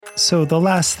So the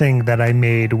last thing that I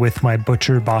made with my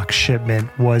Butcher Box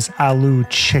shipment was aloo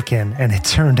chicken, and it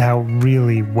turned out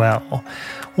really well.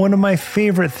 One of my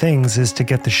favorite things is to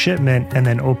get the shipment and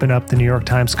then open up the New York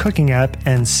Times cooking app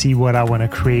and see what I want to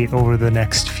create over the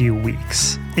next few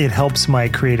weeks. It helps my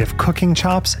creative cooking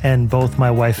chops, and both my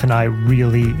wife and I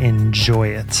really enjoy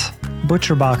it.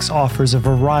 ButcherBox offers a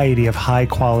variety of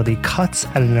high-quality cuts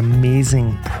at an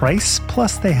amazing price,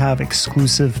 plus they have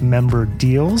exclusive member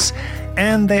deals,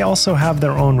 and they also have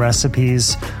their own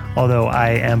recipes, although I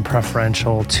am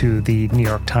preferential to the New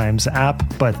York Times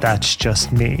app, but that's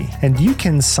just me. And you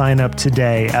can sign up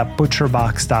today at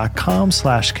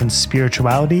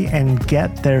butcherbox.com/conspirituality and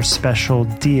get their special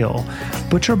deal.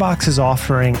 ButcherBox is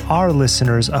offering our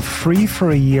listeners a free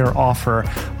for a year offer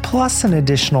plus an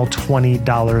additional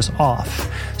 $20 off.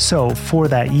 So for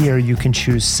that year, you can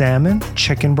choose salmon,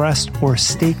 chicken breast, or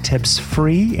steak tips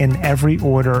free in every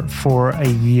order for a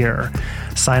year.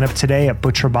 Sign up today at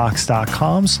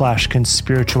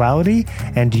butcherbox.com/conspirituality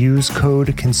and use code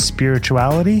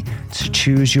conspirituality to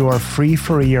choose your free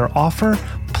for a year offer,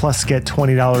 plus get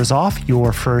 $20 off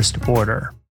your first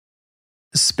order.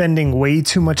 Spending way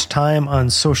too much time on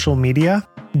social media?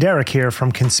 Derek here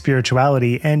from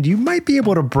Conspirituality, and you might be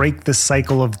able to break the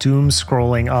cycle of doom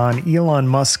scrolling on Elon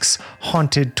Musk's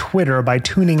haunted Twitter by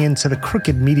tuning into the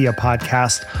Crooked Media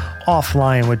podcast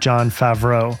Offline with Jon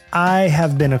Favreau. I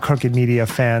have been a Crooked Media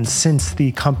fan since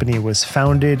the company was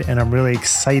founded, and I'm really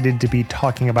excited to be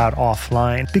talking about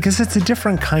Offline because it's a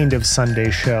different kind of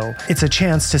Sunday show. It's a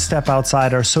chance to step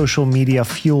outside our social media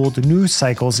fueled news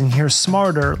cycles and hear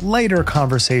smarter, lighter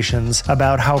conversations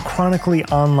about how chronically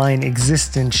online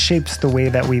existence shapes the way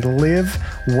that we live,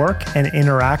 work, and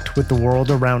interact with the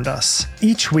world around us.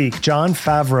 Each week, Jon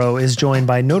Favreau is joined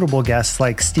by notable guests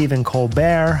like Stephen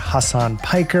Colbert, Hassan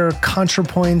Piker,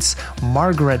 ContraPoints,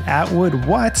 Margaret Atwood,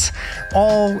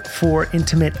 all for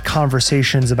intimate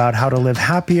conversations about how to live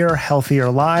happier,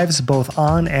 healthier lives, both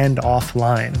on and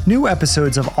offline. New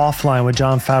episodes of Offline with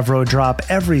Jon Favreau drop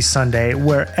every Sunday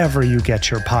wherever you get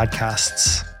your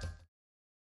podcasts.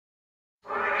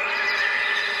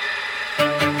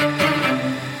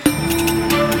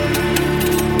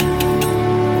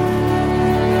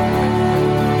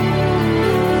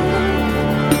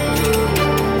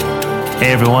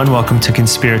 Hey everyone, welcome to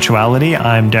Conspirituality.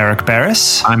 I'm Derek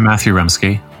Barris. I'm Matthew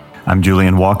Remski. I'm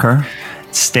Julian Walker.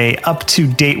 Stay up to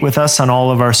date with us on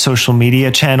all of our social media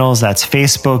channels. That's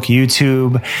Facebook,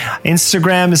 YouTube.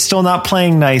 Instagram is still not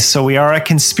playing nice, so we are at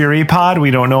ConspiriPod.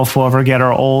 We don't know if we'll ever get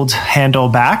our old handle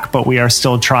back, but we are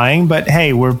still trying. But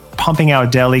hey, we're pumping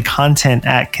out daily content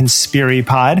at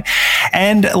ConspiriPod.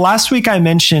 And last week I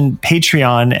mentioned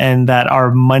Patreon and that our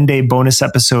Monday bonus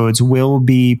episodes will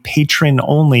be patron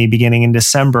only beginning in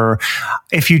December.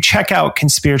 If you check out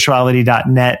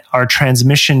conspirituality.net, our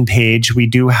transmission page, we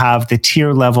do have the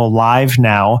tier level live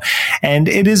now. And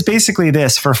it is basically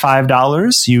this: for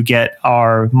 $5, you get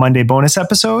our Monday bonus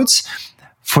episodes.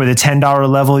 For the $10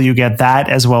 level, you get that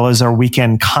as well as our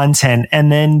weekend content.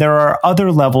 And then there are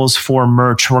other levels for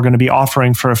merch we're going to be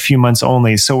offering for a few months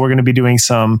only. So we're going to be doing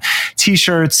some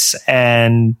t-shirts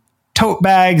and tote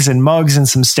bags and mugs and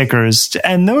some stickers.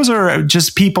 And those are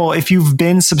just people, if you've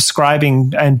been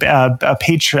subscribing and a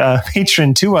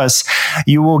patron to us,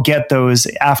 you will get those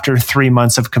after 3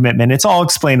 months of commitment. It's all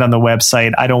explained on the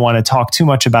website. I don't want to talk too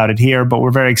much about it here, but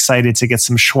we're very excited to get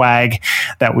some swag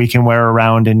that we can wear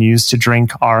around and use to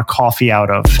drink our coffee out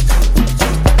of.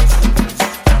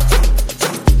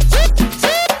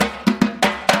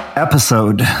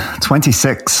 Episode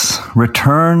 26,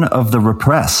 Return of the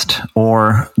Repressed,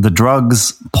 or The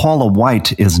Drugs Paula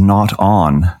White is Not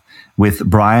On, with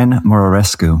Brian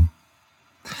Muraresku.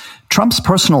 Trump's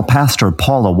personal pastor,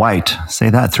 Paula White, say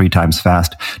that 3 times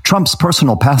fast. Trump's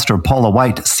personal pastor, Paula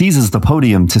White, seizes the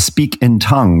podium to speak in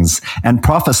tongues and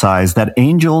prophesies that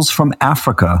angels from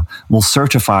Africa will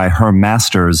certify her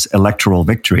master's electoral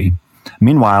victory.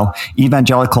 Meanwhile,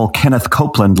 evangelical Kenneth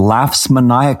Copeland laughs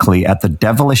maniacally at the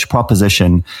devilish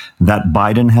proposition that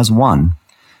Biden has won.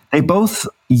 They both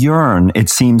yearn, it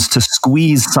seems, to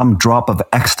squeeze some drop of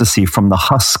ecstasy from the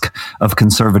husk of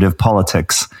conservative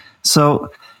politics.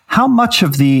 So, how much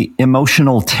of the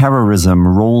emotional terrorism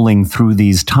rolling through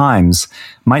these times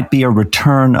might be a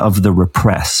return of the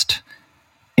repressed?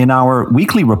 In our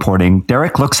weekly reporting,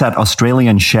 Derek looks at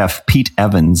Australian chef Pete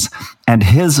Evans and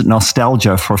his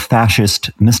nostalgia for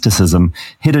fascist mysticism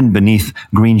hidden beneath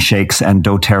green shakes and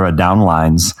doTERRA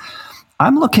downlines.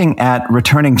 I'm looking at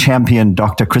returning champion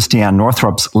Dr. Christiane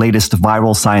Northrup's latest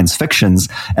viral science fictions,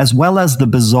 as well as the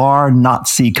bizarre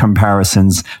Nazi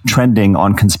comparisons trending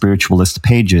on conspiritualist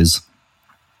pages.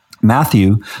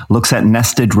 Matthew looks at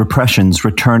nested repressions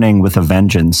returning with a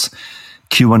vengeance.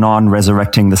 QAnon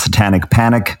resurrecting the satanic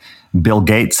panic, Bill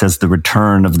Gates as the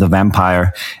return of the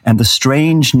vampire, and the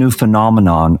strange new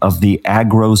phenomenon of the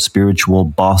agro-spiritual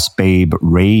boss babe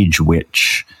rage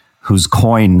witch, whose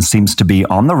coin seems to be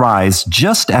on the rise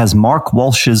just as Mark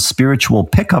Walsh's spiritual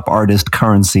pickup artist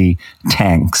currency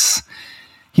tanks.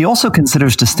 He also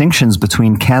considers distinctions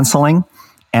between canceling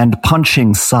and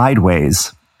punching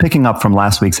sideways, picking up from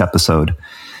last week's episode.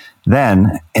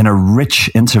 Then, in a rich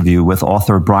interview with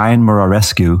author Brian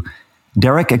Muraresku,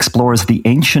 Derek explores the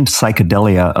ancient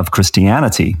psychedelia of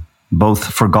Christianity,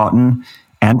 both forgotten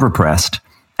and repressed,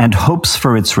 and hopes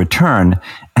for its return,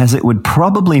 as it would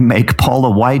probably make Paula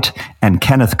White and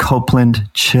Kenneth Copeland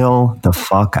chill the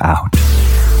fuck out.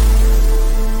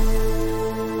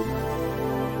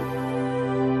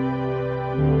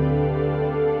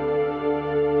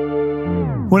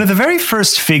 One of the very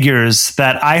first figures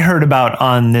that I heard about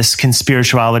on this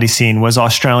conspirituality scene was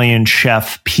Australian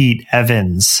chef Pete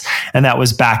Evans. And that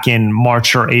was back in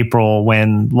March or April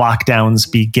when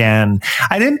lockdowns began.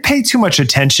 I didn't pay too much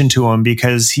attention to him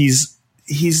because he's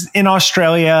in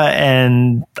Australia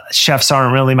and chefs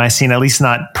aren't really my scene, at least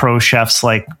not pro chefs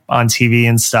like on TV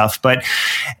and stuff. But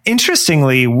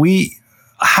interestingly, we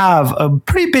have a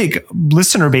pretty big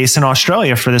listener base in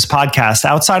Australia for this podcast.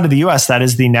 Outside of the US, that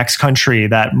is the next country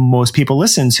that most people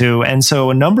listen to. And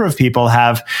so a number of people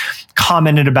have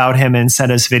commented about him and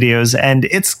sent us videos, and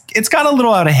it's got a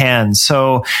little out of hand.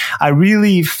 So I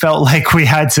really felt like we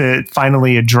had to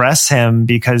finally address him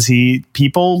because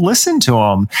people listen to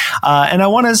him. And I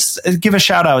want to give a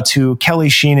shout out to Kelly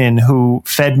Sheenan, who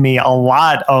fed me a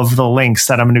lot of the links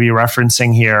that I'm going to be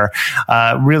referencing here.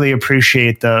 Really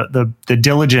appreciate the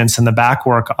diligence and the back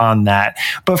work on that.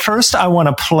 But first, I want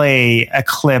to play a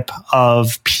clip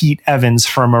of Pete Evans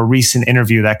from a recent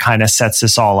interview that kind of sets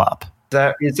this all up.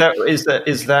 Is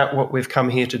that what we've come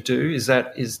here to do?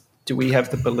 Do we have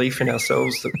the belief in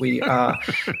ourselves that we are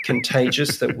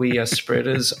contagious, that we are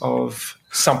spreaders of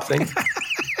something?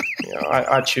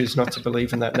 I choose not to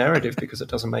believe in that narrative because it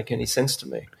doesn't make any sense to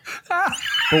me.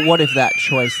 But what if that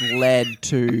choice led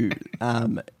to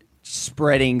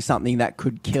spreading something that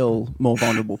could kill more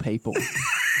vulnerable people?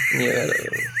 Yeah,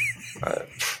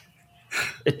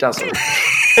 it doesn't.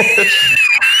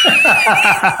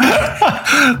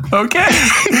 Okay.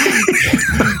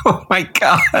 Oh my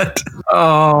God.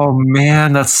 Oh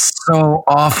man, that's so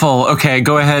awful. Okay,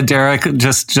 go ahead, Derek.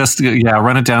 Just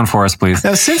run it down for us, please.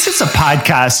 Now, since it's a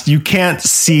podcast, you can't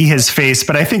see his face,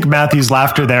 but I think Matthew's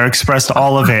laughter there expressed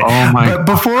all of it. Oh my But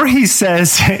before he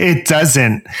says it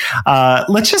doesn't,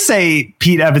 let's just say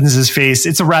Pete Evans's face,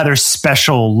 it's a rather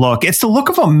special look. It's the look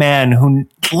of a man who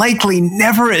likely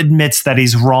never admits that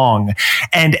he's wrong,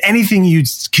 and anything you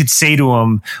could say to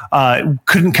him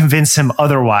couldn't convince him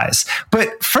otherwise.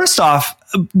 But first off,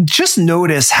 just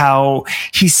notice how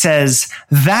he says,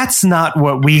 "That's not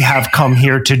what we have come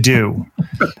here to do."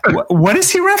 What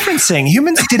is he referencing?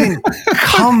 Humans didn't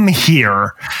come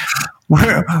here.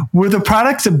 We're the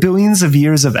products of billions of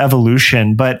years of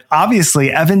evolution, but obviously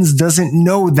Evans doesn't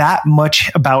know that much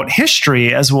about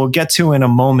history, as we'll get to in a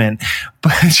moment.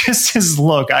 But just his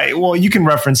look, you can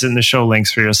reference it in the show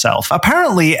links for yourself.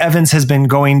 Apparently, Evans has been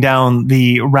going down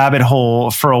the rabbit hole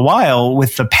for a while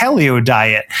with the paleo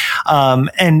diet.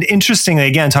 And interestingly,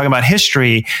 again, talking about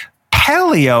history,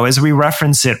 paleo, as we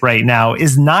reference it right now,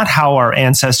 is not how our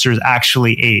ancestors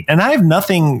actually ate. And I have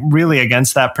nothing really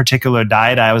against that particular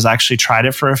diet. I was actually tried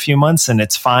it for a few months and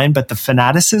it's fine. But the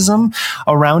fanaticism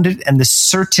around it and the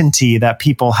certainty that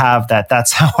people have that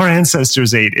that's how our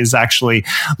ancestors ate is actually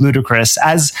ludicrous.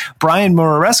 As Brian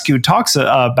Muraresku talks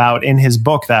about in his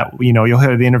book that, you'll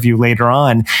hear the interview later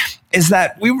on, is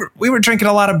that we were drinking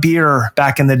a lot of beer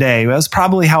back in the day. That was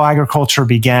probably how agriculture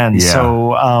began. Yeah.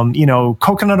 So,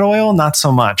 coconut oil, not so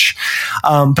much.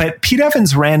 But Pete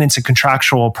Evans ran into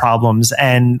contractual problems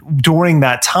and during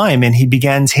that time, and he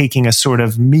began taking a sort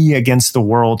of me against the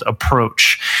world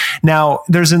approach. Now,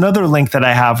 there's another link that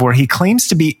I have where he claims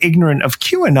to be ignorant of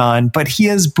QAnon, but he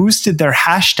has boosted their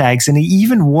hashtags and he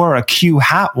even wore a Q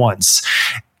hat once,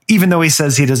 even though he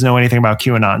says he doesn't know anything about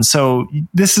QAnon. So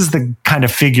this is the kind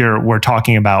of figure we're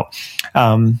talking about.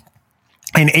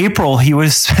 In April, he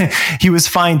was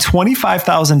fined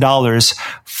 $25,000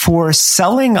 for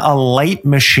selling a light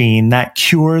machine that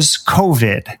cures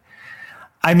COVID.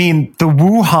 I mean, the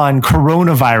Wuhan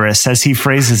coronavirus, as he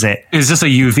phrases it. Is this a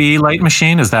UV light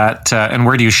machine? Is that, and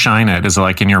where do you shine it? Is it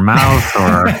like in your mouth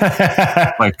or is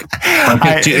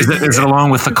it along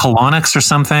with the colonics or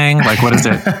something? Like, what is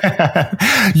it?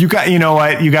 You know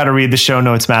what? You got to read the show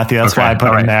notes, Matthew. That's why I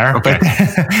put them there. Okay.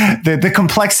 But the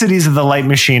complexities of the light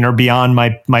machine are beyond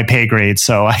my pay grade,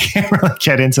 so I can't really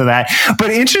get into that.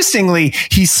 But interestingly,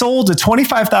 he sold a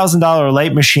 $25,000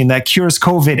 light machine that cures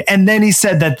COVID, and then he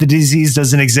said that the disease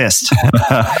doesn't exist.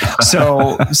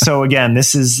 So again,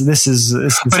 this is.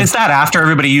 But is that after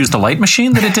everybody used the light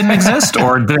machine that it didn't exist,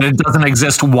 or that it doesn't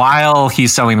exist while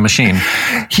he's selling the machine?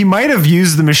 He might have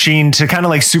used the machine to kind of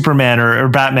like Superman or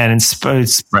Batman, and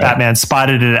Batman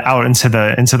spotted it out into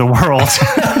the world.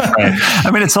 Right.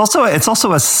 I mean, it's also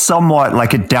a somewhat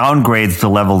like it downgrades the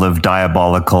level of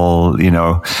diabolical,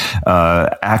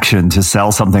 action to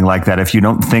sell something like that if you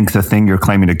don't think the thing you're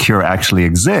claiming to cure actually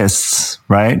exists,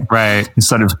 right? Right. It's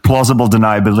sort of plausible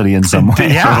deniability in some way.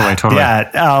 Yeah, totally. Yeah.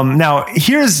 Now,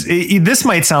 this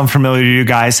might sound familiar to you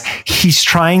guys. He's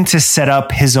trying to set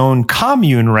up his own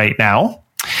commune right now.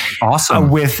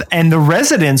 Awesome. And the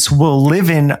residents will live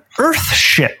in Earth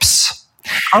ships.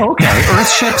 Oh, okay.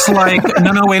 Earth ships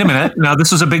no, wait a minute. Now,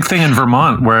 this was a big thing in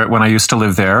Vermont when I used to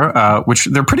live there, which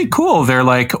they're pretty cool. They're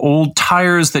like old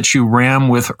tires that you ram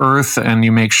with earth, and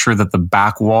you make sure that the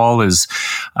back wall is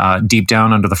deep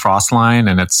down under the frost line,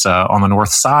 and it's on the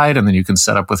north side, and then you can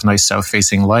set up with nice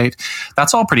south-facing light.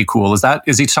 That's all pretty cool.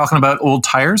 Is he talking about old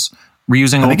tires?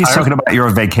 Reusing I think he's talking about your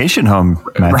vacation home,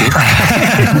 Matthew.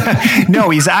 No,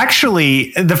 he's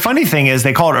actually, the funny thing is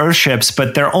they call it Earth ships,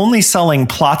 but they're only selling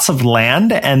plots of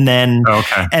land, and then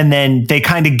they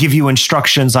kind of give you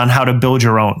instructions on how to build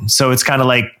your own. So it's kind of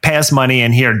like, pay us money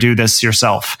and here, do this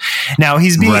yourself. Now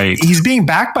he's being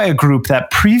backed by a group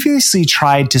that previously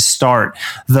tried to start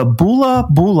the Bula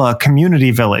Bula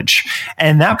Community Village.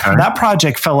 And that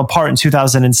project fell apart in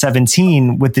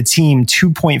 2017 with the team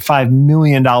 $2.5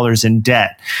 million in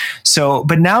debt. So,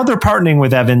 but now they're partnering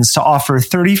with Evans to offer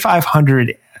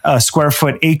 3,500 square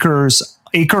foot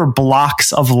acre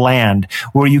blocks of land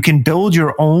where you can build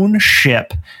your own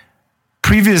ship.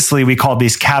 Previously, we called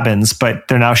these cabins, but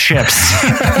they're now ships.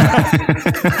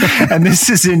 And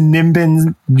this is in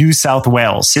Nimbin, New South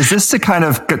Wales. Is this to kind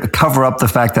of cover up the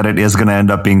fact that it is going to end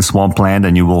up being swampland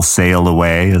and you will sail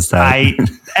away? Is that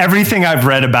everything I've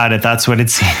read about it? That's what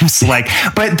it seems like.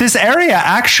 But this area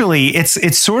actually,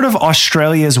 it's sort of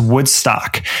Australia's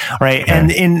Woodstock, right? Okay.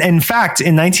 And in fact,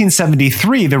 in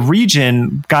 1973, the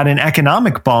region got an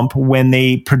economic bump when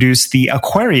they produced the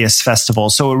Aquarius Festival.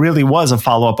 So it really was a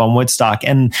follow-up on Woodstock.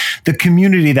 And the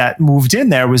community that moved in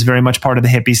there was very much part of the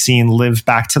hippie scene, lived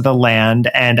back to the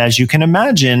land. And as you can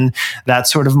imagine, that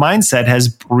sort of mindset has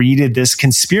breeded this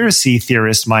conspiracy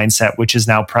theorist mindset, which is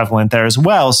now prevalent there as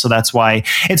well. So that's why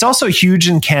it's also huge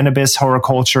in cannabis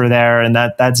horticulture there. And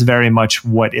that's very much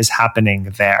what is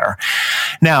happening there.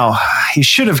 Now, he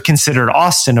should have considered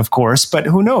Austin, of course, but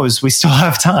who knows? We still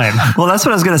have time. Well, that's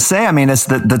what I was going to say. I mean, it's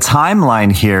the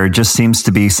timeline here just seems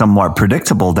to be somewhat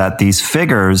predictable that these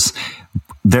figures,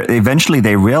 eventually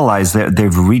they realize that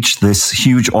they've reached this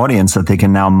huge audience that they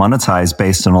can now monetize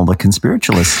based on all the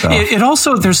conspiritualist stuff. It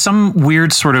also, there's some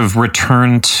weird sort of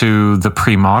return to the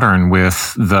pre-modern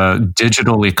with the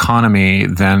digital economy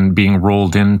then being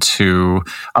rolled into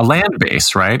a land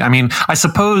base, right? I mean, I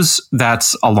suppose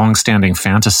that's a longstanding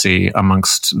fantasy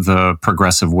amongst the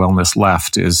progressive wellness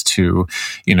left, is to,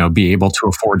 be able to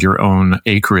afford your own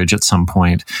acreage at some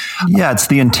point. Yeah, it's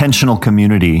the intentional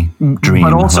community dream.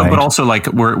 But also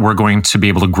like we're going to be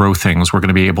able to grow things. We're going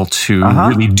to be able to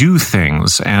really do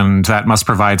things. And that must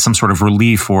provide some sort of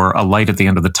relief or a light at the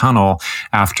end of the tunnel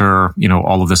after,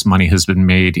 all of this money has been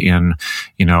made in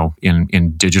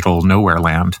digital nowhere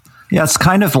land. Yeah, it's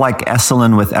kind of like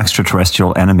Esalen with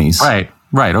extraterrestrial enemies.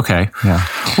 Right. Okay. Yeah.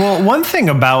 Well, one thing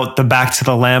about the Back to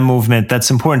the Land movement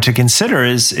that's important to consider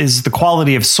is the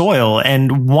quality of soil.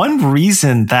 And one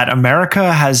reason that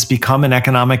America has become an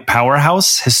economic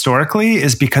powerhouse historically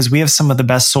is because we have some of the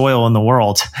best soil in the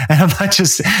world. And I'm not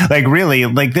just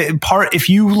if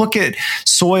you look at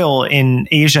soil in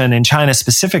Asia and in China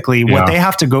specifically, what they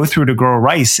have to go through to grow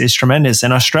rice is tremendous.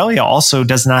 And Australia also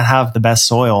does not have the best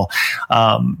soil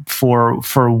for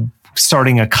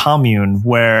starting a commune,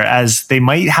 whereas they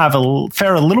might have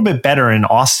fare a little bit better in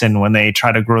Austin when they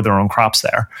try to grow their own crops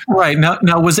there. Right. Now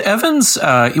was Evans,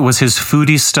 was his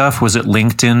foodie stuff, was it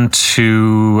linked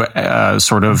into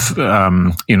sort of,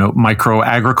 micro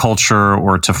agriculture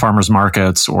or to farmers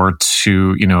markets or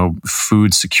to,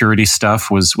 food security stuff?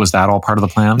 Was that all part of the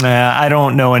plan? I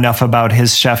don't know enough about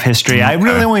his chef history. I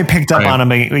really only picked up on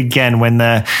him again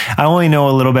I only know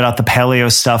a little bit about the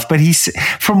paleo stuff, but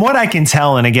from what I can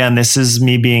tell, and again, this is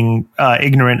me being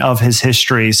ignorant of his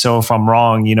history. So if I'm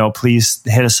wrong, please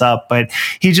hit us up. But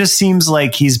he just seems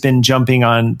like he's been jumping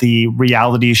on the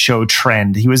reality show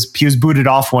trend. He was booted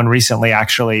off one recently,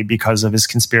 actually, because of his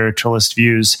conspiratorialist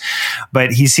views.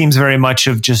 But he seems very much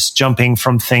of just jumping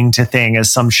from thing to thing,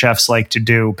 as some chefs like to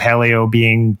do, paleo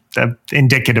being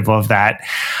indicative of that.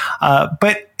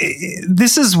 But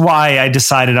this is why I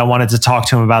decided I wanted to talk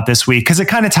to him about this week, because it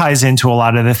kind of ties into a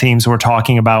lot of the themes we're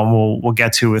talking about, and we'll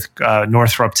get to with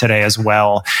Northrop today as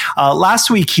well. Last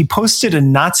week, he posted a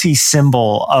Nazi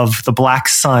symbol of the Black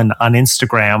Sun on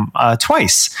Instagram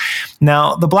twice.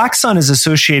 Now, the Black Sun is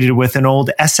associated with an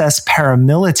old SS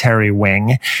paramilitary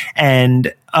wing,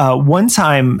 and one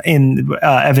time in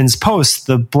Evans' post,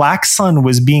 the Black Sun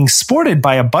was being sported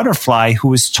by a butterfly who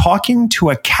was talking to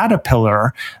a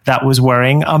caterpillar that was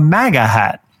wearing a MAGA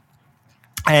hat.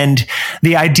 And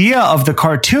the idea of the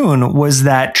cartoon was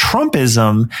that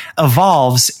Trumpism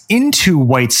evolves into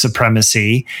white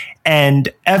supremacy. And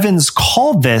Evans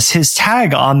called this, his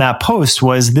tag on that post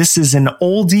was, "This is an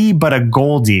oldie but a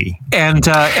goldie." And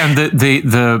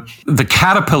the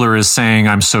caterpillar is saying,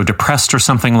 "I'm so depressed," or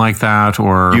something like that,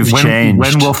 or "You've changed.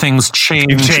 When will things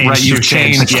change?" You've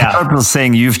changed. The caterpillar's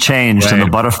saying you've changed, and the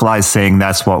butterfly's saying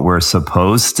that's what we're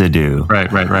supposed to do.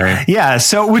 Right. Yeah.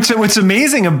 So what's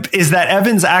amazing is that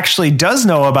Evans actually does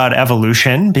know about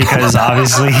evolution, because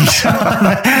obviously,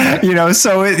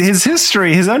 so his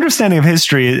history, his understanding of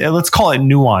history, let's call it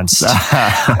nuanced.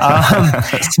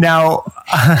 Now,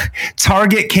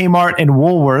 Target, Kmart, and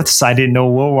Woolworths, I didn't know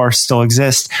Woolworths still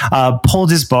exist,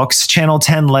 pulled his books. Channel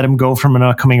 10 let him go from an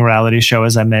upcoming reality show,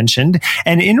 as I mentioned.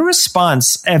 And in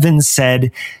response, Evans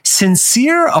said,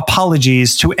 "Sincere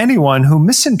apologies to anyone who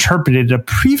misinterpreted a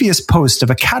previous post of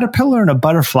a caterpillar and a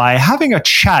butterfly having a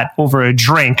chat over a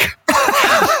drink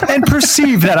and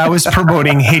perceived that I was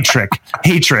promoting hatred.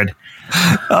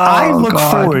 I look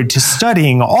forward to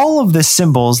studying all of the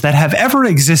symbols that have ever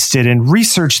existed and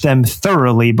research them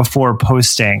thoroughly before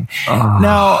posting."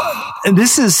 Now,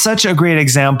 this is such a great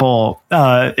example,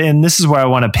 and this is where I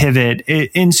want to pivot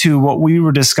into what we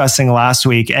were discussing last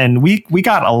week. And we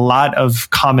got a lot of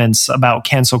comments about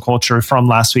cancel culture from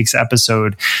last week's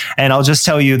episode. And I'll just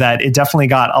tell you that it definitely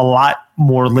got a lot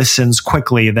more listens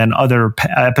quickly than other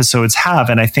episodes have.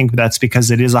 And I think that's because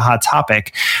it is a hot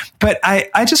topic. But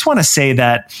I just want to say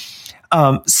that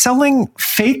selling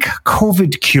fake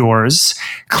COVID cures,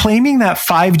 claiming that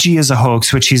 5G is a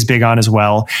hoax, which he's big on as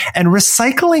well, and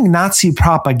recycling Nazi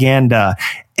propaganda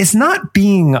is not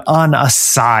being on a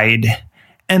side.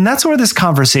 And that's where this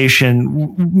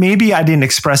conversation, maybe I didn't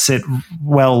express it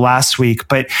well last week,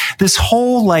 but this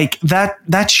whole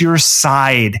that's your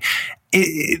side.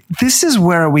 This is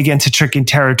where we get into tricky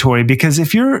territory, because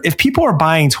if people are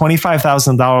buying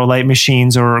 $25,000 light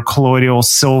machines or colloidal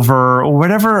silver or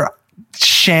whatever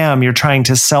sham you're trying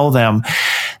to sell them,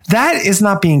 that is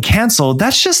not being canceled.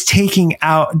 That's just taking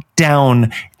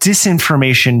down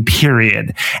disinformation,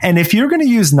 period. And if you're going to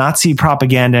use Nazi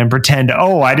propaganda and pretend,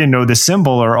 "Oh, I didn't know the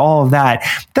symbol," or all of that,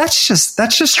 that's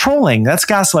just trolling. That's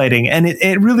gaslighting. And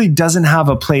it really doesn't have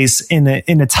a place in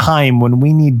a time when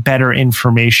we need better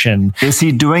information. Is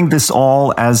he doing this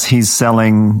all as he's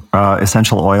selling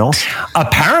essential oils?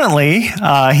 Apparently,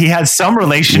 he had some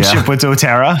relationship with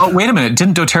doTERRA. Oh, wait a minute.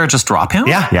 Didn't doTERRA just drop him?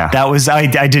 Yeah. That was,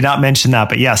 I did not mention that,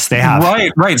 but yes, they have.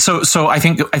 Right. So I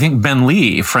think Ben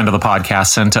Lee, friend of the podcast,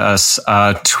 sent us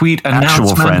a tweet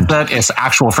announcement that is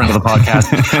actual friend of the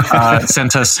podcast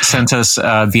sent us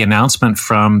the announcement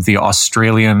from the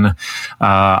Australian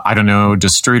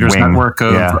distributors Wing. Network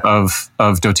of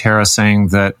doTERRA, saying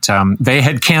that they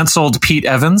had canceled Pete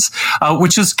Evans,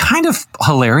 which is kind of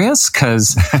hilarious,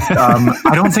 because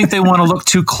I don't think they want to look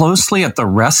too closely at the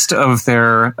rest of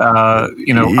their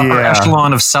upper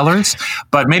echelon of sellers,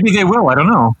 but maybe they will. I don't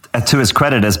know. To his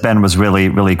credit, as Ben was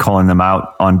really calling them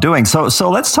out on doing so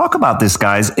let's talk about this,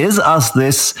 guys. Is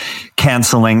this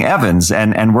canceling Evans,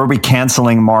 and were we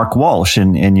canceling Mark Walsh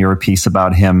in your piece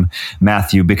about him,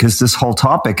 Matthew? Because this whole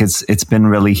topic, it's been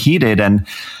really heated, and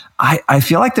I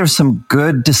feel like there's some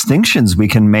good distinctions we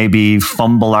can maybe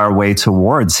fumble our way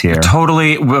towards here.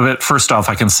 Totally. But first off,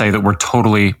 I can say that we're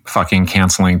totally fucking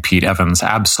canceling Pete Evans.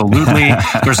 Absolutely.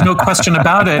 There's no question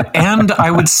about it. And I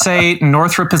would say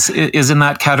Northrop is in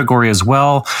that category as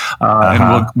well.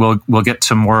 And we'll get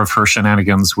to more of her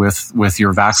shenanigans with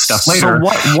your vax stuff later.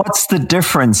 So what's the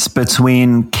difference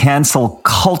between cancel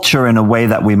culture in a way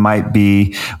that we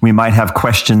might have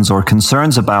questions or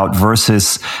concerns about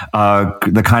versus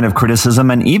the kind of criticism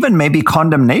and even maybe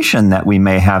condemnation that we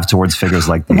may have towards figures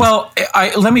like these? Well,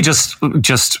 let me just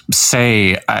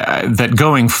say that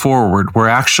going forward, we're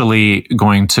actually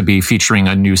going to be featuring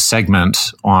a new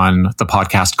segment on the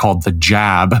podcast called The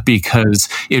Jab, because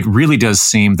it really does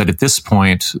seem that at this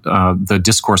point, the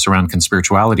discourse around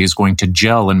conspirituality is going to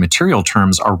gel in material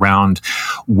terms around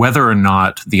whether or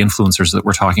not the influencers that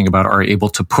we're talking about are able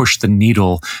to push the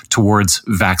needle towards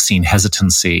vaccine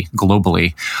hesitancy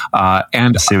globally.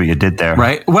 And see what you did there.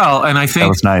 Right. Well, and I think that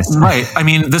was nice. Right. I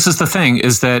mean, this is the thing: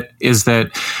 is that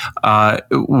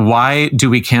why do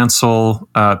we cancel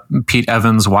Pete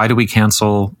Evans? Why do we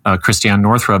cancel Christiane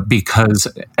Northrup? Because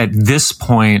at this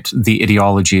point, the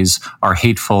ideologies are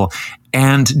hateful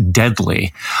and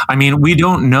deadly. I mean, we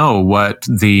don't know what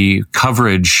the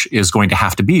coverage is going to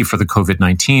have to be for the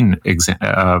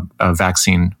COVID-19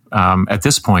 vaccine at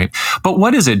this point. But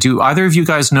what is it? Do either of you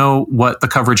guys know what the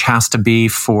coverage has to be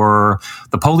for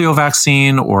the polio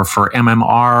vaccine or for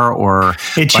MMR or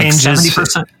it changes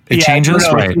 70%? It changes,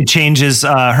 right? It changes.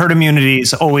 Herd immunity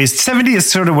is always 70 is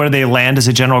sort of where they land as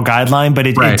a general guideline, but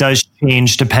it does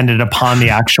change dependent upon the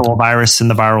actual virus and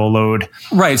the viral load.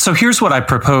 Right. So here's what I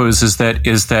propose: is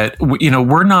that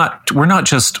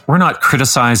we're not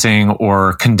criticizing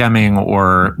or condemning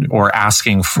or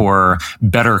asking for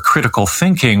better critical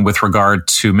thinking with regard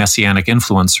to messianic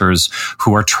influencers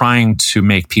who are trying to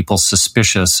make people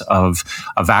suspicious of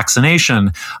a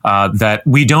vaccination that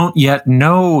we don't yet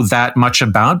know that much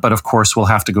about. But of course, we'll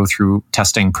have to go through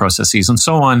testing processes and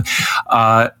so on,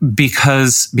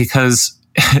 because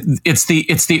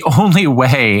it's the only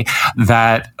way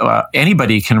that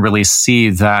anybody can really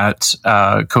see that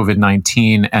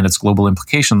COVID-19 and its global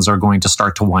implications are going to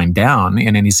start to wind down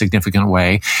in any significant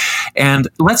way. And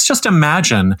let's just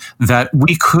imagine that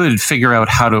we could figure out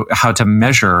how to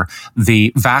measure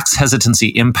the vax hesitancy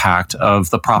impact of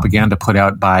the propaganda put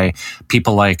out by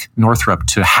people like Northrop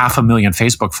to 500,000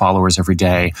 Facebook followers every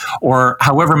day, or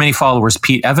however many followers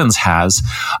Pete Evans has.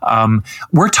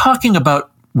 We're talking about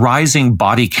rising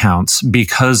body counts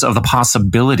because of the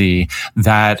possibility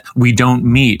that we don't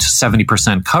meet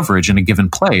 70% coverage in a given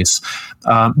place.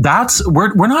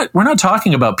 We're not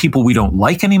talking about people we don't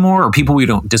like anymore or people we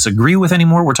don't disagree with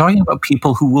anymore. We're talking about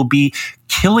people who will be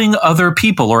killing other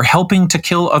people or helping to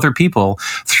kill other people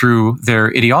through their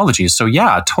ideologies. So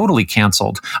yeah, totally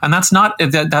canceled. And that's not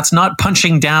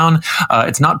punching down.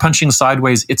 It's not punching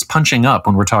sideways. It's punching up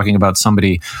when we're talking about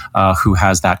somebody who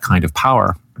has that kind of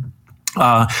power.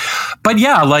 But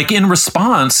yeah, like in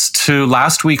response to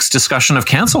last week's discussion of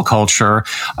cancel culture,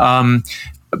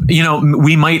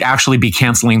 we might actually be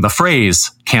canceling the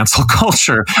phrase cancel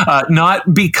culture,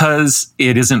 not because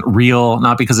it isn't real,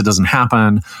 not because it doesn't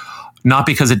happen, not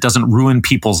because it doesn't ruin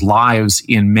people's lives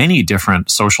in many different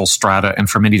social strata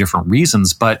and for many different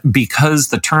reasons, but because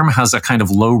the term has a kind of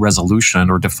low resolution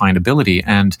or definability.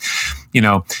 And,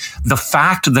 the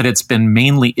fact that it's been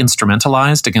mainly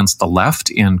instrumentalized against the left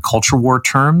in culture war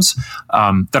terms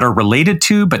that are related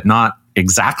to, but not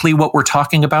exactly what we're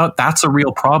talking about, that's a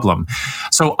real problem.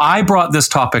 So I brought this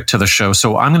topic to the show,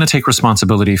 so I'm going to take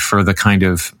responsibility for the kind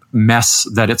of mess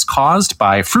that it's caused,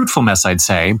 by fruitful mess, I'd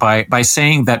say, by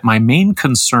saying that my main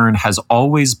concern has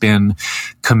always been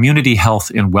community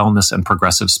health in wellness and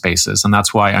progressive spaces. And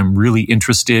that's why I'm really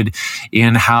interested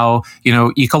in how,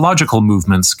 ecological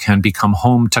movements can become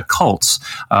home to cults,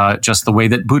 just the way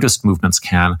that Buddhist movements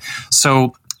can.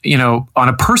 So, on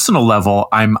a personal level,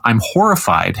 I'm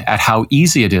horrified at how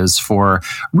easy it is for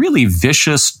really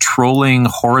vicious, trolling,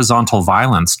 horizontal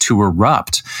violence to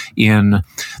erupt in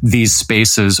these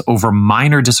spaces over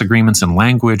minor disagreements in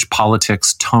language,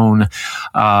 politics, tone.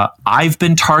 I've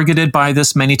been targeted by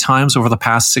this many times over the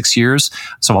past 6 years,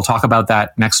 so I'll talk about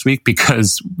that next week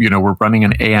because, we're running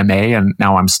an AMA and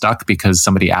now I'm stuck because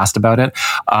somebody asked about it.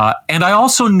 And I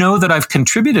also know that I've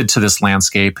contributed to this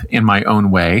landscape in my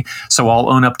own way, so I'll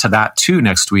own up to that too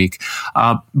next week.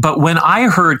 But when I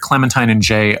heard Clementine and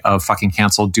Jay of Fucking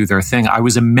Cancel do their thing, I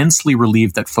was immensely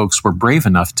relieved that folks were brave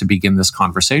enough to begin this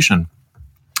conversation.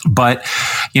 But,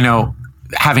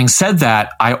 having said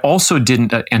that, I also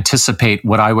didn't anticipate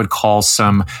what I would call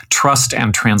some trust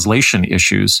and translation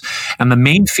issues. And the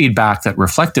main feedback that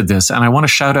reflected this, and I want to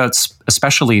shout out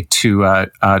especially to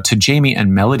Jamie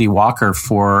and Melody Walker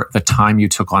for the time you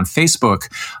took on Facebook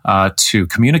to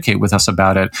communicate with us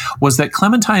about it, was that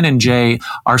Clementine and Jay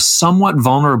are somewhat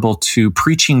vulnerable to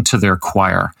preaching to their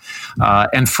choir.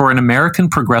 And for an American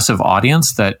progressive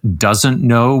audience that doesn't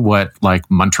know what like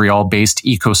Montreal-based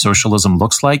eco-socialism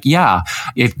looks like, yeah,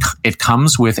 it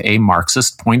comes with a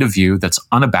Marxist point of view that's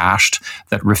unabashed,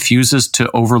 that refuses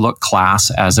to overlook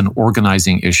class as an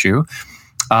organizing issue.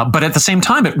 But at the same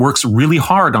time, it works really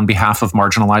hard on behalf of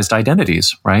marginalized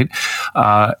identities, right?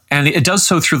 And it does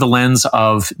so through the lens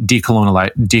of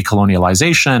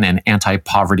decolonialization and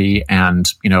anti-poverty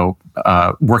and,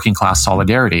 working class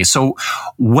solidarity. So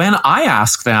when I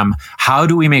ask them, how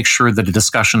do we make sure that a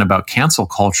discussion about cancel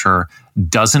culture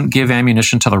doesn't give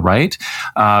ammunition to the right?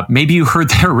 Maybe you heard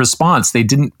their response. They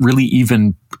didn't really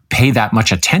even pay that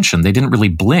much attention. They didn't really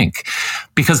blink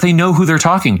because they know who they're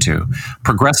talking to.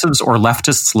 Progressives or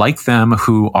leftists like them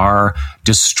who are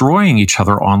destroying each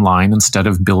other online instead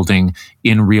of building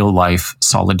in real life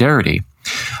solidarity.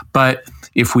 But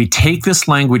if we take this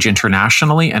language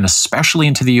internationally and especially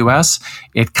into the US,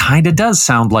 it kind of does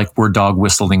sound like we're dog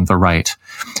whistling the right.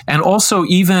 And also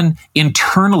even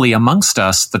internally amongst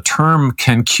us, the term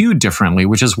can cue differently,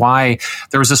 which is why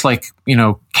there was this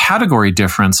category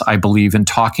difference, I believe, in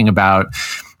talking about,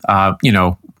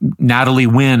 Natalie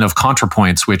Wynn of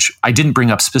ContraPoints, which I didn't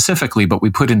bring up specifically, but we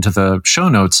put into the show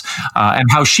notes, and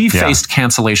how she faced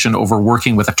cancellation over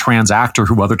working with a trans actor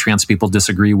who other trans people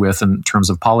disagree with in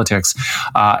terms of politics.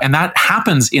 And that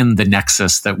happens in the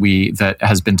nexus that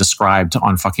has been described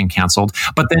on Fucking Canceled.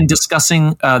 But then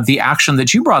discussing the action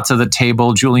that you brought to the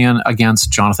table, Julian,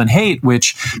 against Jonathan Haidt,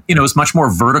 which, is much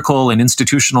more vertical and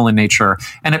institutional in nature.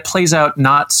 And it plays out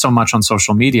not so much on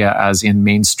social media as in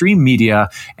mainstream media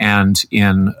and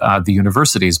in the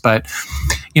universities. But,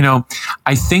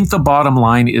 I think the bottom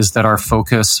line is that our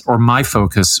focus, or my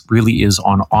focus, really is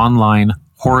on online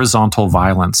horizontal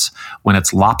violence when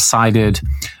it's lopsided,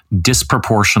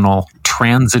 disproportional,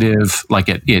 transitive, like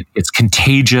it's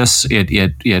contagious.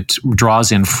 It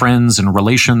draws in friends and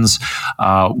relations.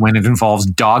 When it involves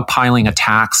dogpiling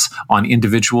attacks on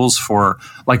individuals for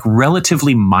like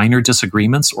relatively minor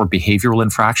disagreements or behavioral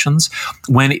infractions.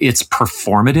 When it's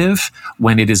performative,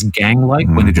 when it is gang-like,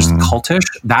 when it is cultish.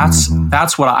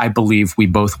 That's what I believe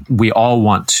we all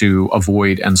want to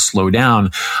avoid and slow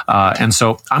down. And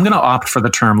so I'm going to opt for the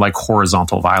term like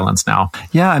horizontal violence now.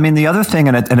 Yeah, I mean the other thing,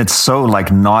 and it's so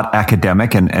like not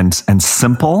academic and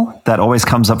simple, that always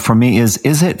comes up for me is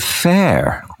it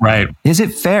fair? Right. Is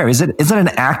it fair? Is it an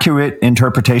accurate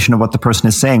interpretation of what the person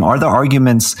is saying? Are the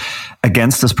arguments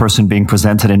against this person being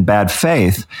presented in bad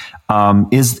faith?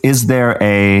 Is there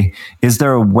a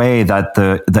way that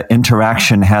the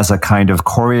interaction has a kind of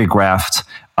choreographed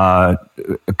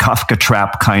Kafka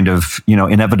trap kind of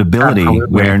inevitability?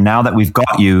 Absolutely. Where now that we've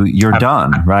got you, you're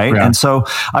done, right? Yeah. And so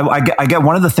I get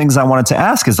one of the things I wanted to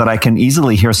ask is that I can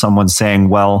easily hear someone saying,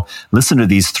 well, listen to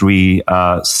these three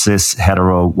cis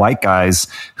hetero white guys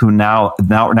who now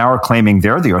are claiming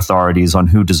they're the authorities on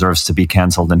who deserves to be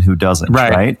canceled and who doesn't,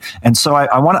 right? And so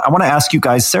I want to ask you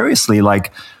guys seriously,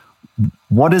 like,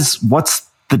 what's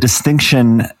the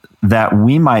distinction that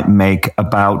we might make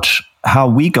about how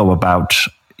we go about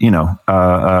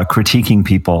critiquing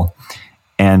people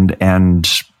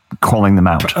and calling them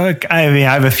out? I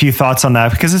have a few thoughts on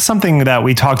that because it's something that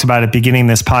we talked about at beginning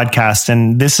this podcast.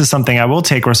 And this is something I will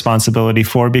take responsibility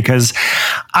for because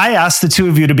I asked the two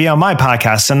of you to be on my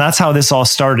podcast and that's how this all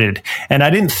started. And I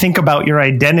didn't think about your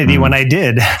identity when I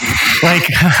did. Like,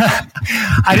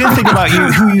 I didn't think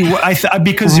about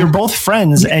because you're both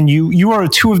friends and you are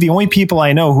two of the only people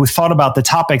I know who thought about the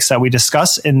topics that we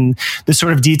discuss in the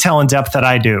sort of detail and depth that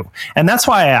I do. And that's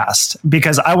why I asked,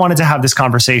 because I wanted to have this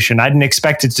conversation. I didn't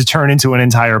expect it to turn into an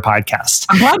entire podcast.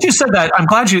 I'm glad you said that. I'm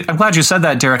glad you said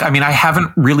that, Derek. I mean, I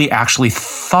haven't really actually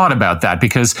thought about that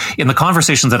because in the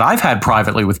conversations that I've had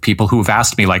privately with people who have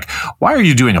asked me, like, why are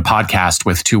you doing a podcast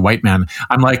with two white men?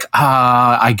 I'm like,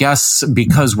 I guess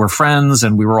because we're friends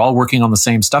and we were all working on the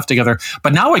same stuff together.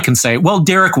 But now I can say, well,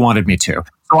 Derek wanted me to.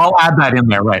 So I'll add that in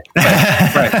there, right?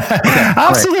 Right. Okay,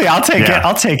 absolutely, right.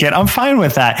 I'll take it. I'm fine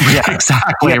with that. Yeah,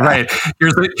 exactly. Yeah. Right.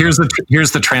 Here's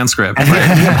the transcript. Right.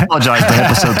 I apologize for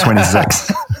episode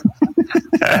 26.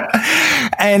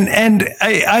 And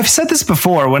I've said this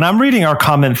before when I'm reading our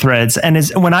comment threads, and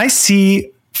when I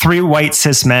see 3 white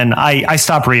cis men, I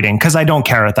stop reading because I don't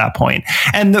care at that point.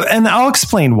 And I'll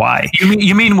explain why.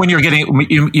 You mean when you're getting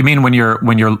you mean when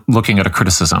you're looking at a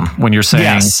criticism, when you're saying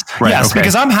yes, right, yes, okay.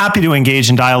 Because I'm happy to engage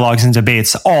in dialogues and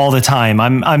debates all the time.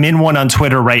 I'm in one on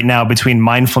Twitter right now between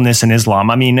mindfulness and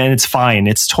Islam. I mean, and it's fine.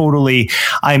 It's totally,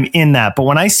 I'm in that. But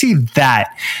when I see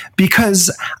that,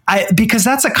 because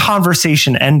that's a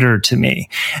conversation ender to me.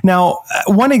 Now,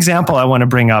 one example I want to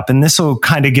bring up, and this will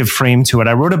kind of give frame to it.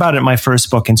 I wrote about it in my first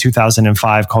book in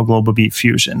 2005 called Global Beat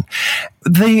Fusion.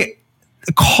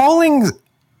 Calling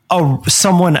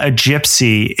someone a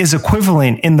gypsy is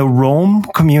equivalent in the Rome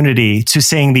community to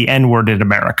saying the N-word in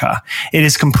America. It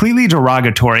is completely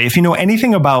derogatory. If you know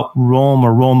anything about Rome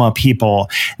or Roma people,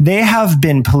 they have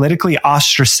been politically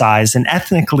ostracized and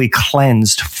ethnically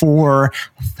cleansed for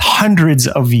hundreds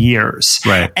of years.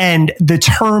 Right. And the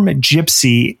term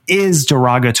gypsy is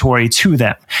derogatory to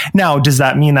them. Now, does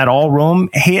that mean that all Rome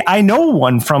hate? I know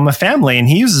one from a family and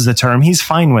he uses the term. He's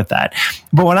fine with that.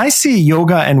 But when I see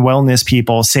yoga and wellness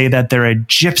people say that they're a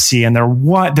gypsy and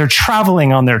they're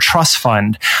traveling on their trust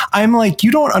fund, I'm like,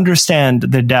 you don't understand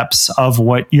the depths of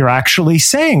what you're actually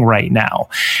saying right now.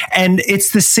 And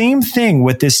it's the same thing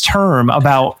with this term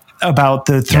about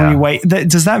the 3 white.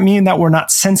 Does that mean that we're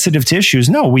not sensitive to issues?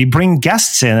 No, we bring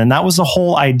guests in. And that was the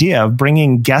whole idea of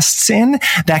bringing guests in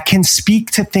that can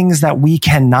speak to things that we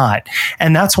cannot.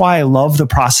 And that's why I love the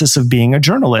process of being a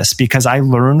journalist, because I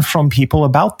learn from people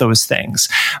about those things.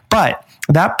 But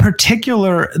that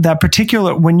particular,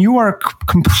 when you are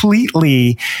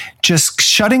completely just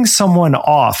shutting someone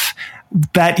off,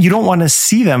 that you don't want to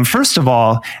see them. First of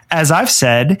all, as I've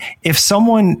said, if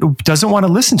someone doesn't want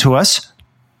to listen to us,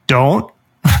 don't,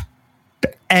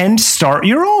 and start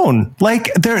your own.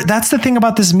 Like that's the thing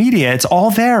about this media. It's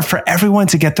all there for everyone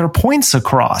to get their points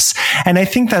across. And I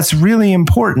think that's really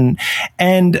important.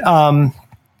 And,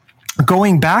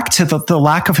 going back to the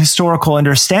lack of historical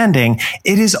understanding,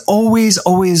 it is always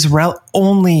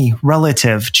only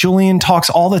relative. Julian talks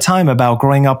all the time about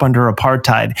growing up under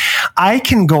apartheid. I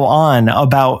can go on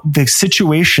about the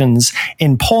situations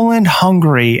in Poland,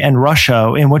 Hungary, and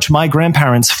Russia in which my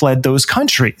grandparents fled those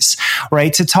countries,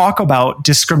 right? To talk about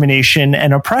discrimination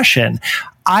and oppression.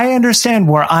 I understand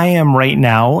where I am right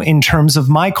now in terms of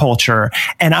my culture,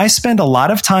 and I spend a lot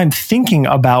of time thinking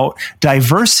about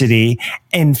diversity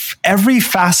in every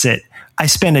facet. I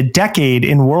spent a decade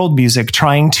in world music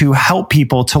trying to help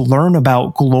people to learn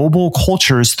about global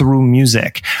cultures through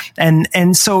music.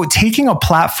 And so taking a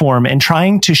platform and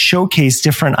trying to showcase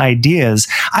different ideas,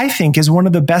 I think is one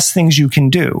of the best things you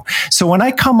can do. So when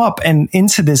I come up and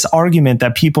into this argument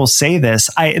that people say this,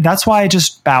 that's why I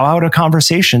just bow out of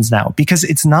conversations now, because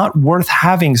it's not worth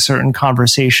having certain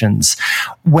conversations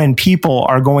when people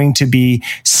are going to be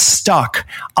stuck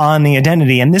on the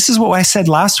identity. And this is what I said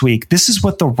last week. This is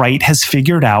what the right has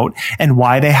figured out and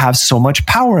why they have so much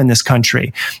power in this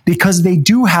country, because they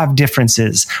do have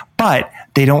differences, but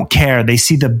they don't care. They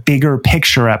see the bigger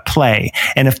picture at play.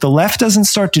 And if the left doesn't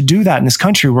start to do that in this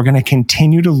country, we're going to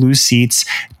continue to lose seats,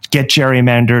 get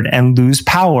gerrymandered, and lose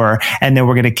power. And then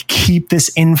we're going to keep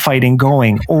this infighting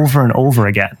going over and over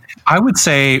again. I would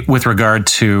say, with regard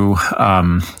to,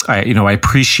 I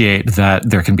appreciate that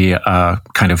there can be a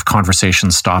kind of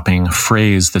conversation-stopping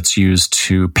phrase that's used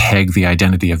to peg the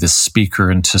identity of this speaker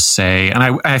and to say,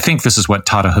 and I think this is what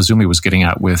Tada Hazumi was getting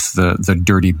at with the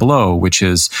dirty blow, which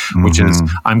is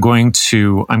I'm going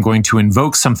to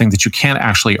invoke something that you can't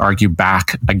actually argue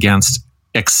back against,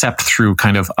 except through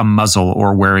kind of a muzzle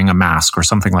or wearing a mask or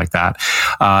something like that.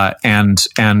 And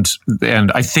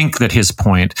I think that his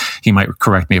point, he might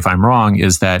correct me if I'm wrong,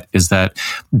 is that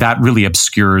really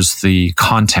obscures the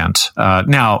content.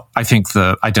 Now, I think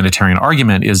the identitarian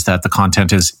argument is that the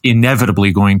content is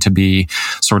inevitably going to be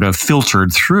sort of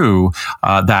filtered through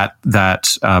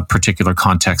that particular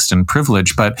context and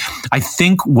privilege. But I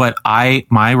think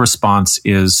my response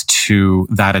is to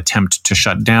that attempt to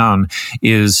shut down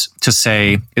is to say,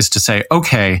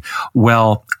 okay,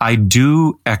 well, I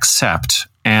do accept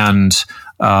and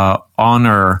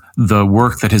honor the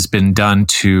work that has been done,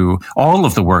 to all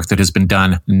of the work that has been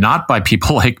done, not by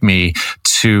people like me,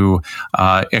 to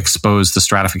expose the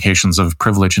stratifications of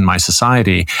privilege in my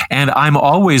society. And I'm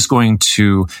always going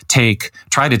to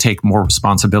try to take more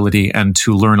responsibility and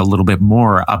to learn a little bit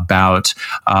more about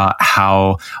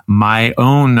how my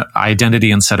own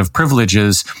identity and set of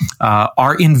privileges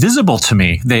are invisible to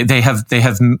me. They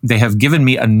have given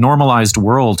me a normalized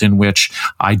world in which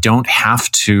I don't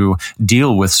have to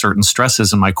deal with certain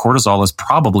stresses, and my cortisol is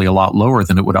probably a lot lower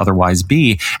than it would otherwise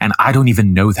be. And I don't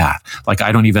even know that. Like,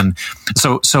 I don't even,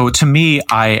 so to me,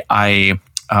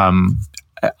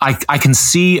 I can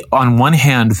see on one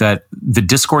hand that the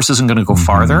discourse isn't going to go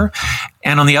farther,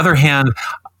 and on the other hand,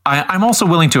 I'm also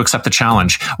willing to accept the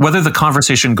challenge. Whether the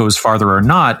conversation goes farther or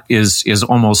not is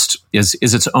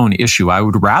its own issue. I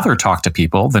would rather talk to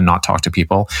people than not talk to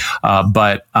people,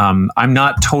 but I'm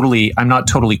not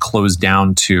totally closed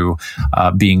down to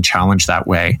being challenged that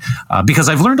way because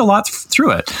I've learned a lot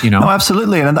through it. You know, no,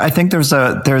 absolutely, and I think there's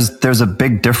a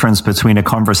big difference between a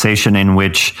conversation in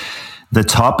which the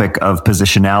topic of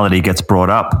positionality gets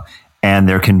brought up. And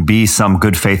there can be some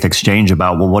good faith exchange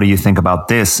about, well, what do you think about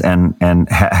this? And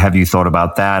have you thought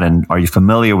about that? And are you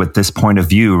familiar with this point of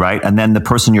view, right? And then the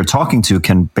person you're talking to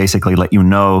can basically let you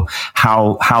know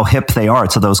how hip they are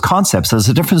to those concepts. There's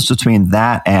a difference between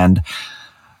that and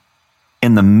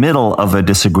in the middle of a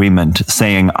disagreement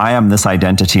saying, I am this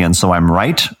identity and so I'm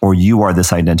right, or you are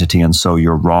this identity and so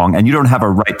you're wrong, and you don't have a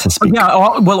right to speak.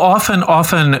 Yeah, well, often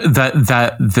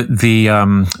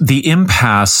the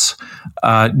impasse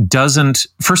doesn't.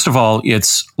 First of all,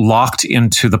 it's locked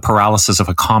into the paralysis of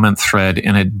a comment thread,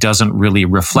 and it doesn't really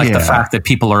reflect the fact that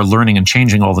people are learning and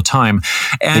changing all the time.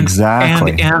 And,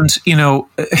 exactly. And you know,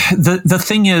 the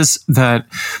thing is that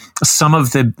some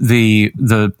of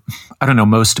the I don't know,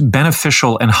 most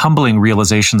beneficial and humbling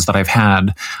realizations that I've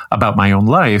had about my own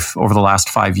life over the last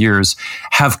 5 years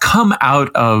have come out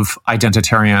of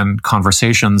identitarian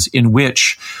conversations in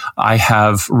which I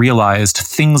have realized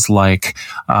things like,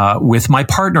 with my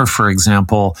partner, for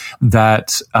example,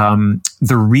 that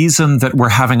the reason that we're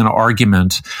having an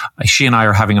argument, she and I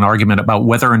are having an argument about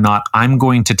whether or not I'm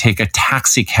going to take a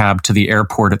taxi cab to the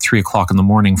airport at 3:00 in the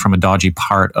morning from a dodgy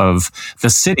part of the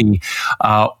city,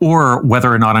 or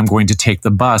whether or not I'm going to take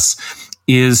the bus,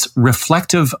 is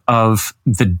reflective of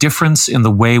the difference in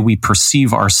the way we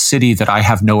perceive our city that I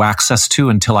have no access to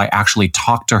until I actually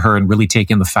talk to her and really take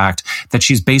in the fact that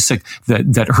she's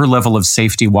that her level of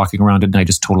safety walking around at night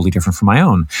is totally different from my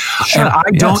own. Sure, and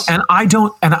I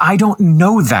don't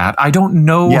know that. I don't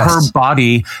know her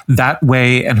body that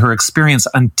way and her experience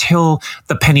until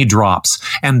the penny drops.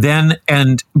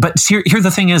 But here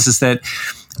the thing is that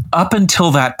up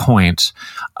until that point,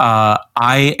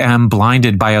 I am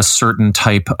blinded by a certain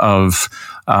type of,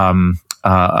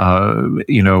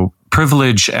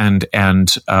 privilege and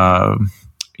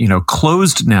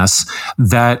closedness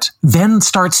that then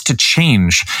starts to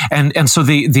change, and so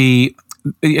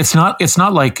it's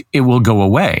not like it will go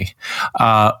away,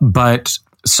 but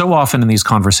so often in these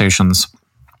conversations,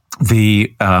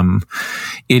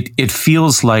 it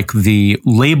feels like the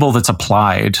label that's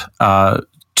applied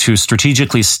to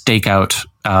strategically stake out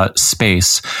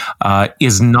space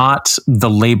is not the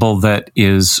label that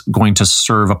is going to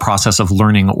serve a process of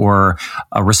learning or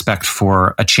a respect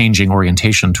for a changing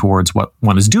orientation towards what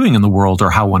one is doing in the world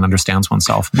or how one understands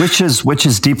oneself. Which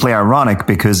is deeply ironic,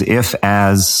 because if,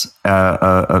 as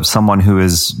someone who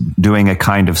is doing a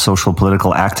kind of social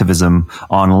political activism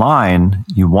online,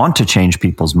 you want to change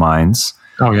people's minds.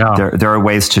 Oh, yeah. There are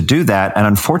ways to do that. And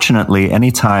unfortunately,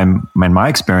 anytime in my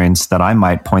experience that I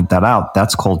might point that out,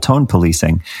 that's called tone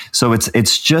policing. So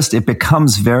it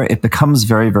becomes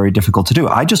very, very difficult to do.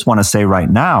 I just want to say right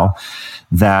now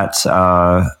that,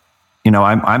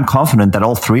 I'm confident that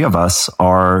all three of us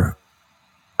are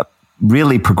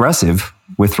really progressive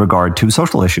with regard to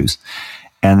social issues.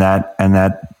 And that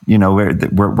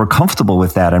we're comfortable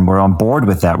with that, and we're on board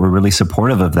with that. We're really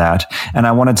supportive of that. And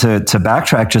I wanted to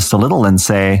backtrack just a little and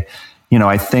say,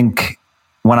 I think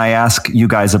when I ask you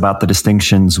guys about the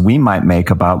distinctions we might make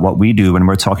about what we do when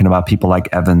we're talking about people like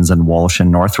Evans and Walsh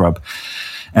and Northrup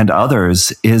and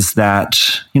others, is that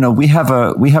we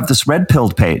have this red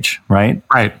pilled page, right?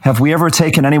 Right. Have we ever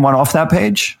taken anyone off that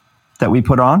page that we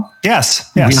put on?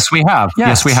 Yes, we have.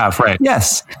 Yes, we have. Right.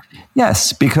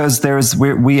 Yes, because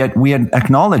we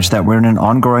acknowledge that we're in an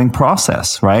ongoing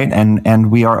process, right? And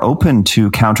we are open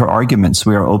to counter arguments.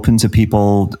 We are open to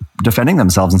people defending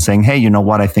themselves and saying, "Hey, you know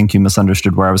what? I think you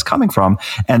misunderstood where I was coming from,"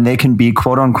 and they can be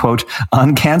quote unquote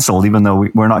uncanceled, even though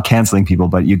we're not canceling people,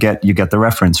 but you get the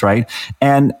reference, right?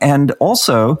 And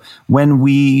also when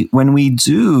we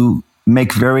do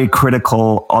make very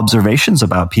critical observations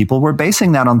about people, we're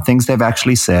basing that on things they've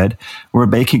actually said. We're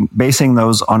basing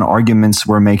those on arguments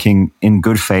we're making in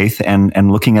good faith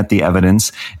and looking at the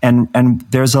evidence. And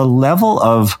there's a level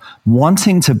of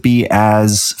wanting to be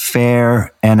as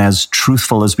fair and as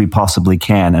truthful as we possibly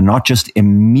can, and not just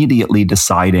immediately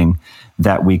deciding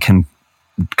that we can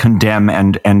condemn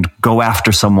and go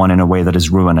after someone in a way that is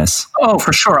ruinous. Oh,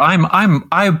 for sure. When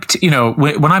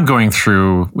I'm going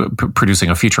through producing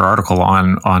a feature article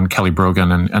on Kelly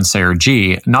Brogan and Sayer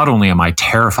G, not only am I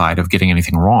terrified of getting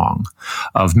anything wrong,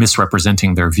 of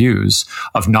misrepresenting their views,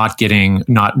 of not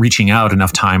reaching out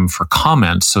enough time for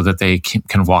comment so that they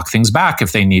can walk things back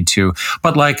if they need to.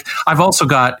 But like, I've also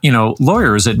got,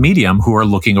 lawyers at Medium who are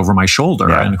looking over my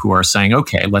shoulder and who are saying,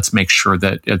 okay, let's make sure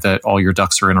that all your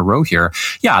ducks are in a row here.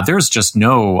 Yeah, there's just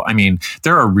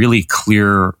there are really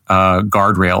clear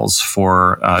guardrails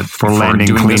for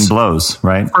landing clean blows,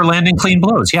 right? For landing clean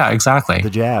blows. Yeah, exactly. The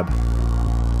jab.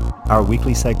 Our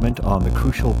weekly segment on the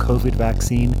crucial COVID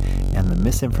vaccine and the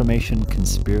misinformation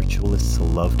conspiritualists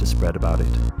love to spread about it.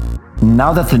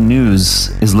 Now that the news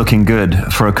is looking good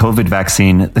for a COVID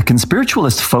vaccine, the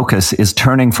conspiritualist focus is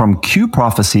turning from Q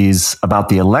prophecies about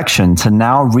the election to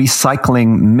now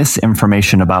recycling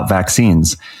misinformation about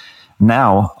vaccines.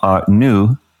 Now,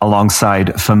 new,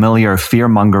 alongside familiar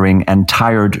fear-mongering and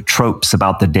tired tropes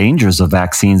about the dangers of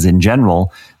vaccines in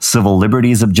general, civil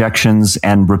liberties objections,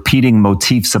 and repeating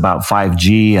motifs about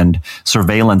 5G and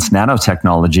surveillance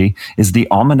nanotechnology, is the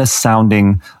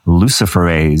ominous-sounding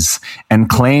luciferase, and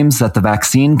claims that the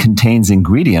vaccine contains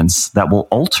ingredients that will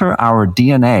alter our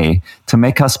DNA to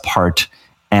make us part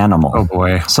animal. Oh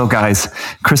boy. So guys,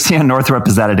 Christiane Northrup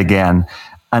is at it again.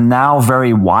 A now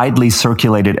very widely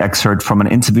circulated excerpt from an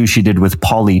interview she did with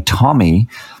Paula Tommy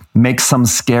makes some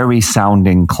scary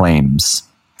sounding claims.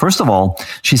 First of all,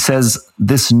 she says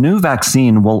this new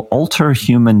vaccine will alter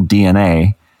human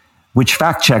DNA, which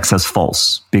fact checks as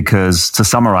false, because to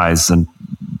summarize, and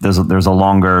there's a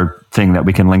longer thing that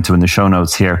we can link to in the show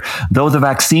notes here, though the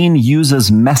vaccine uses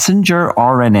messenger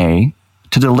RNA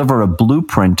to deliver a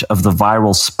blueprint of the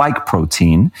viral spike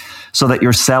protein so that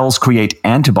your cells create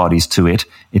antibodies to it,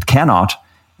 it cannot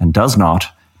and does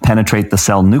not penetrate the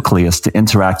cell nucleus to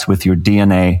interact with your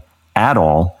DNA at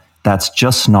all. That's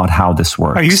just not how this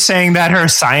works. Are you saying that her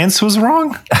science was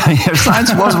wrong? Her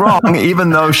science was wrong,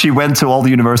 even though she went to all the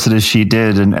universities she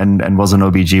did and was an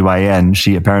OBGYN.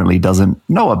 She apparently doesn't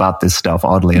know about this stuff,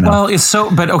 oddly enough. Well,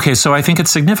 so I think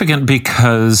it's significant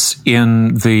because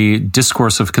in the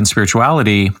discourse of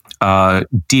conspirituality,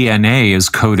 DNA is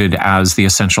coded as the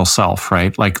essential self,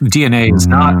 right? Like DNA is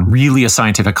not really a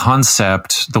scientific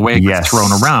concept the way it gets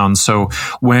thrown around. So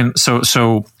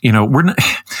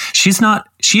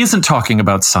she isn't talking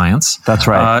about science. That's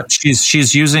right.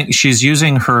 She's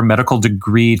using her medical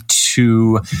degree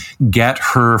to get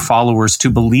her followers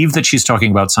to believe that she's talking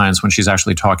about science when she's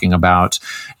actually talking about,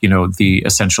 the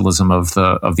essentialism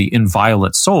of the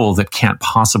inviolate soul that can't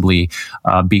possibly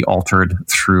be altered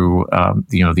through,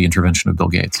 the intervention of Bill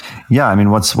Gates. Yeah, I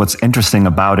mean, what's interesting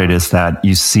about it is that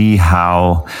you see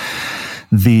how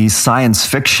the science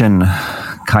fiction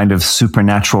kind of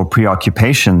supernatural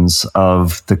preoccupations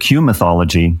of the Q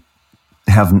mythology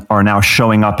are now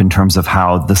showing up in terms of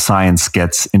how the science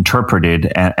gets interpreted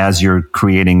as you're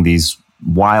creating these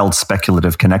wild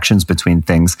speculative connections between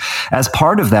things. As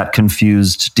part of that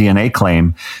confused DNA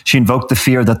claim, she invoked the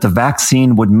fear that the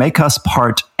vaccine would make us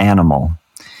part animal.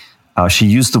 She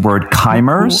used the word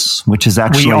chimers, which is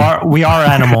actually... We are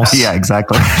animals. Yeah,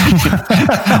 exactly.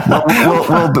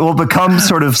 we'll become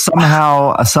sort of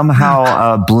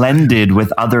somehow blended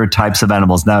with other types of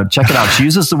animals. Now, check it out. She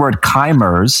uses the word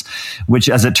chimers, which,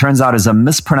 as it turns out, is a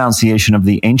mispronunciation of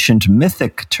the ancient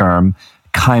mythic term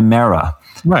chimera.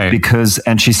 Right.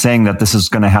 And she's saying that this is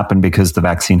going to happen because the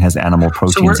vaccine has animal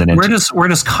proteins in it. Where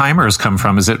does chimers come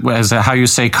from? Is it how you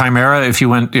say chimera if you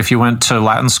went to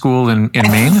Latin school in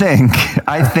Maine?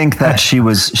 I think that she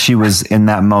was in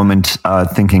that moment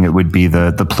thinking it would be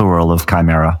the plural of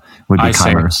chimera would be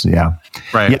chimers. Yeah.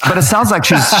 Right. Yeah, but it sounds like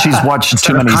she's watched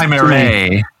too many.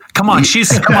 Chimerae. Come on, she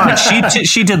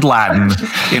did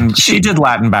Latin. She did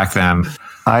Latin back then.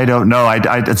 I don't know.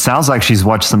 It sounds like she's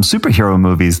watched some superhero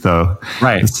movies, though.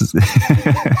 Right.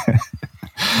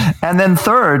 And then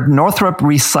third, Northrup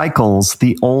recycles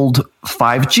the old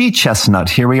 5G chestnut.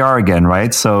 Here we are again,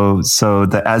 right? So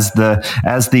as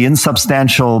the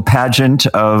insubstantial pageant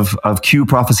of Q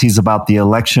prophecies about the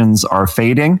elections are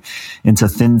fading into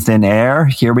thin air,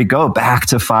 here we go back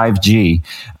to 5G.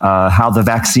 How the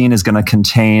vaccine is going to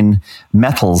contain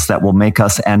metals that will make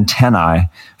us antennae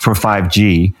for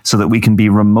 5G so that we can be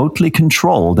remotely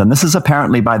controlled. And this is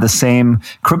apparently by the same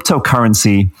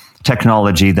cryptocurrency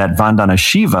technology that Vandana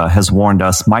Shiva has warned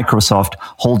us Microsoft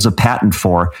holds a patent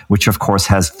for, which of course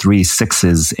has 3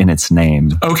 6s in its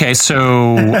name. Okay,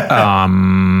 so 3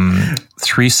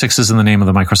 6s in the name of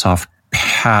the Microsoft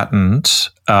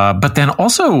patent, but then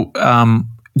also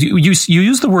you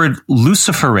use the word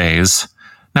luciferase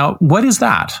Now, what is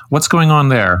that? What's going on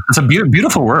there? It's a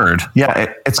beautiful word.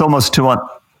 Yeah, it's almost too on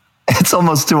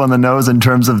the nose in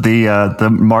terms of the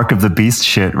mark of the beast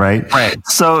shit, right? Right.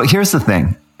 So here's the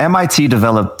thing. MIT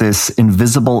developed this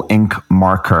invisible ink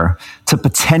marker to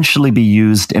potentially be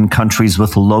used in countries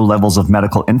with low levels of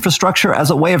medical infrastructure as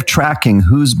a way of tracking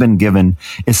who's been given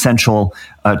essential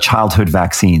childhood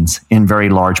vaccines in very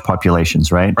large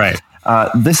populations, right? Right.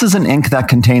 This is an ink that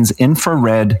contains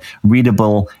infrared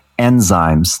readable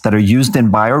enzymes that are used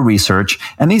in bioresearch,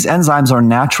 and these enzymes are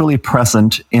naturally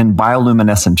present in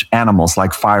bioluminescent animals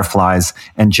like fireflies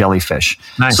and jellyfish.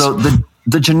 Nice. So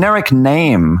the generic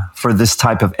name for this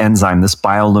type of enzyme, this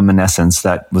bioluminescence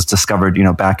that was discovered,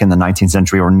 back in the 19th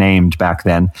century or named back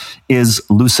then, is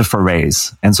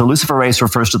luciferase. And so luciferase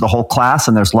refers to the whole class,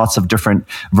 and there's lots of different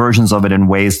versions of it and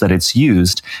ways that it's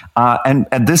used. And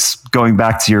this, going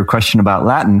back to your question about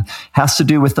Latin, has to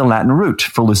do with the Latin root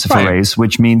for luciferase,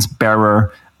 which means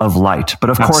bearer of light. But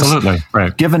of course,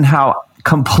 given how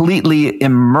completely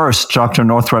immersed Dr.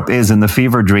 Northrup is in the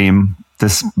fever dream,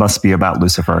 this must be about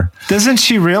Lucifer. Doesn't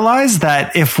she realize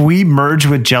that if we merge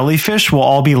with jellyfish, we'll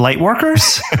all be light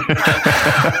workers?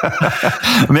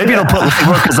 Maybe it'll put light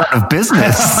workers out of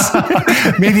business.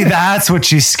 Maybe that's what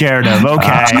she's scared of.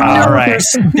 Okay, all right.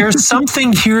 There's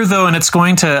something here, though, and it's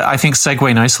going to, I think,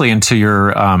 segue nicely into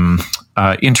your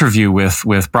interview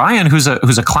with Brian, who's a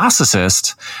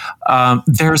classicist.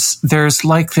 There's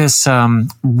like this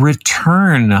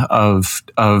return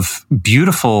of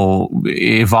beautiful,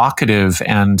 evocative,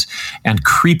 and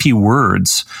creepy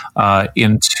words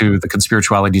into the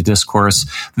conspirituality discourse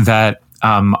that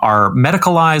are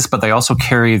medicalized, but they also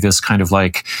carry this kind of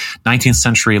like 19th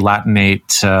century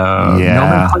Latinate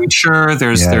nomenclature.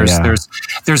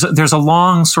 There's a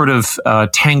long sort of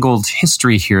tangled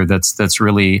history here that's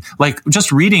really, like,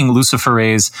 just reading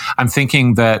luciferase. I'm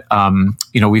thinking that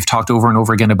we've talked over and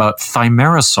over again about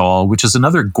thimerosal, which is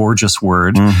another gorgeous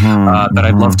word that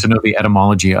I'd love to know the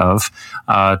etymology of.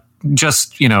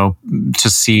 Just, to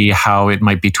see how it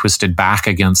might be twisted back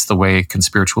against the way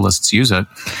conspiritualists use it.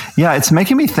 Yeah, it's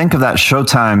making me think of that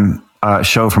Showtime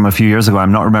show from a few years ago.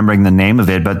 I'm not remembering the name of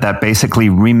it, but that basically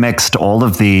remixed all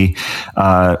of the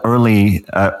early,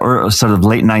 sort of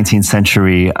late 19th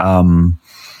century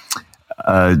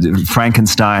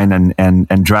Frankenstein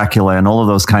and Dracula and all of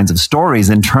those kinds of stories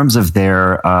in terms of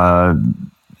their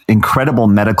incredible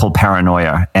medical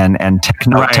paranoia and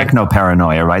techno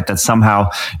paranoia, right? That somehow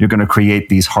you're going to create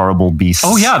these horrible beasts.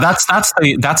 Oh yeah,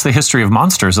 that's the history of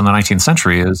monsters in the 19th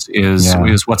century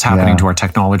is what's happening to our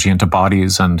technology and to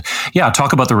bodies. And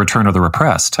talk about the return of the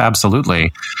repressed.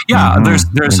 Absolutely. Yeah, there's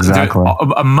exactly.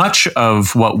 Much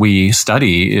of what we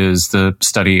study is the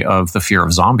study of the fear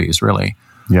of zombies, really.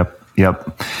 Yep.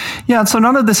 Yeah, so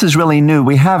none of this is really new.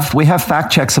 We have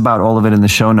fact checks about all of it in the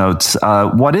show notes.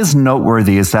 What is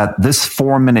noteworthy is that this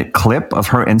 4-minute clip of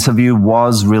her interview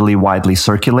was really widely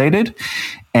circulated.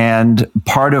 And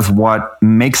part of what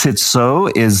makes it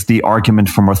so is the argument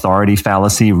from authority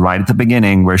fallacy right at the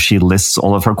beginning, where she lists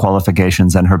all of her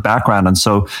qualifications and her background. And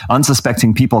so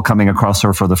unsuspecting people coming across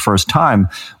her for the first time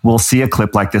will see a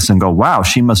clip like this and go, wow,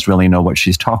 she must really know what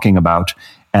she's talking about.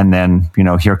 And then,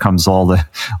 here comes all the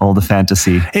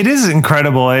fantasy. It is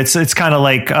incredible. It's kind of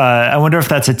like, I wonder if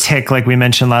that's a tick, like we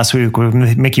mentioned last week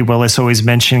with Mickey Willis always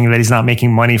mentioning that he's not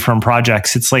making money from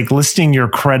projects. It's like listing your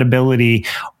credibility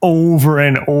over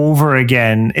and over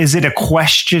again. Is it a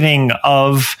questioning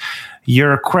of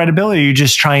your credibility? You're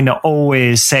just trying to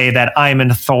always say that I'm an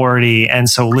authority, and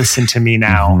so listen to me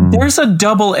now. There's a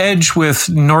double edge with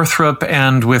Northrup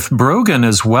and with Brogan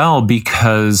as well,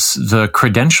 because the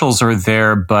credentials are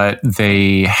there, but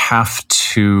they have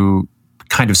to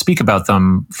kind of speak about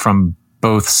them from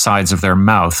both sides of their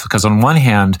mouth. Because on one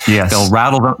hand, they'll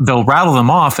rattle them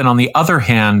off, and on the other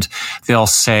hand, they'll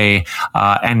say,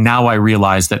 and now I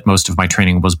realize that most of my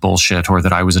training was bullshit, or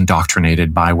that I was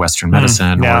indoctrinated by Western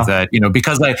medicine, or that,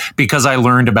 because I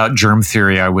learned about germ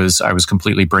theory, I was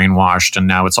completely brainwashed, and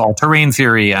now it's all terrain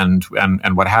theory and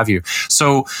what have you.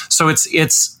 So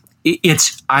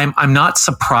I'm not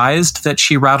surprised that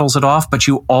she rattles it off, but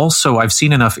I've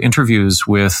seen enough interviews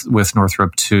with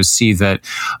Northrup to see that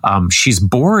she's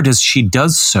bored as she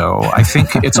does so. I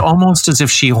think it's almost as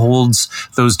if she holds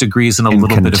those degrees in a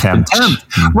little bit of contempt,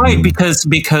 right?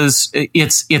 Because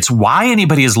it's why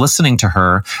anybody is listening to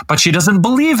her, but she doesn't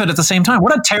believe it at the same time.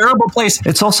 What a terrible place!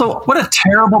 What a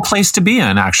terrible place to be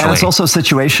in, actually. And it's also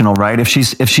situational, right? If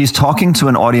she's talking to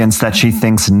an audience that she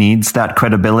thinks needs that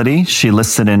credibility, she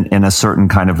lists it in in a certain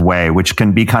kind of way, which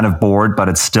can be kind of bored, but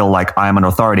it's still like, I'm an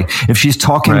authority. If she's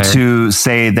talking to,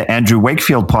 say, the Andrew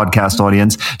Wakefield podcast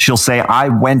audience, she'll say, I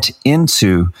went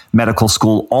into medical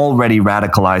school already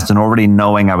radicalized and already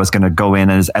knowing I was going to go in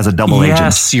as a double agent.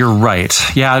 Yes, you're right.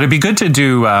 Yeah, it'd be good to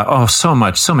do, so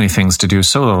many things to do,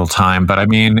 so little time. But I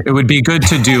mean, it would be good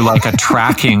to do like a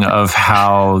tracking of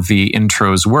how the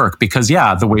intros work, because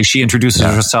the way she introduces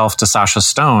herself to Sasha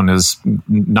Stone is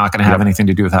not going to have anything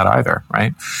to do with that either,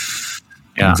 right?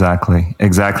 Yeah,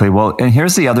 exactly. Well, and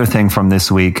here's the other thing from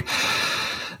this week.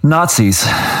 Nazis.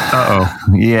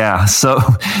 Yeah. So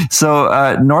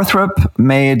Northrop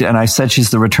made, and I said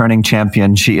she's the returning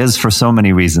champion. She is for so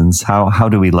many reasons. How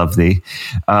do we love thee?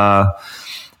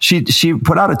 She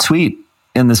put out a tweet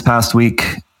in this past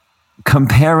week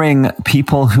comparing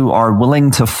people who are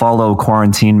willing to follow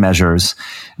quarantine measures,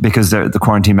 because the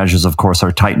quarantine measures, of course,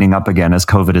 are tightening up again as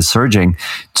COVID is surging,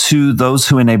 to those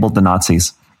who enabled the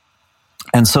Nazis.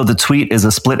 And so the tweet is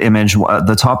a split image.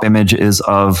 The top image is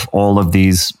of all of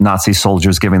these Nazi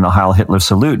soldiers giving the Heil Hitler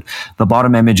salute. The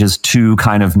bottom image is two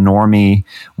kind of normie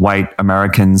white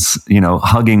Americans,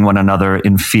 hugging one another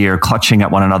in fear, clutching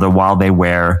at one another while they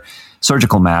wear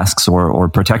surgical masks or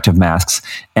protective masks.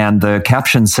 And the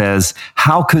caption says,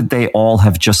 how could they all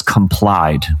have just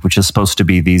complied? Which is supposed to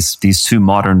be these two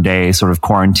modern day sort of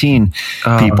quarantine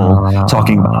people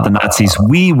talking about the Nazis.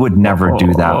 We would never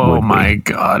do that, would we? Oh my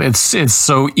God. It's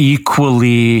so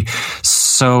equally,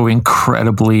 so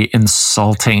incredibly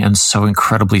insulting and so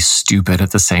incredibly stupid at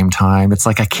the same time. It's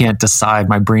like, I can't decide.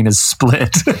 My brain is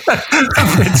split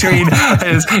between,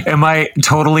 am I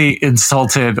totally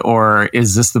insulted, or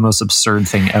is this the most absurd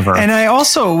thing ever? And I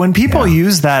also, when people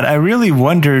use that, I really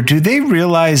wonder, do they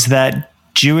realize that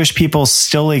Jewish people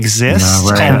still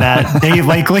exist and that they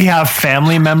likely have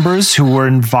family members who were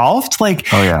involved? Like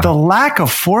the lack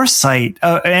of foresight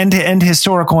and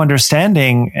historical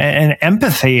understanding and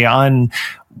empathy on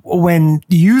when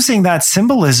using that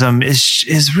symbolism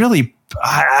is really,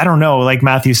 I don't know, like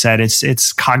Matthew said, it's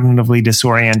cognitively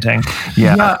disorienting.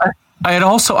 Yeah. I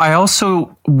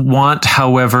also want,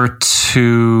 however,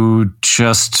 to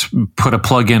just put a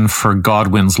plug in for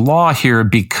Godwin's law here,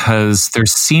 because there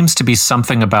seems to be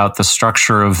something about the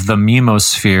structure of the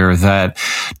memosphere that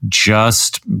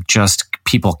just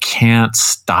people can't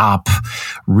stop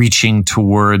reaching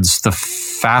towards the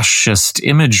fascist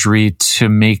imagery to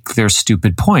make their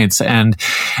stupid points. And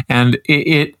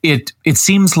it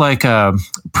seems like a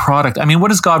product. I mean, what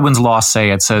does Godwin's law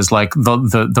say? It says like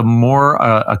the more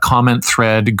a comment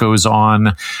thread goes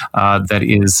on that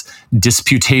is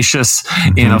disputatious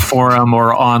in a forum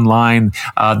or online,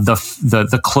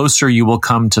 the closer you will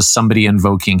come to somebody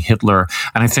invoking Hitler.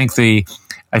 And I think the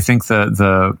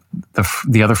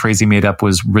other phrase he made up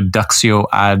was reductio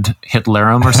ad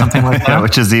Hitlerum or something like that,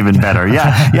 which is even better.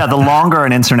 Yeah. The longer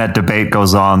an internet debate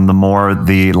goes on, the more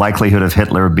the likelihood of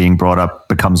Hitler being brought up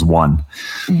becomes one.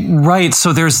 Right.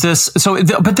 So there's this.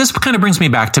 But this kind of brings me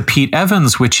back to Pete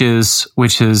Evans, which is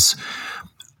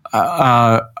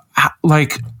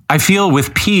like, I feel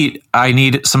with Pete, I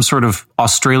need some sort of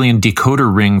Australian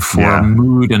decoder ring for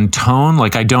mood and tone.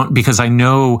 Like I don't, because I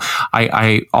know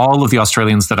I all of the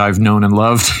Australians that I've known and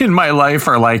loved in my life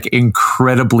are like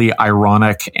incredibly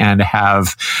ironic and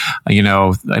have,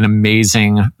 an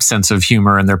amazing sense of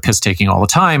humor, and they're piss taking all the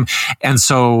time. And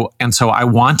so I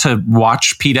want to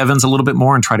watch Pete Evans a little bit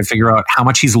more and try to figure out how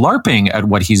much he's LARPing at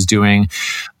what he's doing,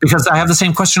 because I have the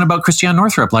same question about Christiane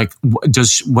Northrup. Like,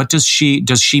 does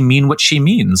she mean what she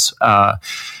means?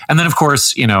 And then, of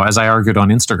course, as I argued on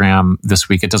Instagram this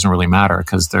week, it doesn't really matter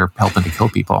because they're helping to kill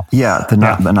people. Yeah, the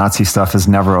Nazi stuff is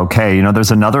never okay.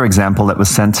 There's another example that was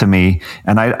sent to me,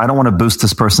 and I don't want to boost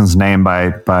this person's name by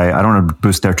I don't want to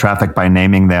boost their traffic by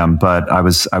naming them, but I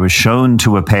was shown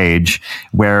to a page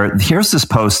where here's this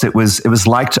post. It was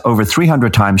liked over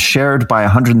 300 times, shared by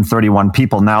 131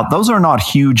 people. Now, those are not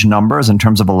huge numbers in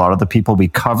terms of a lot of the people we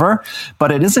cover,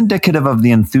 but it is indicative of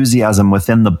the enthusiasm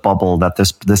within the bubble that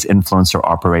this influencer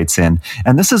operates in.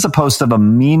 And this is a post of a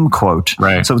meme quote.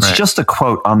 Right, so it's just a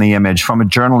quote on the image from a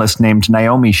journalist named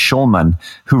Naomi Schulman,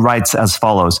 who writes as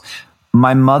follows: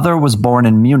 "My mother was born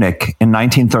in Munich in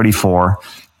 1934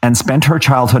 and spent her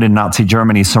childhood in Nazi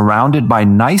Germany surrounded by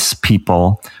nice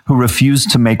people who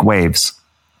refused to make waves.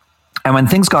 And when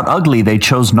things got ugly, they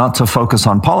chose not to focus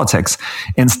on politics,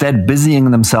 instead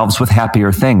busying themselves with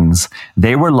happier things.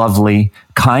 They were lovely,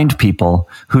 kind people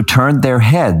who turned their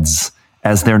heads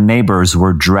as their neighbors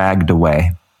were dragged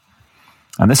away."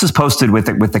 And this is posted with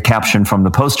the caption from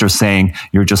the poster saying,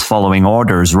 "You're just following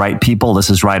orders, right, people? This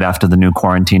is right after the new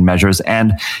quarantine measures."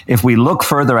 And if we look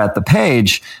further at the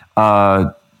page,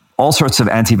 all sorts of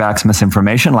anti-vax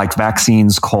misinformation, like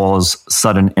vaccines cause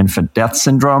sudden infant death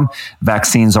syndrome.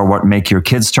 Vaccines are what make your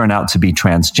kids turn out to be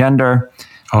transgender.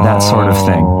 That sort of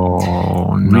thing.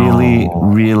 Really,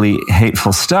 really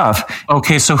hateful stuff.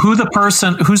 Okay, so who's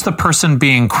the person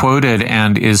being quoted,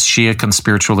 and is she a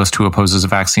conspiritualist who opposes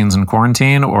vaccines and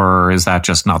quarantine, or is that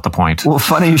just not the point? Well,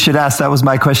 funny you should ask. That was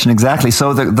my question exactly.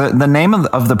 So the name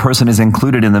of the person is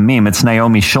included in the meme. It's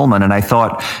Naomi Schulman, and I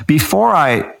thought before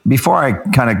I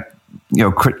kind of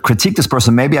critique this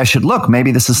person, maybe I should look.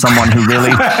 Maybe this is someone who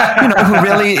really, who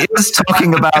really is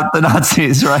talking about the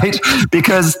Nazis, right?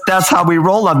 Because that's how we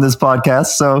roll on this podcast.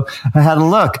 So I had a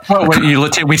look. Well,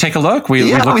 we take a look. We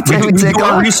do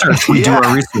our research. We do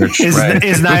our research.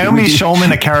 Is Naomi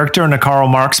Schulman a character in a Karl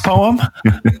Marx poem?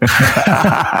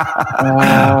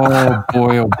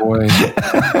 Oh boy.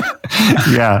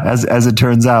 Yeah, as it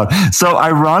turns out. So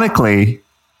ironically,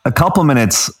 a couple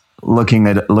minutes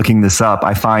looking this up,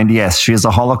 I find, yes, she is a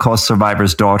Holocaust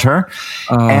survivor's daughter.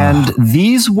 And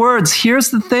these words, here's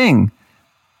the thing.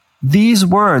 These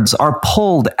words are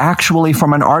pulled actually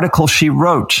from an article she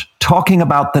wrote talking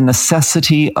about the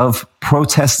necessity of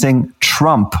protesting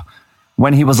Trump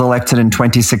when he was elected in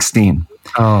 2016.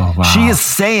 Oh, wow. She is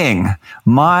saying,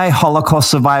 my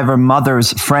Holocaust survivor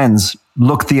mother's friends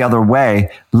look the other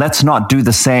way. Let's not do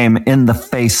the same in the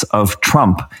face of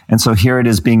Trump. And so here it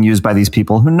is being used by these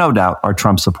people who no doubt are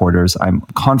Trump supporters, I'm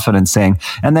confident saying.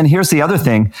 And then here's the other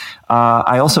thing.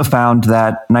 I also found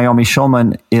that Naomi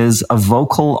Schulman is a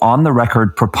vocal, on the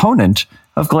record proponent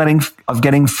of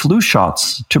getting flu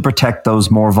shots to protect those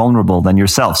more vulnerable than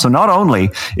yourself. So not only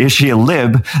is she a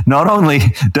lib, not only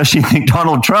does she think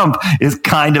Donald Trump is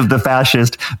kind of the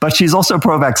fascist, but she's also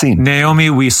pro-vaccine. Naomi,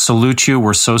 we salute you.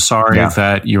 We're so sorry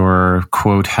that your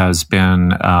quote has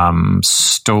been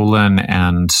stolen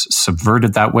and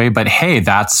subverted that way. But hey,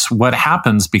 that's what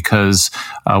happens because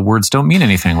words don't mean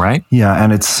anything, right? Yeah,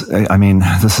 and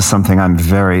this is something I'm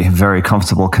very, very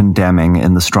comfortable condemning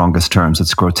in the strongest terms.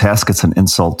 It's grotesque. It's an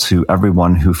insult to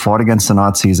everyone who fought against the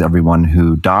Nazis, everyone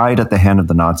who died at the hand of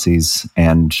the Nazis,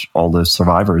 and all the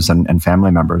survivors and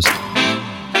family members.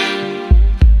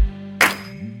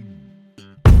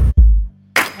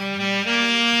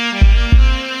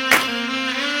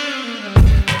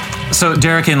 So,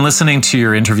 Derek, in listening to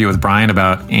your interview with Brian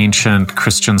about ancient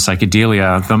Christian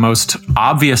psychedelia, the most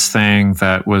obvious thing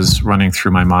that was running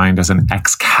through my mind as an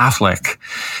ex-Catholic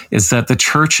is that the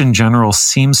church in general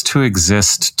seems to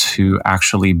exist to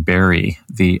actually bury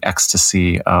the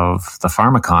ecstasy of the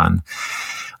pharmacon.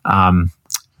 And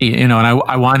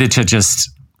I wanted to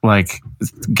just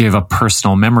give a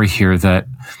personal memory here that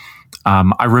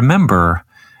I remember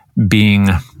being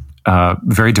a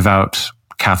very devout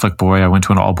Catholic boy. I went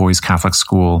to an all-boys Catholic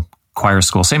school, choir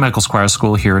school, St. Michael's Choir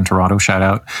School here in Toronto. Shout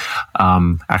out.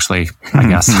 Actually, I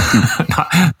guess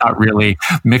not really,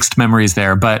 mixed memories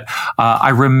there. But I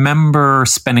remember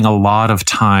spending a lot of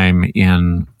time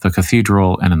in the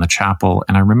cathedral and in the chapel,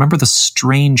 and I remember the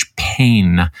strange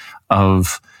pain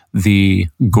of the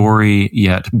gory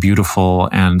yet beautiful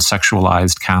and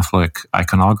sexualized Catholic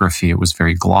iconography. It was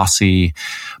very glossy,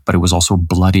 but it was also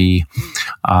bloody.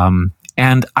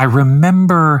 And I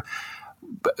remember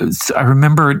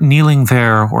kneeling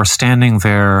there or standing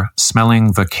there,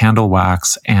 smelling the candle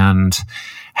wax and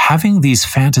having these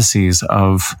fantasies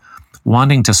of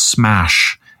wanting to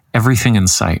smash everything in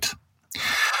sight.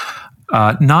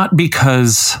 Not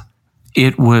because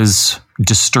it was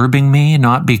disturbing me,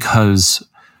 not because,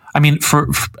 I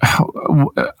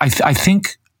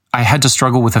think I had to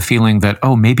struggle with a feeling that,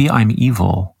 oh, maybe I'm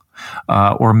evil.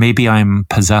 Or maybe I'm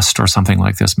possessed or something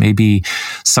like this. Maybe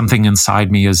something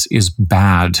inside me is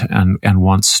bad and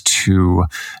wants to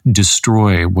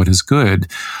destroy what is good.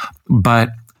 But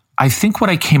I think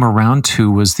what I came around to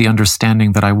was the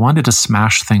understanding that I wanted to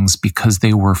smash things because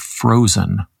they were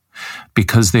frozen,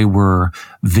 because they were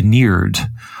veneered.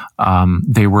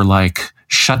 They were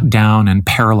shut down and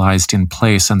paralyzed in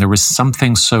place. And there was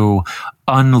something so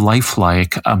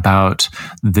unlifelike about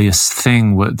this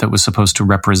thing that was supposed to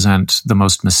represent the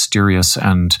most mysterious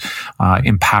and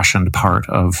impassioned part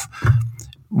of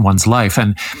one's life.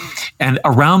 And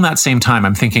around that same time,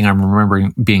 I'm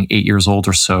remembering being 8 years old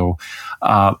or so,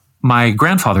 my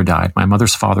grandfather died, my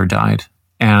mother's father died.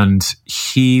 And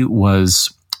he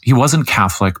wasn't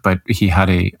Catholic, but he had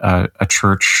a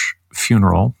church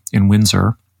funeral in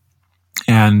Windsor.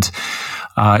 And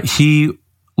he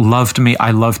loved me.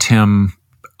 I loved him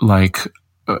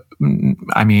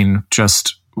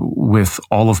just with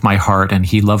all of my heart, and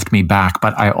he loved me back.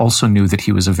 But I also knew that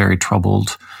he was a very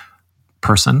troubled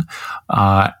person.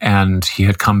 And he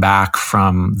had come back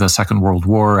from the Second World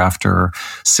War after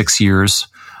 6 years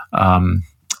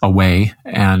away,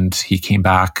 and he came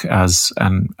back as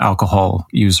an alcohol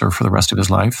user for the rest of his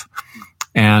life.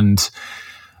 And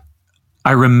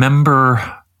I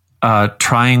remember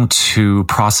trying to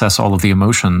process all of the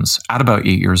emotions at about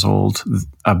 8 years old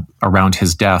around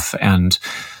his death, and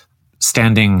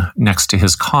standing next to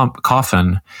his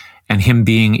coffin, and him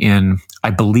being in,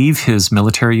 I believe, his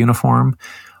military uniform,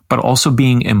 but also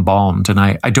being embalmed. And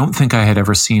I don't think I had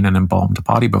ever seen an embalmed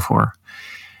body before.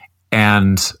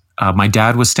 And my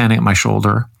dad was standing at my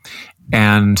shoulder,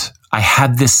 and I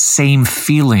had this same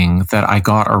feeling that I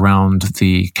got around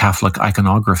the Catholic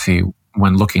iconography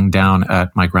when looking down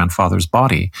at my grandfather's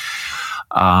body.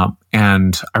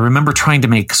 And I remember trying to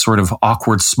make sort of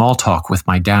awkward small talk with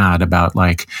my dad about,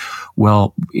 like,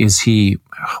 well,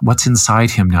 what's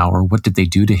inside him now? Or what did they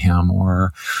do to him?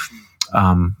 Or,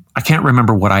 I can't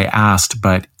remember what I asked,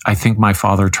 but I think my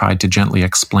father tried to gently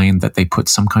explain that they put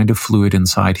some kind of fluid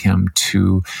inside him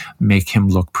to make him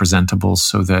look presentable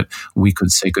so that we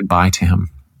could say goodbye to him.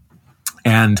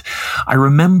 And I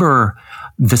remember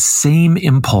the same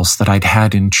impulse that I'd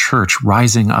had in church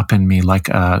rising up in me like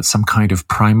some kind of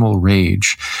primal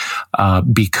rage,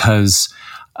 because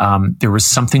there was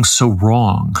something so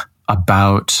wrong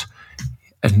about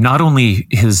not only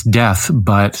his death,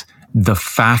 but the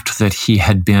fact that he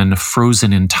had been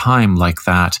frozen in time like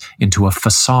that into a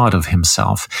facade of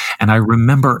himself. And I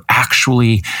remember I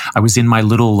was in my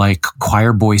little like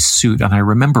choir boy suit, and I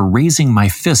remember raising my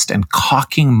fist and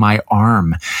cocking my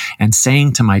arm and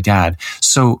saying to my dad,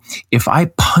 so if I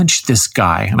punch this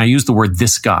guy, and I use the word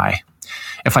this guy,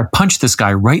 if I punch this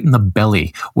guy right in the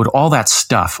belly, would all that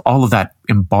stuff, all of that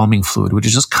embalming fluid, would it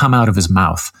just come out of his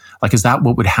mouth? Like, is that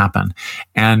what would happen?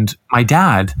 And my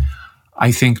dad,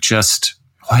 I think, just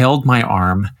held my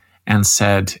arm and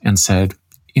said,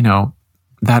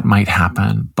 that might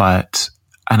happen,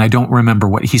 and I don't remember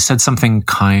what he said, something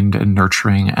kind and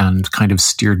nurturing and kind of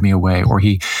steered me away, or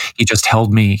he just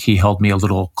held me a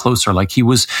little closer. Like he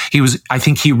was, I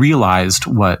think he realized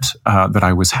that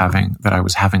I was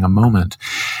having a moment.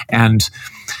 And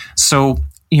so,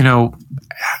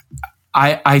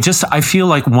 I feel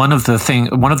like one of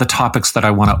the topics that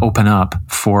I want to open up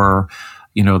for,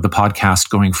 the podcast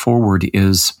going forward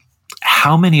is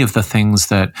how many of the things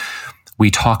that we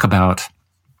talk about,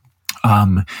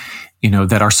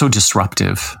 that are so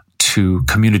disruptive to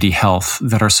community health,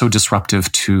 that are so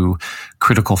disruptive to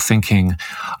critical thinking,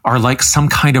 are like some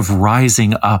kind of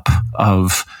rising up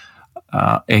of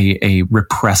a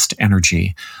repressed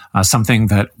energy, something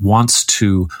that wants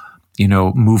to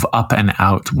move up and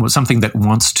out, something that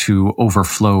wants to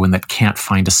overflow and that can't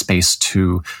find a space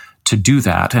to do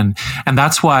that. And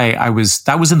that's why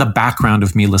that was in the background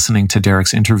of me listening to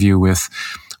Derek's interview with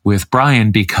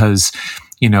Brian, because,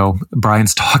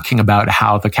 Brian's talking about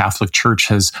how the Catholic Church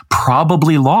has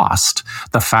probably lost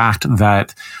the fact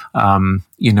that,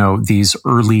 these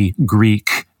early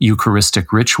Greek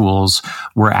Eucharistic rituals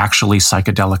were actually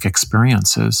psychedelic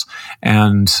experiences.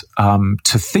 And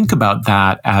to think about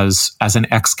that as an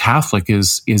ex-Catholic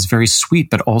is very sweet,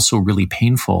 but also really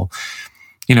painful.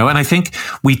 And I think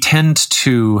we tend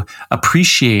to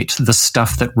appreciate the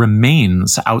stuff that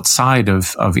remains outside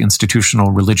of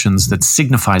institutional religions that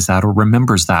signifies that or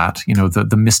remembers that,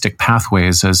 the mystic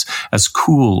pathways as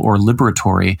cool or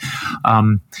liberatory.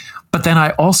 But then I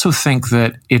also think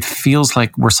that it feels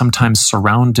like we're sometimes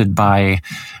surrounded by,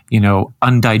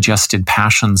 undigested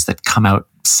passions that come out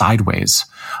sideways.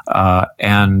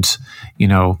 And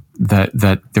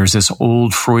that there's this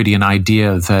old Freudian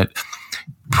idea that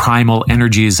primal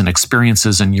energies and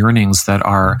experiences and yearnings that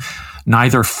are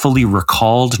neither fully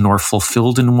recalled nor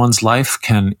fulfilled in one's life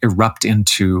can erupt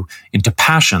into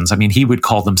passions. I mean, he would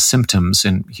call them symptoms,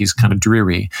 and he's kind of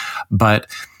dreary, but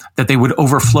that they would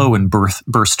overflow and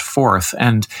burst forth.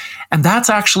 And that's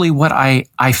actually what I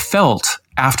felt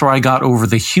after I got over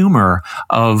the humor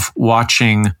of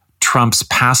watching Trump's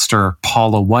pastor,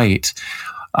 Paula White,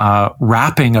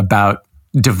 rapping about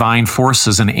divine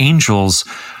forces and angels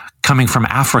coming from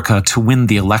Africa to win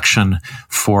the election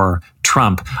for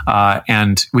Trump.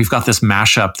 And we've got this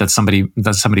mashup that somebody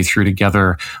threw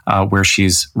together where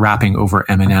she's rapping over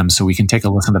Eminem. So we can take a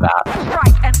listen to that.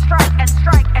 Strike and strike and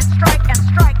strike and strike and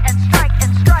strike and strike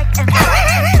and strike and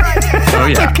strike and strike. Oh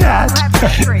yeah. The cat.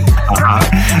 There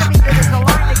is a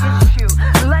line against you.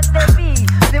 Let there be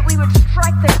that we would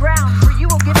strike the ground, for you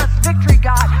will give us victory,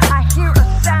 God. I hear a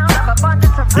sound of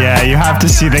abundance of rain. Yeah, you have to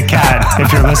see the cat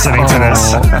if you're listening to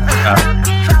this.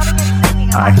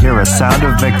 I hear a sound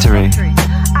of victory.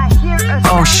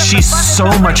 Oh, she so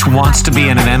much wants to be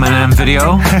in an Eminem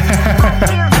video.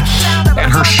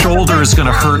 And her shoulder is going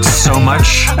to hurt so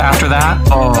much after that.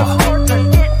 Oh.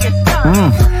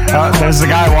 Oh, there's the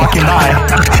guy walking by.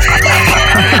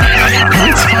 Can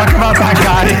we talk about that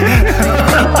guy?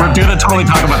 We're going to totally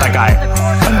talk about that guy.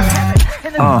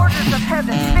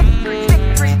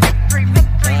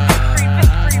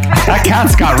 That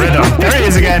cat's got rhythm. There he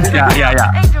is again. Yeah.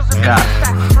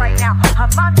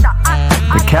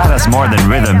 The cat has more than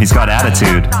rhythm. He's got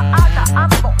attitude.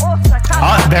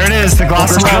 Oh, there it is. The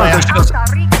glossolalia.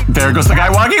 There goes the guy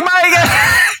walking by again.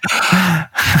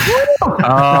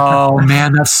 Oh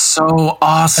man, that's so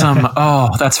awesome. Oh,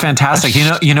 that's fantastic.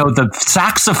 You know the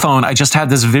saxophone, I just had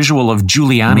this visual of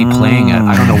Giuliani playing it.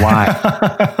 I don't know why.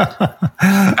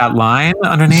 That line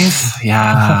underneath.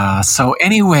 Yeah. So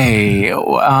anyway,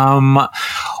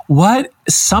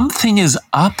 something is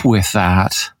up with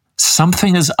that.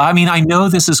 I know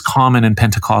this is common in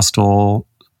Pentecostal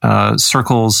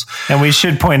circles. And we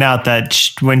should point out that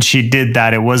when she did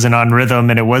that, it wasn't on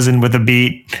rhythm and it wasn't with a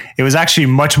beat. It was actually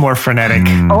much more frenetic.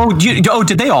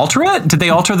 Did they alter it? Did they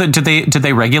alter did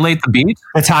they regulate the beat?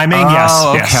 The timing? Yes.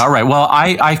 Okay. Yes. All right. Well,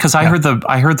 I heard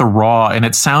the raw and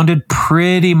it sounded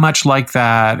pretty much like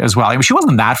that as well. I mean, she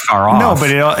wasn't that far off. No, but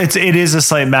it is a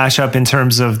slight mashup in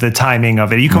terms of the timing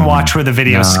of it. You can watch where the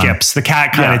video skips. The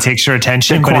cat kind of takes your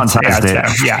attention, but it's there.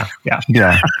 Yeah. But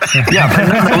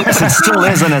nonetheless, it still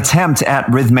is an attempt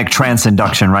at rhythmic trance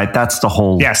induction, right? That's the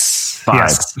whole vibe.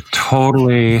 Yes,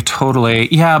 totally.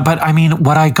 Yeah, but I mean,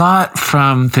 what I got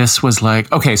from this was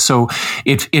like, okay, so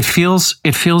it feels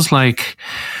like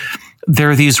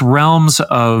there are these realms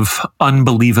of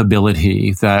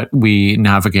unbelievability that we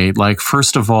navigate. Like,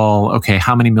 first of all, okay,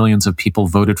 how many millions of people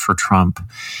voted for Trump?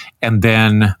 And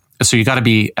then so you got to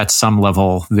be at some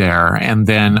level there. And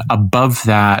then above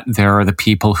that, there are the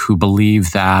people who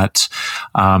believe that,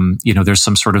 there's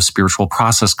some sort of spiritual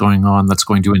process going on that's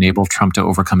going to enable Trump to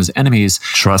overcome his enemies.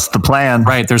 Trust the plan.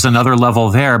 Right. There's another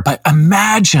level there. But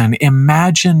imagine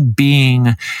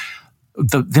being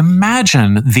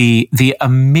the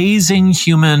amazing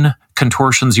human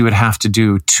contortions you would have to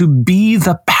do to be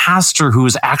the pastor who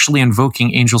is actually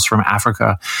invoking angels from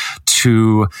Africa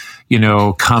to,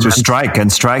 come to strike to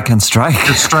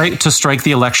strike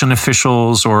the election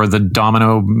officials or the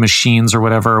domino machines or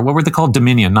whatever. What were they called?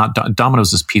 Dominion, not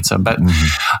Domino's is pizza, but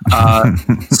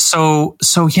so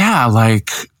yeah, like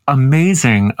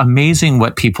amazing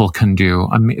what people can do.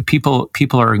 People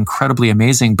are incredibly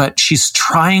amazing, but she's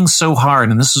trying so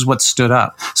hard. And this is what stood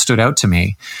out to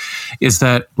me is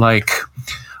that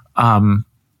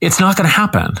it's not going to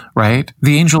happen, right?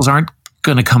 The angels aren't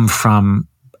going to come from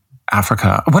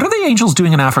Africa. What are the angels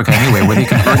doing in Africa anyway? Were they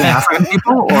converting African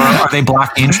people or are they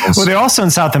black angels? Well, they're also in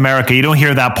South America. You don't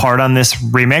hear that part on this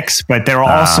remix, but they're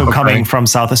also coming from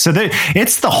South. So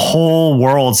it's the whole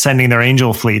world sending their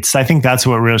angel fleets. I think that's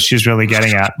what she's really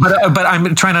getting at. But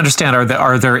I'm trying to understand,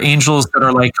 are there angels that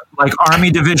are like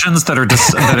army divisions that are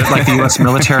that like the U.S.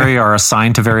 military are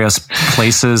assigned to various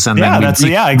places and then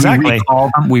exactly.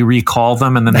 We recall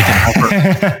them and then they can hover,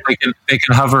 they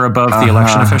can hover above the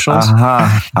election officials.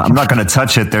 I'm not going to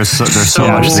touch it. There's so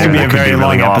much. This could be a very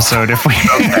long episode if we.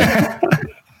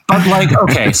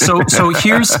 But so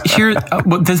here's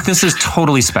this is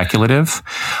totally speculative,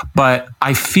 but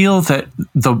I feel that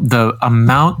the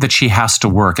amount that she has to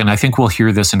work, and I think we'll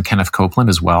hear this in Kenneth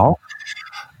Copeland as well.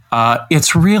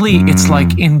 It's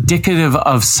like indicative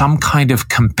of some kind of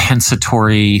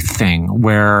compensatory thing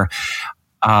where,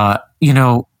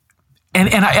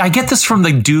 And I get this from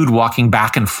the dude walking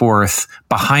back and forth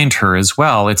behind her as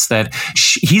well. It's that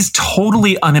he's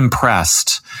totally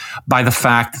unimpressed by the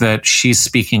fact that she's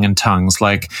speaking in tongues.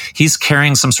 Like he's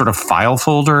carrying some sort of file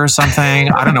folder or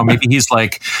something. I don't know. Maybe he's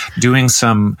like doing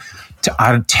some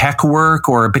tech work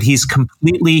but he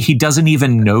doesn't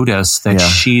even notice that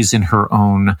she's in her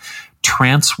own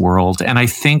trance world. And I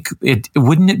think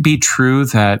wouldn't it be true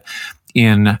that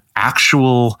in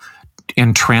actual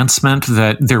entrancement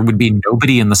that there would be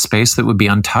nobody in the space that would be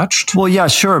untouched? Well, yeah,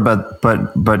 sure, but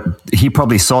he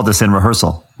probably saw this in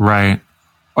rehearsal, right?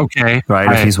 Okay,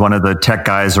 right. If he's one of the tech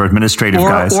guys or administrative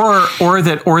guys, or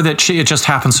that it just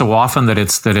happens so often that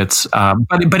it's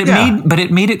but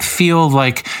it made it feel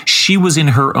like she was in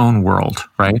her own world,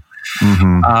 right?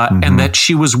 And that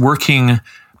she was working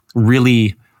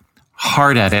really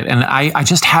hard at it. And I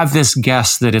just have this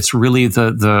guess that it's really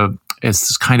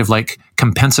it's kind of like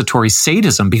compensatory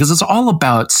sadism, because it's all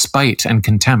about spite and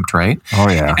contempt, right? Oh,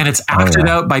 yeah. And it's acted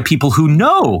out by people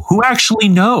who actually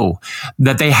know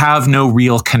that they have no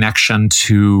real connection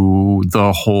to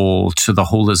the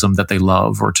holism that they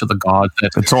love, or to the God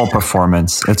that it's all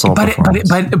performance. It's all performance.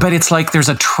 But it's like there's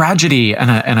a tragedy and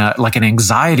a like an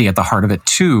anxiety at the heart of it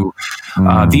too.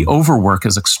 The overwork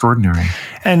is extraordinary.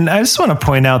 And I just want to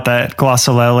point out that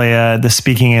glossolalia, the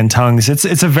speaking in tongues,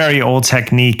 it's a very old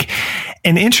technique.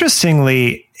 And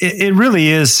interestingly, it really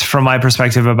is, from my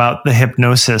perspective, about the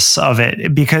hypnosis of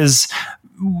it, because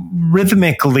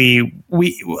rhythmically,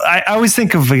 I always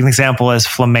think of an example as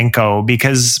flamenco,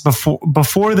 because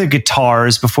before the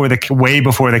guitars, way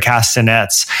before the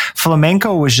castanets,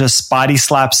 flamenco was just body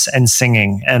slaps and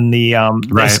singing, and the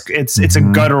it's a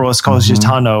guttural. It's called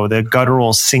gitano, the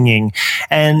guttural singing.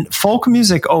 And folk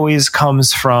music always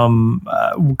comes from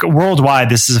worldwide.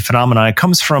 This is a phenomenon. It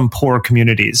comes from poor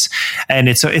communities, and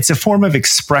it's a form of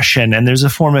expression, and there's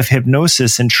a form of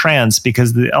hypnosis and trance,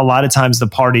 because a lot of times the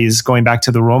parties, going back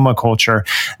to the Roma culture,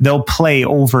 they'll play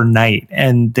overnight,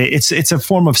 and it's a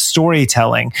form of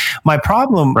storytelling. My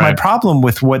problem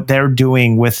with what they're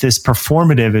doing with this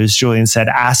performative, as Julian said,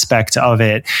 aspect of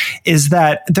it, is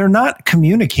that they're not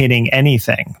communicating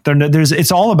anything.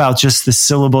 It's all about just the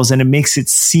syllables, and it makes it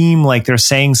seem like they're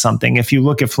saying something. If you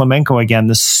look at flamenco again,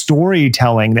 the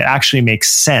storytelling that actually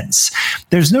makes sense.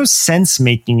 There's no sense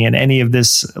making in any of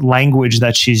this language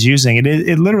that she's using.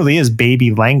 It literally is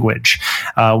baby language.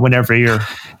 Whenever you're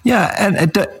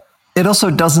and it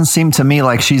also doesn't seem to me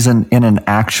like she's in an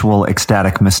actual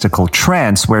ecstatic mystical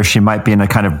trance, where she might be in a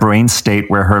kind of brain state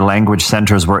where her language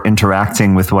centers were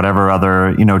interacting with whatever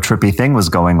other, trippy thing was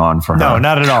going on for her. No,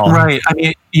 not at all. Right. I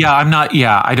mean,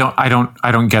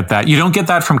 I don't get that. You don't get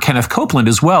that from Kenneth Copeland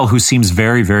as well, who seems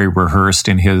very, very rehearsed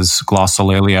in his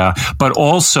glossolalia, but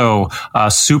also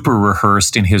super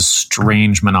rehearsed in his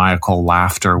strange maniacal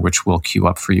laughter, which we'll cue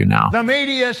up for you now. The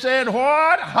media said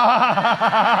what?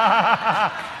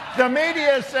 The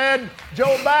media said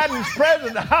Joe Biden's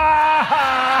president. Oh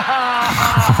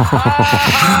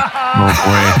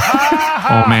boy.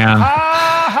 Oh man.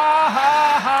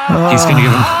 He's going to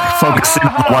give him focusing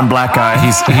on one black guy.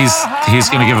 He's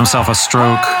going to give himself a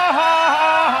stroke.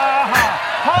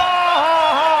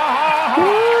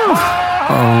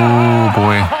 Oh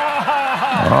boy.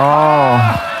 Oh.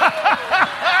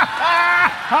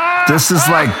 This is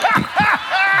like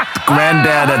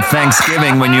Granddad at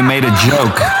Thanksgiving when you made a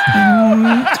joke.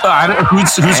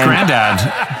 Who's Granddad?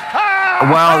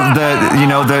 Well,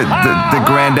 the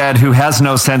granddad who has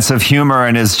no sense of humor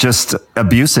and is just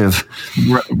abusive.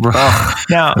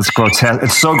 Now it's grotesque.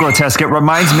 It's so grotesque. It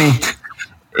reminds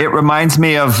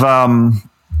me of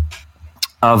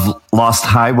Lost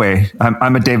Highway.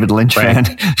 I'm a David Lynch fan.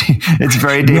 It's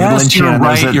very David Lynch. You're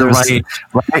right.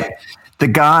 Right. The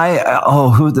guy,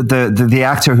 the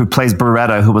actor who plays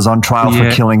Beretta, who was on trial for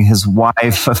killing his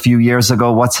wife a few years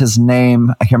ago. What's his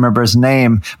name? I can't remember his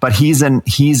name, but he's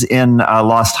in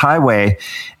Lost Highway,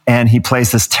 and he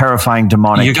plays this terrifying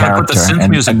demonic character. You got to put the synth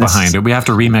music behind it. We have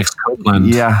to remix Copeland.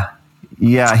 Yeah.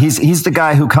 He's the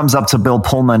guy who comes up to Bill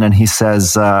Pullman and he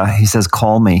says,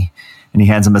 "Call me." And he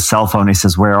hands him a cell phone. He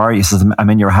says, "Where are you?" He says, "I'm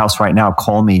in your house right now.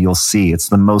 Call me. You'll see." It's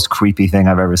the most creepy thing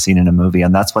I've ever seen in a movie.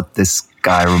 And that's what this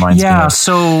guy reminds me of. Yeah.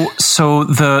 So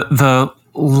the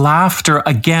laughter,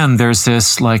 again, there's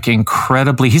this like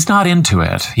incredibly, he's not into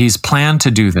it. He's planned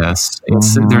to do this.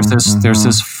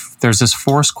 There's this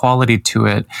forced quality to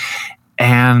it.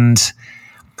 And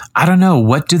I don't know.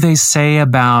 What do they say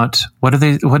about,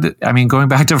 going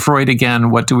back to Freud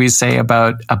again, what do we say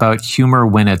about humor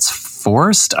when it's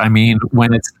forced? I mean,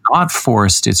 when it's not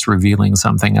forced, it's revealing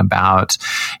something about,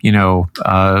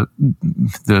 the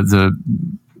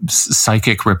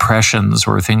psychic repressions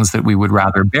or things that we would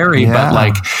rather bury. Yeah. But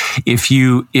like, if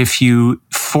you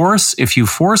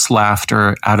force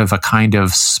laughter out of a kind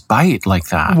of spite like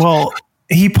that. Well,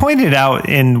 he pointed out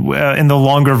in the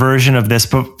longer version of this,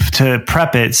 but to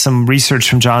prep it, some research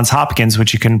from Johns Hopkins,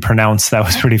 which you can pronounce, that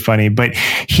was pretty funny. But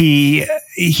he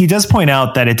does point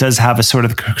out that it does have a sort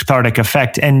of cathartic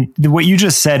effect. And what you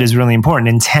just said is really important,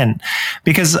 intent.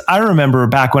 Because I remember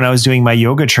back when I was doing my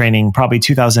yoga training, probably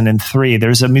 2003,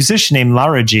 there's a musician named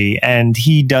Laraji, and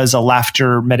he does a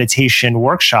laughter meditation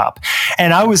workshop.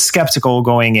 And I was skeptical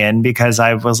going in because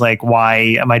I was like,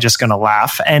 why am I just going to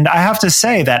laugh? And I have to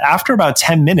say that after about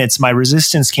 10 minutes, my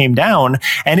resistance came down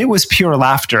and it was pure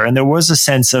laughter. And there was a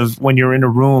sense of when you're in a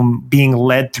room being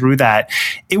led through that,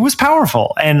 it was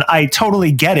powerful. And I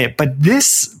totally get it. But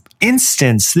this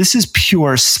instance, this is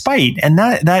pure spite. And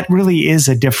that really is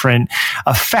a different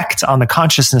effect on the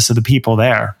consciousness of the people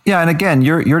there. Yeah. And again,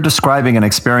 you're describing an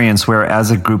experience where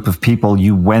as a group of people,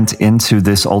 you went into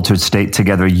this altered state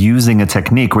together using a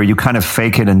technique where you kind of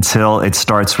fake it until it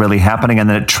starts really happening. And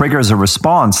then it triggers a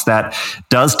response that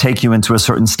does take you into a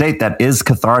certain state that is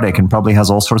cathartic and probably has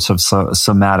all sorts of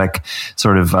somatic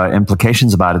sort of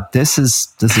implications about it. This is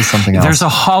something else. There's a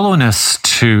hollowness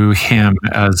to him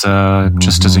as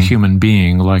as a human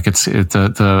being. Like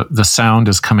the sound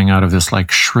is coming out of this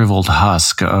like shriveled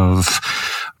husk of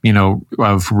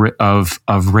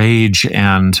rage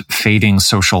and fading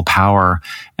social power.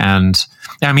 And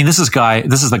I mean, this is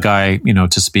the guy,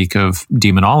 to speak of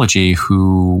demonology,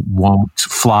 who won't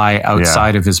fly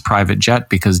outside of his private jet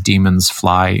because demons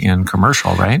fly in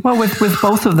commercial, right? Well, with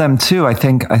both of them too, I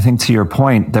think to your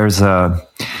point, there's the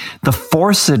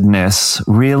forcedness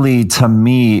really, to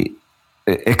me,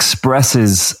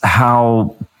 expresses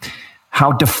how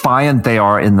defiant they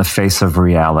are in the face of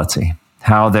reality.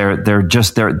 How they're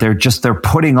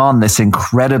putting on this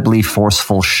incredibly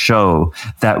forceful show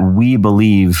that we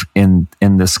believe in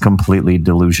this completely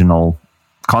delusional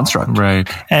construct. Right.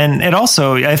 And it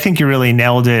also, I think you really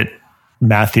nailed it,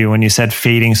 Matthew, when you said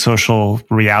fading social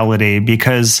reality,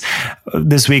 because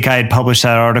this week I had published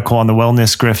that article on the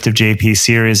wellness grift of JP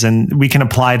series, and we can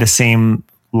apply the same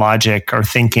logic or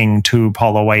thinking to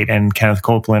Paula White and Kenneth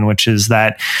Copeland, which is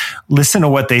that listen to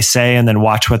what they say and then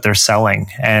watch what they're selling.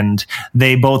 And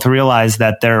they both realize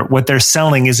that what they're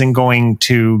selling isn't going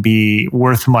to be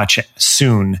worth much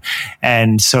soon.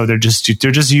 And so they're just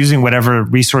using whatever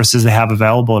resources they have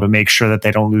available to make sure that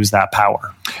they don't lose that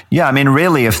power. Yeah, I mean,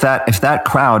 really, if that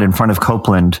crowd in front of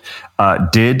Copeland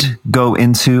did go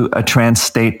into a trance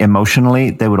state emotionally,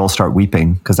 they would all start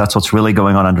weeping, because that's what's really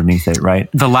going on underneath it, right?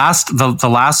 The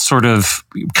last sort of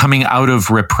coming out of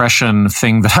repression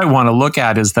thing that I want to look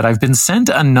at is that I've been sent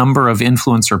a number of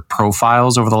influencer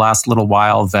profiles over the last little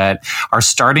while that are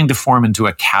starting to form into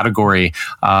a category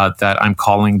that I'm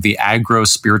calling the aggro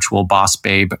spiritual boss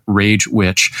babe rage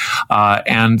witch.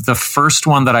 And the first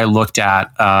one that I looked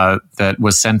at that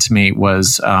was sent to me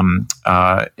was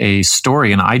a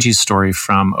story, an IG story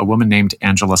from a woman named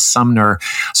Angela Sumner.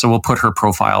 So we'll put her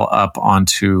profile up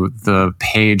onto the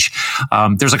page.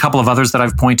 There's a couple of others that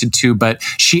I've pointed to, but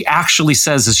she actually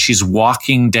says as she's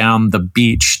walking down the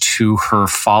beach to her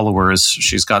followers,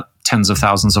 she's got tens of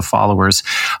thousands of followers.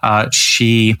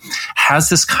 She has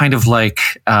this kind of like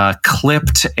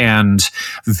clipped and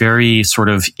very sort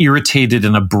of irritated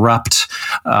and abrupt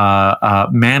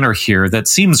manner here that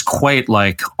seems quite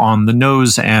like on the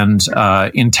nose and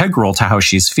integral to how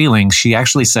she's feeling. She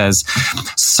actually says,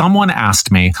 "Someone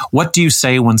asked me, what do you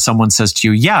say when someone says to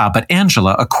you, 'Yeah, but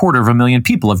Angela, 250,000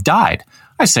 people have died?'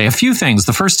 I say a few things.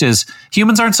 The first is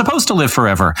humans aren't supposed to live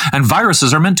forever, and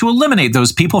viruses are meant to eliminate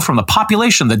those people from the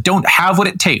population that don't have what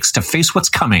it takes to face what's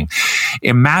coming.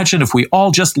 Imagine if we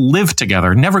all just lived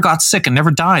together, never got sick and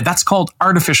never died. That's called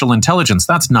artificial intelligence.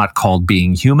 That's not called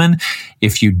being human.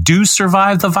 If you do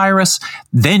survive the virus,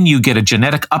 then you get a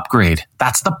genetic upgrade.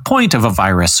 That's the point of a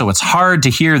virus. So it's hard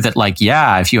to hear that, like,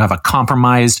 yeah, if you have a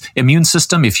compromised immune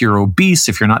system, if you're obese,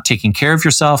 if you're not taking care of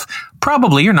yourself,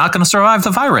 probably you're not going to survive the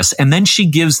virus." And then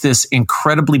she gives this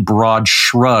incredibly broad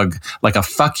shrug, like a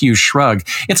fuck you shrug.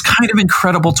 It's kind of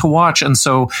incredible to watch. And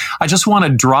so I just want to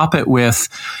drop it with,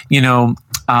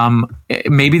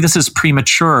 maybe this is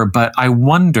premature, but I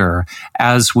wonder,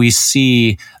 as we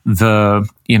see the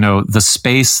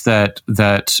space that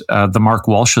the Mark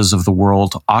Walshes of the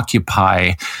world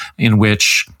occupy, in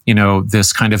which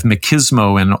this kind of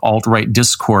machismo and alt-right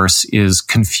discourse is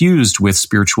confused with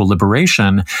spiritual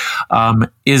liberation,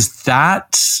 is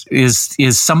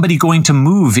somebody going to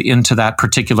move into that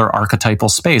particular archetypal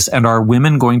space? And are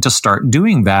women going to start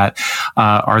doing that?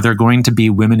 Are there going to be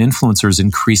women influencers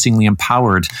increasingly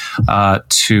empowered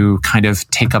to kind of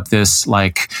take up this,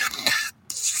 like,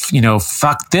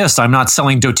 fuck this, I'm not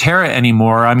selling doTERRA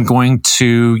anymore, I'm going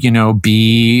to,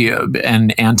 be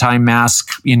an anti-mask,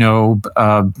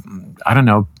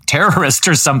 terrorist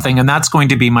or something, and that's going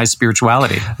to be my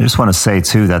spirituality. I just want to say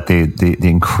too that the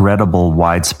incredible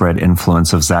widespread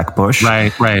influence of Zach Bush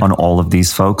right. on all of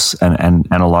these folks and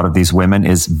a lot of these women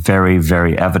is very,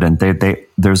 very evident.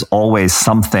 There's always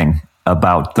something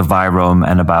about the virome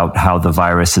and about how the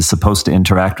virus is supposed to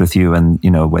interact with you, and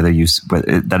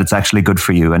that it's actually good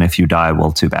for you, and if you die,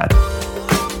 well, too bad.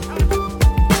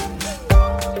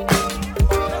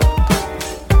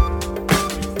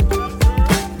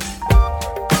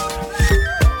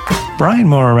 Brian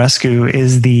Muraresku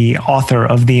is the author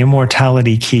of The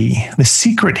Immortality Key, The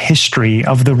Secret History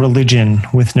of the Religion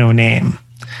with No Name.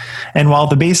 And while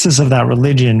the basis of that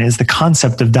religion is the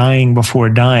concept of dying before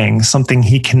dying, something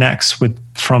he connects with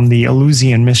from the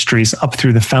Eleusinian mysteries up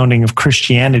through the founding of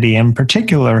Christianity, in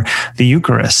particular the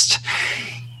Eucharist,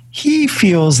 he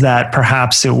feels that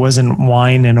perhaps it wasn't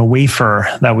wine and a wafer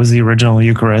that was the original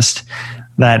Eucharist,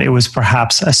 that it was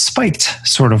perhaps a spiked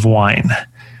sort of wine,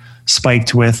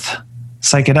 spiked with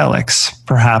psychedelics,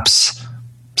 perhaps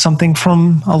something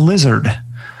from a lizard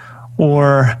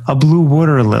or a blue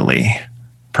water lily,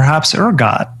 perhaps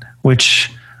ergot,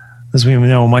 which, as we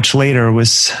know much later,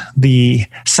 was the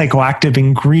psychoactive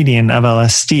ingredient of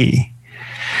LSD.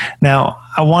 Now,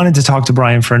 I wanted to talk to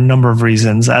Brian for a number of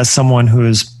reasons, as someone who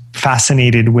is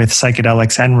fascinated with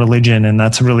psychedelics and religion, and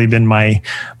that's really been my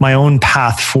own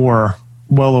path for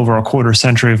well over a quarter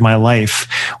century of my life.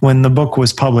 When the book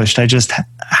was published, I just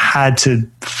had to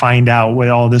find out what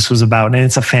all this was about. And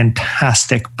it's a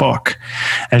fantastic book,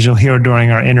 as you'll hear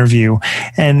during our interview.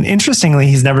 And interestingly,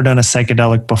 he's never done a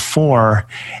psychedelic before.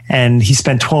 And he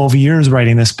spent 12 years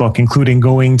writing this book, including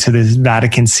going to the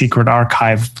Vatican secret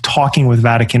archive, talking with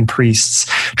Vatican priests,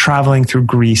 traveling through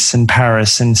Greece and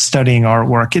Paris and studying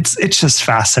artwork. It's just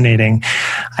fascinating.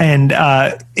 And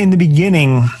in the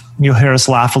beginning, you'll hear us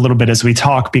laugh a little bit as we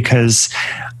talk, because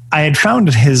I had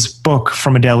found his book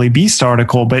from a Daily Beast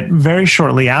article, but very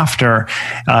shortly after,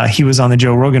 he was on the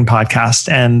Joe Rogan podcast,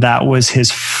 and that was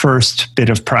his first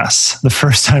bit of press, the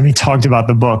first time he talked about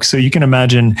the book. So you can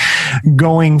imagine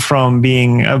going from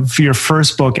being your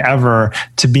first book ever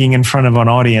to being in front of an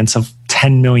audience of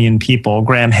 10 million people.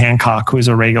 Graham Hancock, who is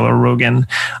a regular Rogan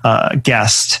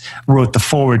guest, wrote the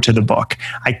foreword to the book.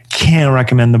 I can't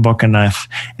recommend the book enough,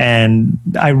 and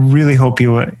I really hope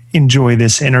you enjoy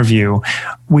this interview.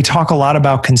 We talk a lot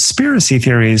about conspiracy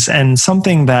theories, and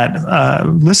something that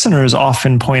listeners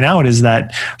often point out is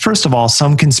that, first of all,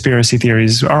 some conspiracy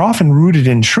theories are often rooted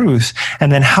in truth,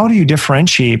 and then how do you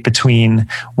differentiate between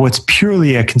what's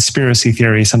purely a conspiracy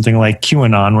theory, something like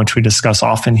QAnon, which we discuss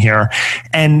often here,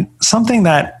 and something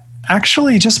that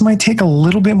actually just might take a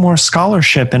little bit more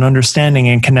scholarship and understanding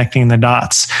and connecting the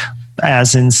dots,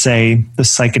 as in, say, the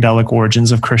psychedelic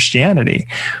origins of Christianity.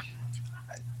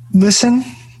 Listen,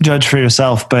 judge for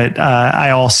yourself, but I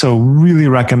also really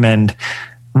recommend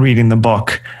reading the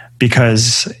book,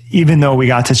 because even though we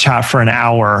got to chat for an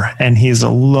hour and he's a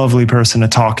lovely person to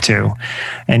talk to,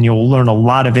 and you'll learn a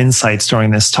lot of insights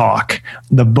during this talk,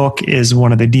 the book is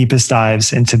one of the deepest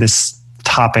dives into this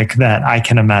topic that I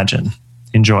can imagine.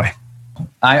 Enjoy.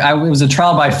 It was a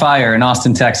trial by fire in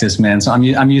Austin, Texas, man. So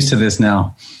I'm used to this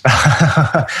now.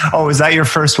 Oh, is that your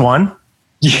first one?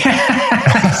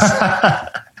 Yes.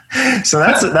 So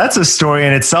that's a story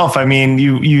in itself. I mean,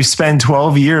 you spend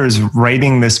 12 years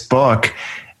writing this book,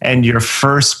 and your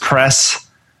first press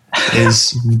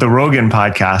is the Rogan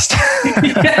podcast.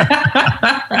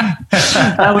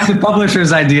 That was the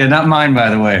publisher's idea, not mine, by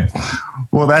the way.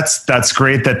 Well, that's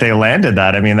great that they landed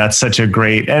that. I mean, that's such a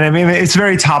great, and I mean, it's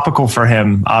very topical for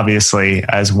him, obviously,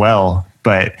 as well.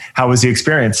 But how was the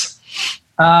experience?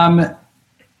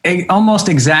 Almost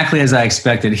exactly as I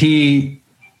expected. He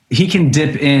can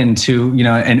dip into,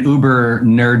 an uber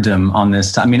nerddom on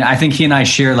this. I mean, I think he and I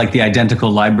share like the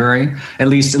identical library. At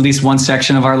least one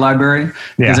section of our library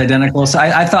is identical. So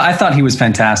I thought he was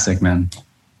fantastic, man.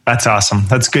 That's awesome.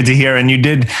 That's good to hear. And you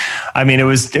did. I mean, it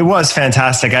was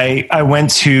fantastic. I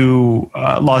went to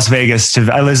Las Vegas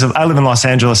I live in Los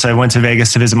Angeles. I went to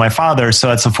Vegas to visit my father. So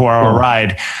that's a 4-hour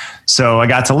ride. So I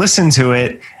got to listen to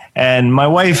it. And my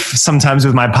wife, sometimes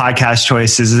with my podcast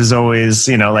choices, is always,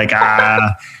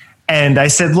 And I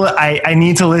said, look, I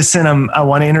need to listen. I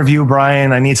want to interview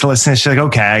Brian. I need to listen. She's like,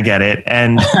 okay, I get it.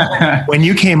 And when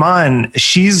you came on,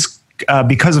 she's,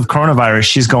 because of coronavirus,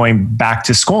 she's going back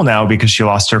to school now because she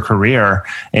lost her career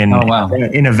in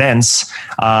events.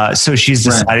 So she's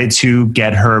decided to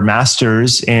get her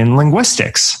master's in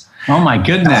linguistics. Oh my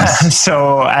goodness.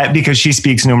 So because she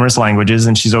speaks numerous languages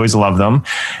and she's always loved them.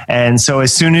 And so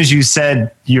as soon as you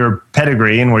said your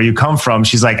pedigree and where you come from,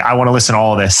 she's like, I want to listen to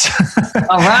all of this.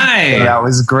 All right. So that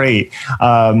was great.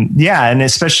 And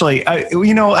especially,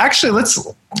 actually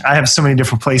I have so many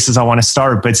different places I want to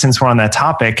start, but since we're on that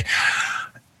topic,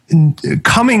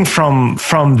 coming from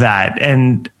that,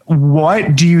 and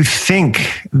what do you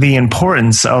think the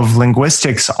importance of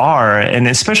linguistics are, and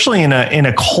especially in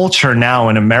a culture now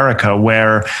in America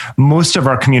where most of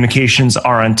our communications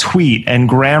are on tweet and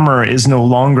grammar is no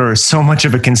longer so much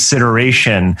of a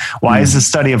consideration? Why is the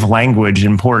study of language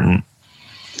important?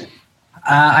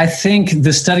 I think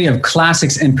the study of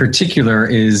classics in particular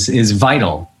is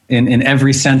vital in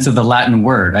every sense of the Latin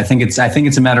word. I think it's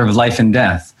a matter of life and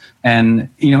death. And,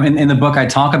 in the book, I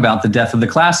talk about the death of the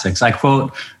classics. I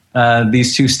quote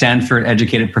these two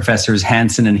Stanford-educated professors,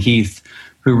 Hansen and Heath,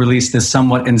 who released this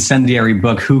somewhat incendiary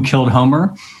book, Who Killed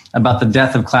Homer?, about the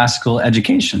death of classical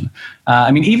education.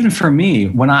 Even for me,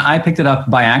 when I picked it up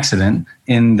by accident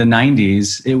in the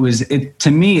 90s,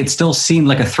 to me, it still seemed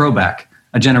like a throwback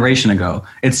a generation ago.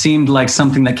 It seemed like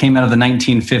something that came out of the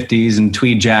 1950s and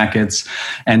tweed jackets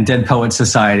and Dead Poets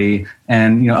Society,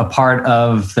 and a part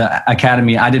of the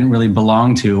academy I didn't really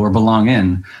belong to or belong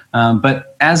in.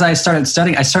 But as I started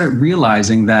studying, I started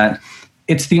realizing that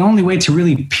it's the only way to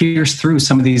really pierce through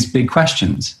some of these big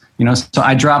questions. So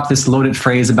I dropped this loaded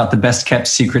phrase about the best kept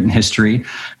secret in history,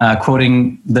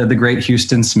 quoting the great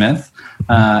Houston Smith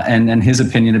and his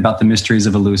opinion about the mysteries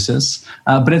of Eleusis.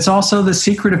 But it's also the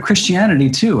secret of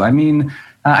Christianity too.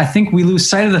 I think we lose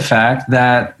sight of the fact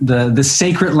that the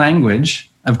sacred language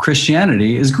of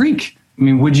Christianity is Greek.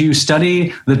 Would you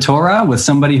study the Torah with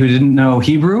somebody who didn't know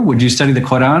Hebrew? Would you study the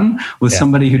Quran with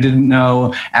somebody who didn't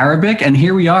know Arabic? And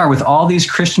here we are with all these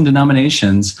Christian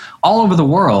denominations all over the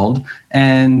world.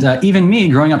 And even me,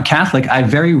 growing up Catholic, I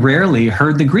very rarely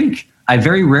heard the Greek. I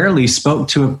very rarely spoke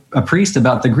to a priest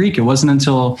about the Greek. It wasn't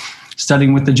until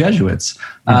studying with the Jesuits.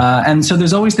 And so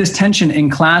there's always this tension in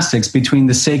classics between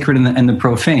the sacred and the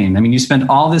profane. You spend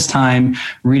all this time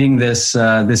reading this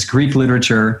Greek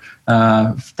literature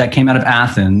that came out of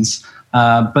Athens.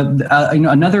 But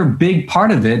another big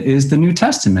part of it is the New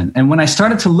Testament. And when I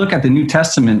started to look at the New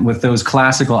Testament with those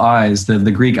classical eyes,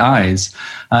 the Greek eyes,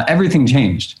 everything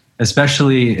changed,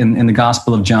 especially in the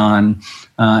Gospel of John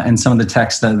and some of the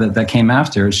texts that came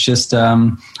after. It's just,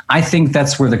 I think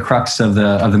that's where the crux of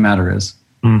the matter is.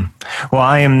 Well,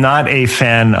 I am not a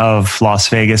fan of Las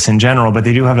Vegas in general, but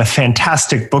they do have a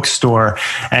fantastic bookstore.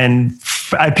 And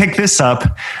I picked this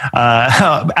up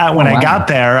I got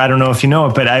there. I don't know if you know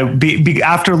it, but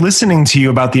after listening to you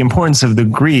about the importance of the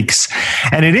Greeks,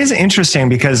 and it is interesting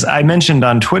because I mentioned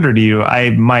on Twitter to you,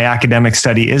 my academic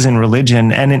study is in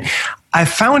religion, and I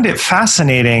found it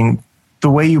fascinating the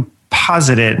way you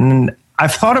posit it. And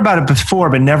I've thought about it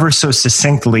before, but never so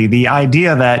succinctly. The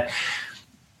idea that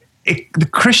the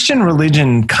Christian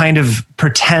religion kind of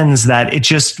pretends that it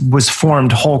just was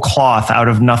formed whole cloth out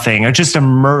of nothing. It just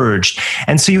emerged.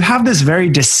 And so you have this very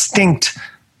distinct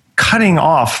cutting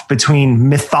off between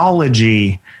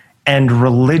mythology and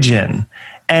religion.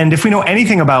 And if we know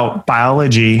anything about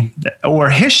biology or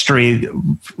history,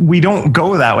 we don't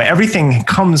go that way. Everything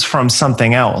comes from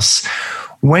something else.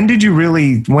 When did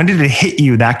it hit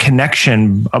you, that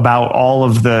connection about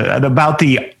about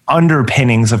the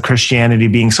underpinnings of Christianity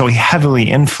being so heavily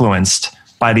influenced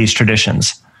by these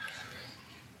traditions?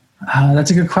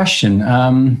 That's a good question.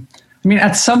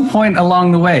 At some point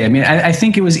along the way, I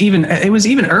think it was even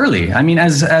early.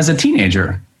 As a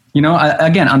teenager,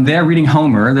 again, I'm there reading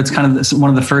Homer. That's kind of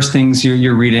one of the first things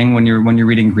you're reading when you're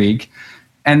reading Greek.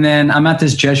 And then I'm at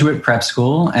this Jesuit prep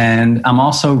school, and I'm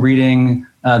also reading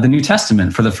the New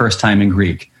Testament for the first time in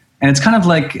Greek. And it's kind of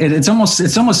like, it's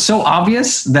almost so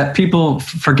obvious that people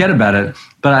forget about it.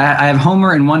 But I have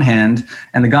Homer in one hand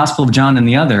and the Gospel of John in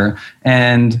the other.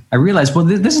 And I realized, well,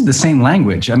 this is the same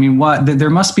language. There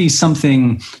must be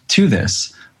something to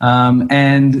this.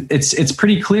 And it's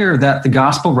pretty clear that the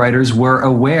gospel writers were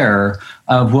aware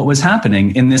of what was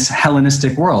happening in this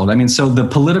Hellenistic world. So the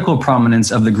political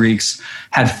prominence of the Greeks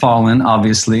had fallen,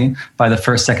 obviously, by the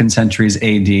 1st, 2nd centuries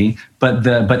AD,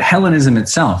 but Hellenism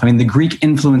itself, the Greek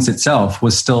influence itself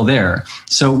was still there.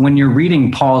 So when you're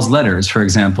reading Paul's letters, for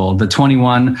example, the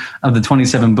 21 of the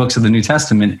 27 books of the New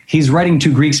Testament, he's writing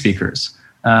to Greek speakers.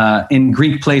 In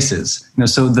Greek places,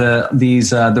 so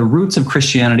the roots of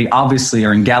Christianity obviously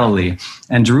are in Galilee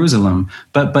and Jerusalem,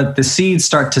 but the seeds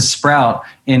start to sprout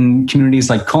in communities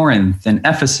like Corinth and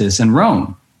Ephesus and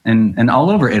Rome and all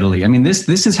over Italy.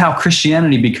 This is how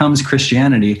Christianity becomes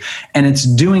Christianity, and it's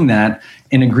doing that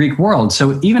in a Greek world.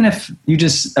 So even if you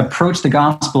just approach the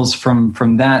Gospels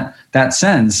from that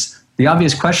sense, the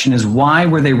obvious question is, why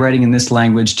were they writing in this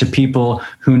language to people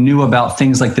who knew about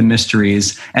things like the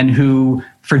mysteries and who,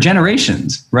 for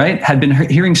generations, right, had been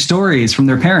hearing stories from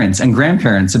their parents and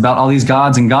grandparents about all these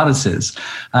gods and goddesses?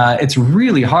 It's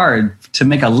really hard to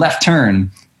make a left turn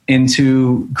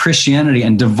into Christianity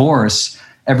and divorce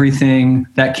everything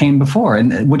that came before,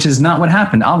 and which is not what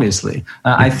happened, obviously.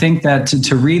 I think that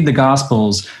to read the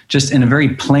Gospels just in a very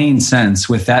plain sense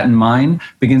with that in mind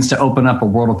begins to open up a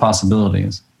world of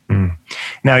possibilities.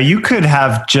 Now, you could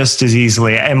have just as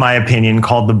easily, in my opinion,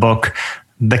 called the book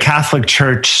the Catholic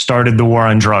Church started the war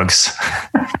on drugs.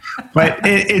 But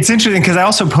it's interesting because I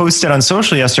also posted on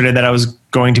social yesterday that I was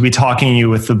going to be talking to you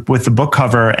with the book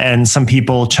cover, and some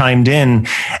people chimed in.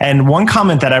 And one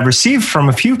comment that I've received from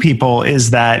a few people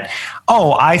is that,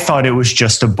 oh, I thought it was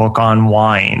just a book on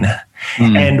wine.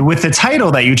 And with the title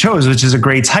that you chose, which is a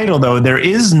great title, though, there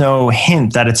is no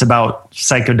hint that it's about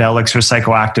psychedelics or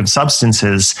psychoactive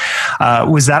substances.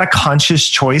 Was that a conscious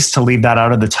choice to leave that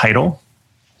out of the title?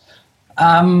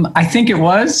 I think it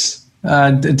was.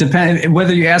 Depend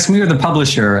whether you ask me or the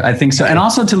publisher. I think so. And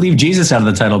also to leave Jesus out of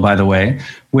the title, by the way,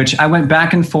 which I went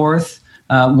back and forth.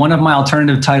 One of my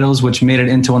alternative titles, which made it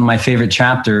into one of my favorite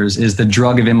chapters, is The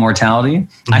Drug of Immortality.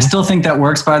 I still think that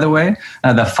works, by the way.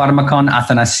 The Pharmakon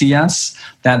Athanasias,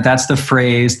 that's the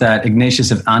phrase that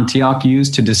Ignatius of Antioch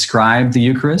used to describe the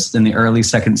Eucharist in the early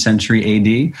 2nd century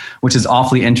AD, which is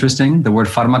awfully interesting, the word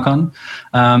pharmakon.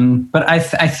 But I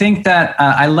think that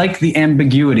I like the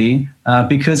ambiguity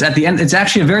because at the end, it's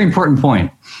actually a very important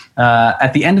point.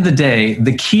 At the end of the day,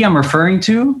 the key I'm referring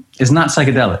to is not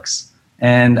psychedelics.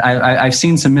 And I've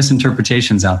seen some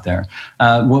misinterpretations out there.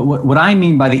 What I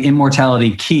mean by the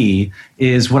immortality key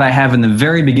is what I have in the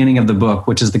very beginning of the book,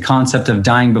 which is the concept of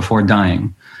dying before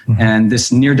dying, and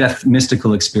this near-death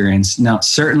mystical experience. Now,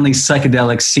 certainly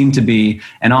psychedelics seem to be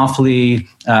an awfully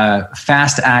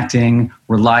fast-acting,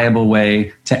 reliable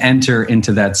way to enter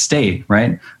into that state,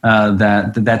 right?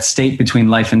 That state between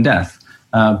life and death.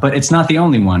 But it's not the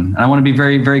only one. And I want to be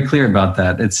very, very clear about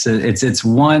that. It's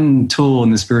one tool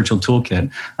in the spiritual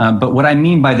toolkit. But what I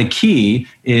mean by the key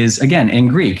is, again, in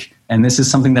Greek, and this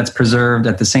is something that's preserved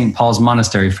at the St. Paul's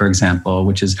Monastery, for example,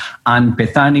 which is an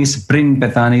pethanis, prin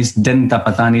pethanis, denta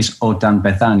pethanis, otan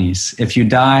pethanis. If you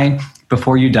die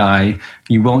before you die,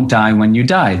 you won't die when you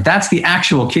die. That's the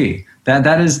actual key.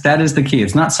 That is the key.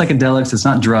 It's not psychedelics. It's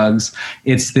not drugs.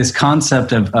 It's this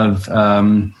concept of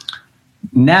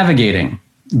navigating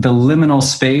the liminal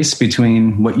space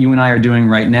between what you and I are doing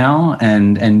right now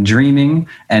and dreaming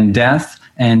and death.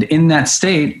 And in that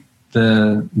state,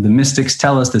 the mystics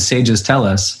tell us, the sages tell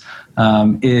us,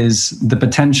 is the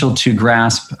potential to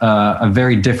grasp a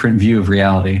very different view of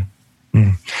reality.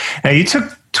 Now, you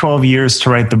took 12 years to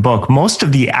write the book. Most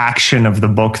of the action of the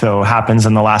book, though, happens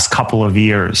in the last couple of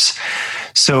years.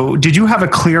 So did you have a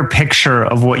clear picture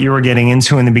of what you were getting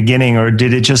into in the beginning, or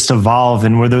did it just evolve?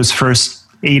 And were those first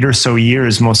 8 or so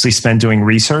years mostly spent doing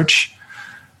research?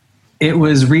 It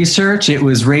was research. It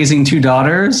was raising 2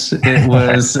 daughters. It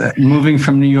was moving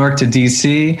from New York to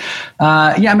DC.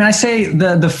 I say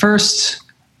the first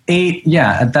 8,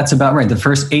 that's about right. The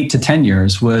first 8 to 10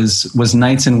 years was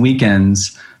nights and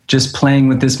weekends just playing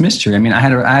with this mystery. I mean, I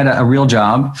had a real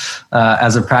job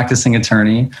as a practicing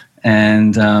attorney,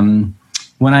 and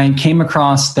when I came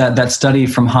across that study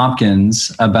from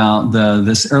Hopkins about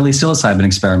this early psilocybin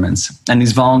experiments and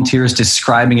these volunteers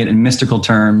describing it in mystical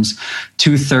terms,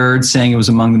 2/3 saying it was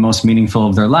among the most meaningful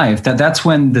of their life, that's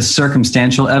when the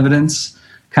circumstantial evidence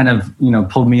kind of,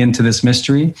 pulled me into this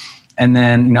mystery. And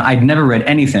then, I'd never read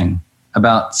anything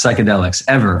about psychedelics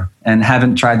ever, and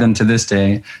haven't tried them to this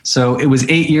day. So it was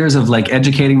 8 years of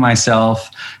educating myself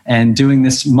and doing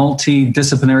this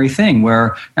multidisciplinary thing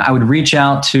where I would reach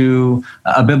out to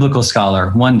a biblical scholar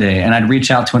one day, and I'd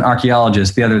reach out to an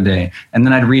archaeologist the other day, and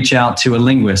then I'd reach out to a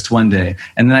linguist one day,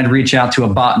 and then I'd reach out to a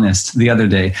botanist the other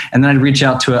day, and then I'd reach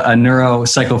out to a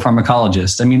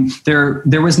neuropsychopharmacologist. I mean,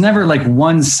 there was never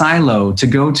one silo to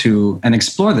go to and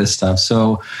explore this stuff.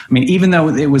 So, I mean, even though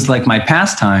it was my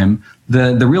pastime,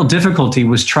 the real difficulty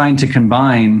was trying to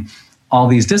combine all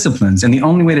these disciplines. And the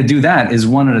only way to do that is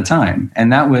one at a time.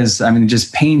 And that was,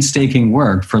 just painstaking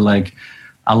work for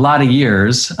a lot of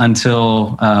years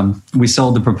until we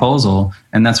sold the proposal.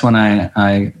 And that's when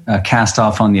I cast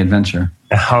off on the adventure.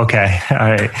 Okay. All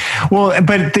right. Well,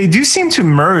 but they do seem to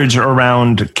merge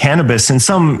around cannabis in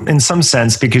some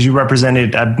sense, because you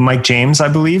represented Mike James, I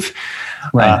believe.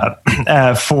 Right.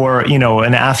 For,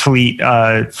 an athlete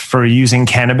for using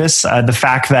cannabis. The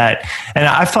fact that, and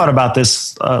I've thought about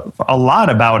this a lot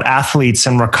about athletes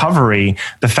and recovery,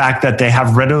 the fact that they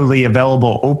have readily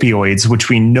available opioids, which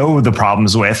we know the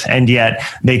problems with, and yet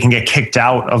they can get kicked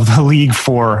out of the league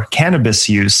for cannabis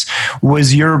use.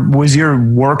 Was your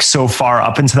work so far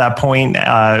up until that point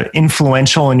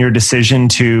influential in your decision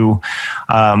to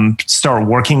start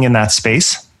working in that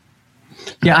space?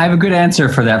 Yeah, I have a good answer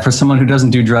for that, for someone who doesn't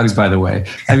do drugs, by the way.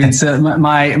 So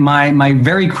my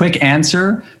very quick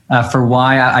answer for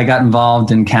why I got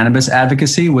involved in cannabis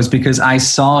advocacy was because I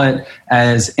saw it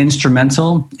as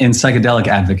instrumental in psychedelic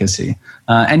advocacy,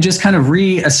 and just kind of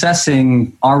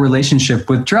reassessing our relationship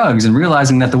with drugs and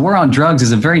realizing that the war on drugs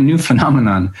is a very new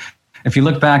phenomenon. If you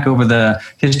look back over the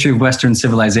history of Western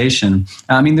civilization,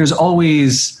 I mean, there's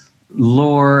always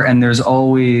lore and there's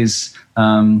always,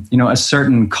 a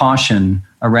certain caution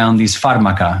around these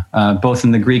pharmaca, both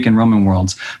in the Greek and Roman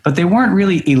worlds. But they weren't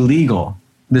really illegal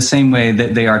the same way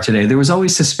that they are today. There was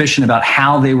always suspicion about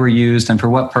how they were used and for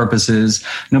what purposes.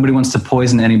 Nobody wants to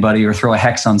poison anybody or throw a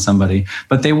hex on somebody,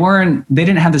 but they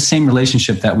didn't have the same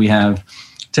relationship that we have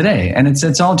today. And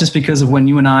it's all just because of when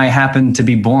you and I happened to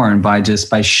be born by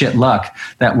shit luck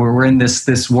that we're in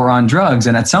this war on drugs.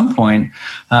 And at some point,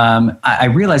 I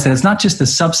realized that it's not just the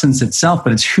substance itself,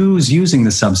 but it's who's using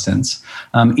the substance.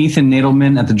 Ethan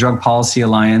Nadelman at the Drug Policy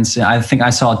Alliance, I think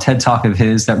I saw a TED Talk of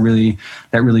his that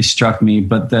really struck me.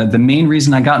 But the main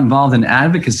reason I got involved in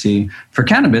advocacy for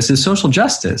cannabis is social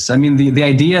justice. I mean, the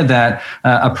idea that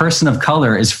a person of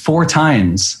color is 4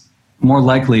 times more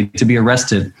likely to be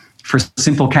arrested for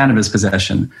simple cannabis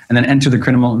possession and then enter the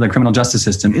criminal justice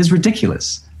system is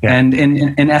ridiculous. Yeah. And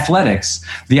in athletics,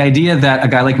 the idea that a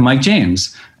guy like Mike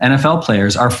James, NFL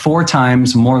players, are 4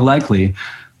 times more likely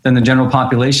than the general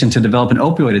population to develop an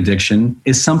opioid addiction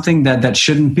is something that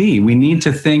shouldn't be. We need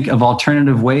to think of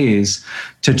alternative ways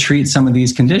to treat some of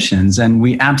these conditions. And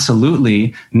we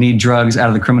absolutely need drugs out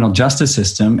of the criminal justice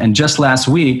system. And just last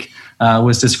week,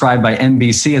 was described by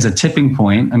NBC as a tipping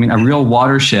point. I mean, a real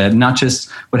watershed, not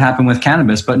just what happened with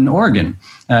cannabis, but in Oregon,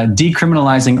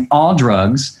 decriminalizing all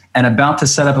drugs and about to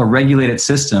set up a regulated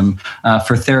system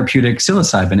for therapeutic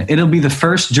psilocybin. It'll be the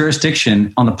first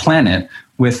jurisdiction on the planet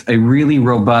with a really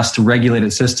robust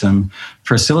regulated system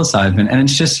for psilocybin. And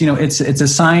it's just, it's a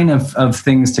sign of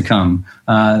things to come.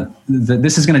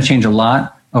 This is going to change a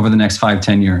lot over the next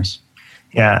 5-10 years.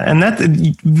 Yeah, and that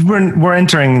we're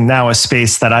entering now a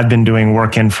space that I've been doing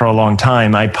work in for a long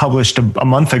time. I published a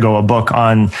month ago a book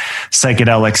on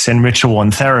psychedelics and ritual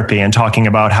and therapy, and talking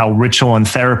about how ritual and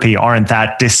therapy aren't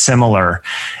that dissimilar,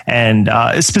 and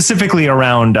specifically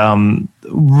around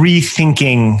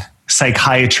rethinking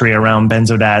psychiatry around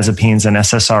benzodiazepines and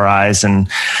SSRIs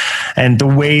and the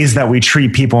ways that we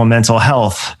treat people in mental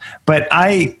health. But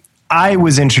I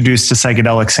was introduced to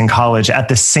psychedelics in college at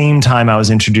the same time I was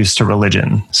introduced to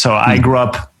religion. So I grew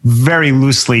up very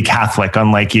loosely Catholic,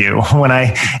 unlike you.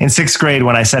 In 6th grade,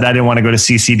 when I said I didn't want to go to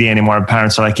CCD anymore, my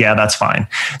parents were like, yeah, that's fine.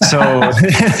 So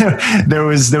there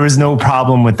was no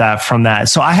problem with that from that.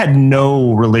 So I had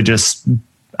no religious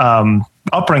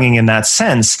upbringing in that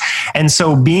sense. And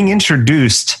so being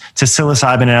introduced to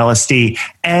psilocybin and LSD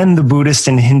and the Buddhist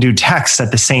and Hindu texts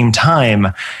at the same time,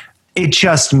 it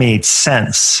just made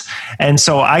sense. And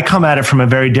so I come at it from a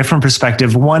very different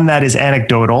perspective, one that is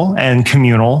anecdotal and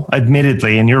communal,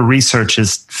 admittedly, and your research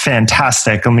is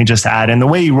fantastic. Let me just add, and the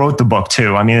way you wrote the book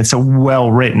too. I mean, it's a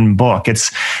well-written book.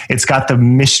 It's got the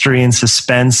mystery and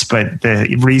suspense, but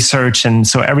the research, and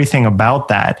so everything about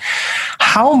that.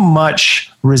 How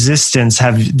much resistance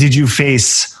did you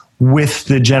face with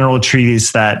the general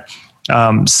treatise that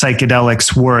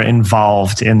psychedelics were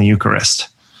involved in the Eucharist?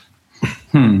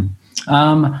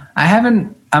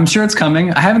 I'm sure it's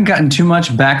coming. I haven't gotten too much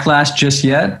backlash just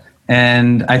yet.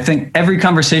 And I think every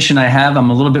conversation I have, I'm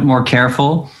a little bit more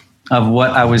careful of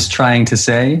what I was trying to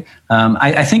say.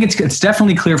 I think it's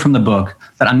definitely clear from the book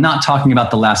that I'm not talking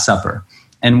about the Last Supper.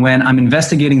 And when I'm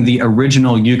investigating the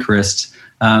original Eucharist,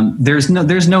 there's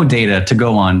no data to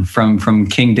go on from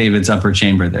King David's upper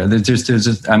chamber there. There's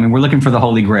just, I mean, we're looking for the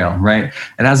Holy Grail, right?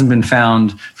 It hasn't been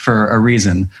found for a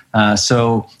reason.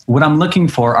 So what I'm looking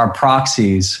for are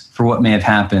proxies for what may have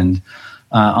happened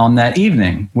on that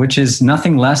evening, which is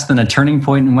nothing less than a turning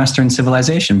point in Western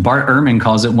civilization. Bart Ehrman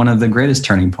calls it one of the greatest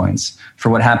turning points for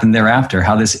what happened thereafter,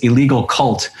 how this illegal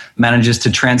cult manages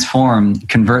to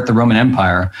convert the Roman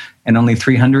Empire in only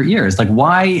 300 years. Like,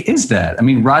 why is that? I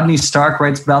mean, Rodney Stark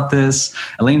writes about this.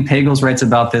 Elaine Pagels writes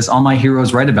about this. All my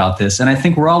heroes write about this. And I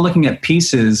think we're all looking at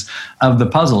pieces of the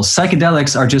puzzle.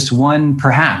 Psychedelics are just one,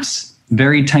 perhaps,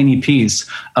 very tiny piece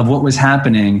of what was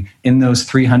happening in those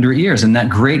 300 years and that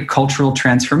great cultural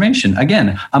transformation.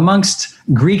 Again, amongst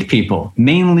Greek people,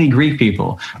 mainly Greek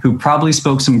people, who probably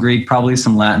spoke some Greek, probably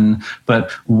some Latin, but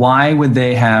why would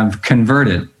they have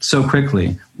converted so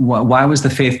quickly? Why was the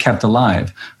faith kept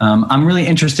alive? I'm really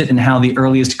interested in how the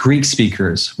earliest Greek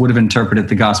speakers would have interpreted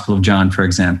the Gospel of John, for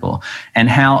example, and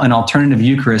how an alternative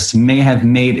Eucharist may have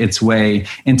made its way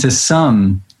into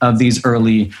some of these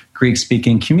early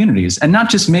Greek-speaking communities, and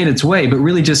not just made its way, but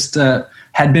really just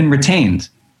had been retained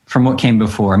from what came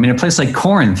before. I mean, a place like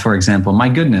Corinth, for example, my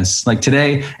goodness, like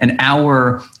today, an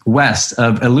hour west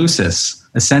of Eleusis,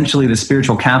 essentially the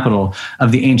spiritual capital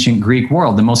of the ancient Greek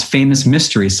world, the most famous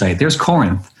mystery site. There's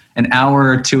Corinth an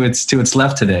hour to its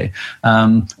left today.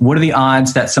 What are the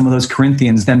odds that some of those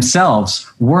Corinthians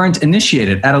themselves weren't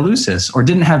initiated at Eleusis, or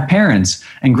didn't have parents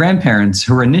and grandparents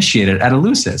who were initiated at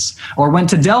Eleusis, or went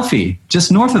to Delphi,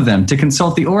 just north of them, to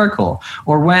consult the oracle,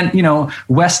 or went,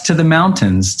 west to the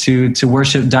mountains to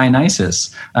worship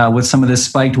Dionysus with some of this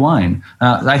spiked wine?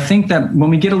 I think that when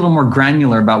we get a little more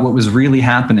granular about what was really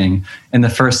happening in the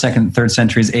 1st, 2nd, 3rd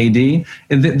centuries AD,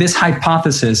 this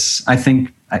hypothesis, I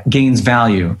think, gains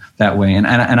value that way. And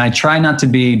I try not to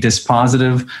be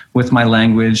dispositive with my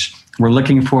language. We're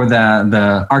looking for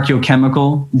the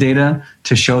archaeochemical data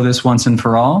to show this once and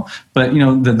for all. But,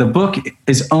 the book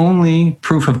is only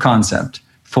proof of concept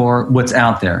for what's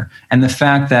out there. And the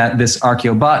fact that this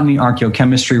archaeobotany,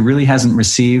 archaeochemistry really hasn't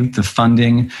received the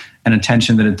funding and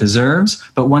attention that it deserves.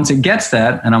 But once it gets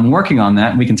that, and I'm working on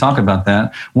that, and we can talk about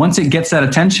that, once it gets that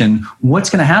attention, what's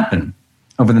going to happen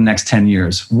over the next 10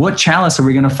 years? What chalice are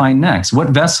we going to find next? What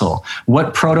vessel?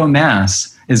 What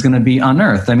proto-mass is going to be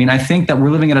unearthed? I mean, I think that we're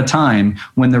living at a time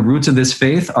when the roots of this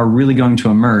faith are really going to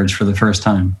emerge for the first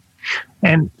time.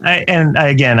 And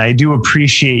again, I do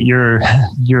appreciate your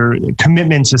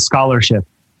commitment to scholarship,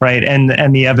 right?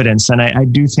 And the evidence. And I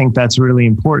do think that's really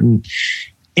important.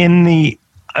 In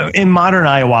modern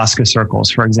ayahuasca circles,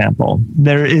 for example,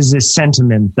 there is this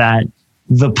sentiment that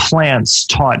the plants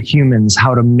taught humans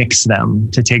how to mix them,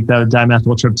 to take the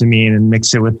dimethyltryptamine and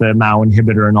mix it with the MAO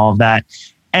inhibitor and all of that.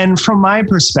 And from my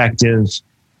perspective,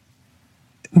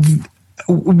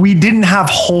 we didn't have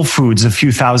Whole Foods a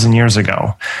few thousand years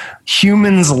ago.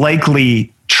 Humans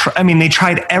likely, they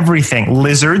tried everything.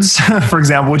 Lizards, for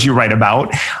example, which you write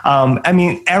about.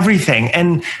 Everything.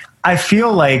 And I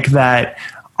feel like that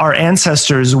our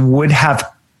ancestors would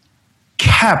have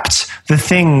kept the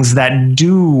things that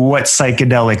do what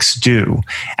psychedelics do.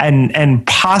 And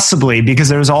possibly, because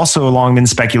there's also long been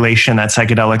speculation that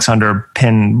psychedelics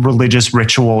underpin religious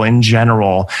ritual in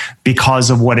general because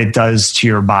of what it does to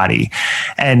your body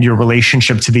and your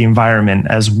relationship to the environment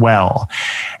as well.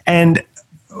 And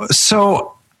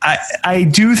so I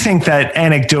do think that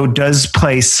anecdote does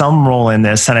play some role in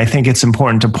this, and I think it's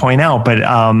important to point out.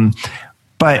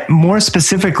 But more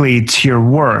specifically to your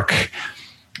work,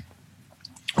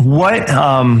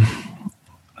 there's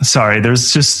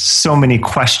just so many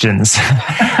questions.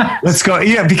 Let's go.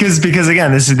 Yeah, because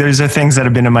again, these are things that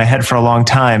have been in my head for a long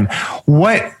time.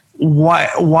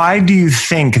 Why do you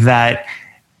think that,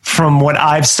 from what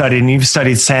I've studied, and you've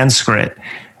studied Sanskrit,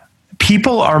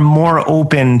 people are more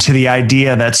open to the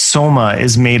idea that soma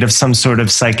is made of some sort of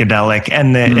psychedelic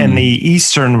and the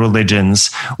Eastern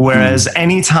religions, whereas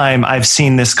anytime I've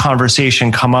seen this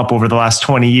conversation come up over the last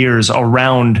 20 years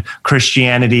around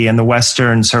Christianity and the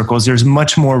Western circles, there's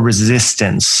much more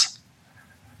resistance.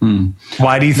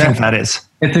 Why do you think that is?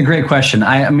 It's a great question.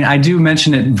 I do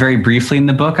mention it very briefly in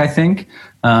the book, I think.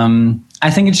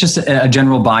 I think it's just a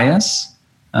general bias.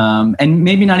 And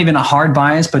maybe not even a hard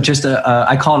bias, but just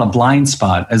I call it a blind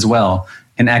spot as well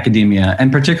in academia, and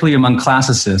particularly among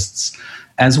classicists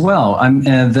as well.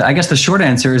 I guess the short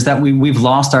answer is that we've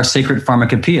lost our sacred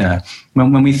pharmacopoeia.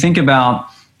 When we think about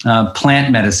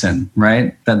plant medicine,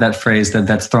 right? That phrase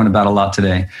that's thrown about a lot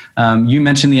today. You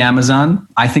mentioned the Amazon.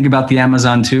 I think about the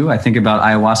Amazon too. I think about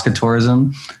ayahuasca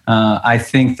tourism. I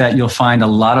think that you'll find a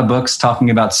lot of books talking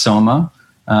about soma.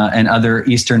 And other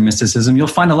Eastern mysticism. You'll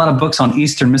find a lot of books on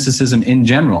Eastern mysticism in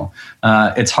general.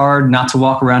 It's hard not to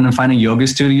walk around and find a yoga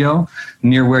studio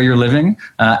near where you're living.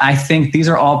 I think these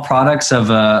are all products of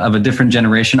a different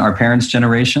generation, our parents'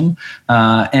 generation.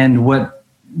 And what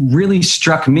really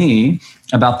struck me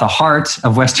about the heart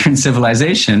of Western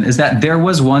civilization is that there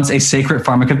was once a sacred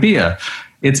pharmacopoeia.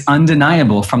 It's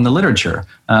undeniable from the literature.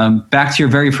 Back to your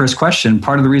very first question,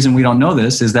 part of the reason we don't know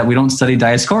this is that we don't study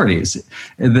Dioscorides.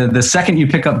 The second you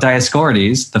pick up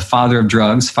Dioscorides, the father of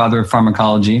drugs, father of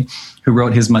pharmacology, who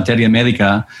wrote his Materia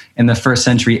Medica in the 1st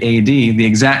century AD, the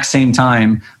exact same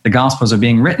time the Gospels are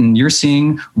being written, you're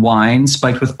seeing wine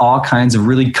spiked with all kinds of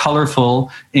really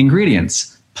colorful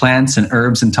ingredients, plants and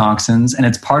herbs and toxins, and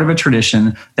it's part of a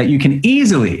tradition that you can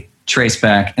easily trace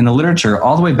back in the literature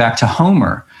all the way back to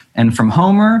Homer. And from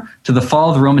Homer to the fall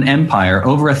of the Roman Empire,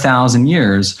 over 1,000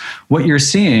 years, what you're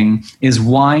seeing is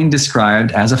wine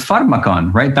described as a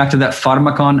pharmakon, right back to that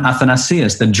pharmakon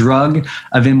athanasius, the drug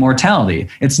of immortality.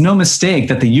 It's no mistake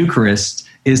that the Eucharist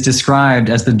is described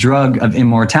as the drug of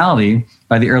immortality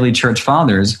by the early church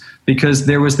fathers, because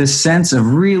there was this sense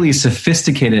of really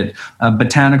sophisticated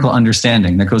botanical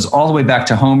understanding that goes all the way back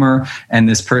to Homer and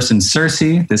this person Circe,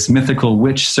 this mythical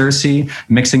witch Circe,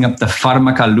 mixing up the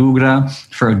pharmaca lugra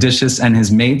for Odysseus and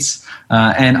his mates.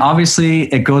 And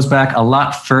obviously it goes back a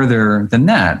lot further than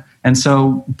that. And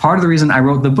so part of the reason I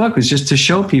wrote the book was just to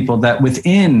show people that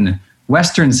within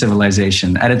Western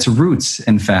civilization, at its roots,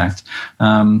 in fact,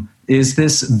 is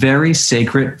this very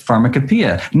sacred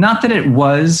pharmacopoeia. Not that it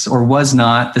was or was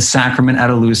not the sacrament at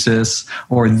Eleusis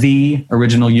or the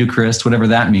original Eucharist, whatever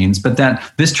that means, but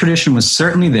that this tradition was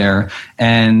certainly there.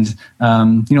 And,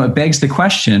 it begs the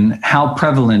question how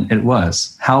prevalent it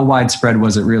was. How widespread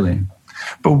was it really?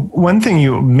 But one thing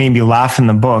you made me laugh in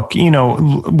the book,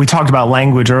 we talked about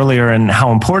language earlier and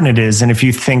how important it is. And if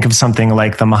you think of something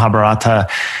like the Mahabharata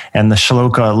and the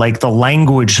Shloka, like the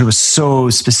language was so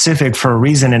specific for a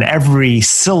reason and every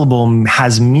syllable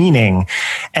has meaning.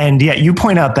 And yet you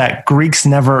point out that Greeks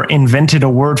never invented a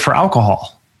word for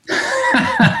alcohol.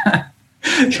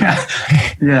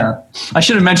 Yeah. I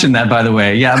should have mentioned that, by the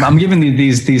way. Yeah, I'm giving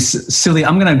these silly.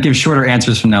 I'm going to give shorter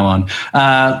answers from now on.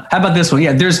 How about this one?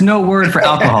 Yeah, there's no word for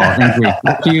alcohol in Greek.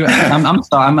 I'm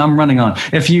sorry, I'm running on.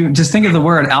 If you just think of the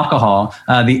word alcohol,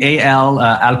 the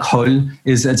alcohol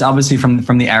it's obviously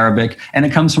from the Arabic, and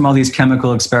it comes from all these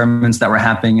chemical experiments that were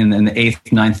happening in the 8th,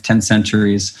 9th, 10th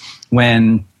centuries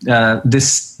when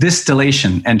this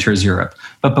distillation enters Europe.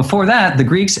 But before that, the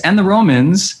Greeks and the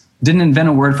Romans didn't invent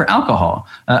a word for alcohol.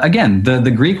 Again, the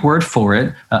Greek word for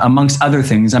it, amongst other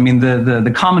things, I mean,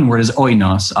 the common word is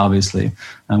oinos, obviously,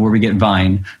 where we get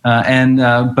vine.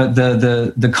 But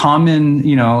the common,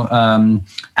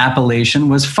 appellation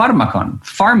was pharmakon,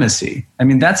 pharmacy. I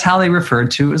mean, that's how they referred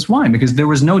to as wine, because there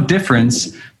was no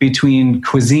difference between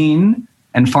cuisine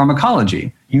and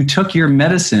pharmacology. You took your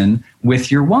medicine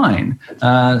with your wine.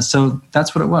 So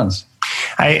that's what it was.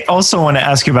 I also want to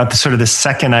ask you about the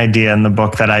second idea in the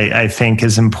book that I think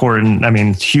is important. I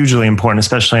mean, hugely important,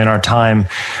 especially in our time.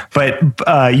 But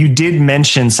you did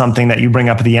mention something that you bring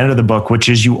up at the end of the book, which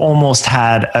is you almost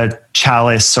had a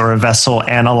chalice or a vessel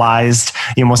analyzed.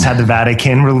 You almost had the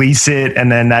Vatican release it,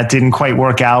 and then that didn't quite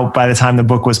work out by the time the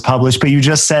book was published. But you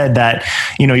just said that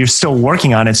you're still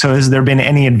working on it. So has there been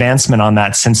any advancement on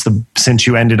that since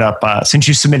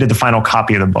you submitted the final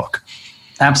copy of the book?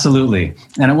 Absolutely.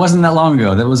 And it wasn't that long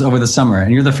ago. That was over the summer.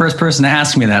 And you're the first person to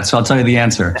ask me that, so I'll tell you the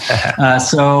answer.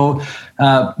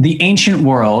 The ancient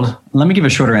world, let me give a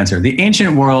shorter answer. The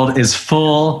ancient world is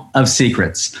full of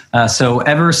secrets. So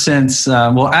ever since,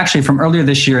 actually from earlier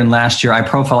this year and last year, I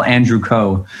profile Andrew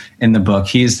Coe in the book.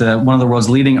 He's one of the world's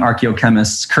leading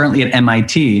archaeochemists, currently at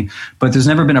MIT, but there's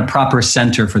never been a proper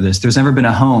center for this. There's never been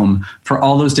a home for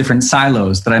all those different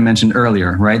silos that I mentioned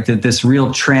earlier, right? That this real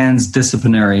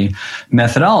transdisciplinary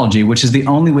methodology, which is the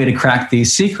only way to crack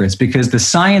these secrets, because the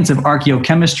science of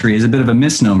archaeochemistry is a bit of a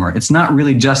misnomer. It's not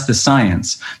really just the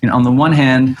science. On the one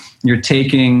hand, you're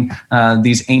taking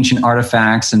these ancient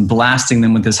artifacts and blasting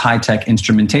them with this high-tech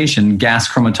instrumentation,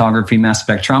 gas chromatography, mass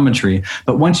spectrometry.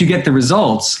 But once you get the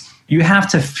results, you have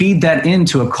to feed that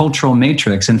into a cultural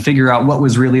matrix and figure out what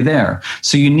was really there.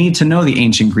 So you need to know the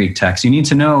ancient Greek text. You need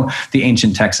to know the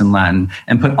ancient text in Latin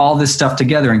and put all this stuff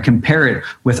together and compare it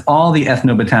with all the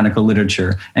ethnobotanical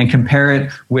literature and compare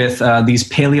it with these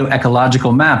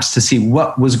paleoecological maps to see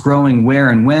what was growing where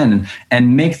and when,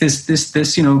 and make this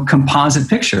composite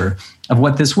picture of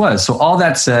what this was. So all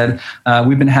that said,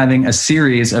 we've been having a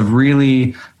series of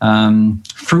really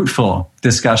fruitful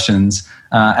discussions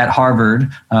at Harvard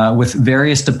with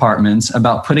various departments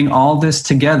about putting all this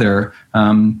together,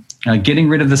 getting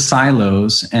rid of the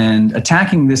silos and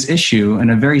attacking this issue in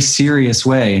a very serious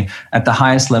way at the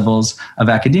highest levels of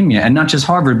academia, and not just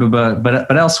Harvard,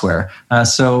 but elsewhere.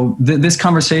 So this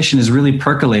conversation is really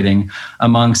percolating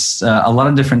amongst a lot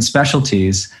of different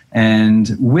specialties.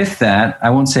 And with that, I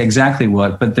won't say exactly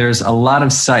what, but there's a lot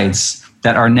of sites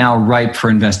that are now ripe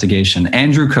for investigation.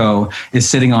 Andrew Coe is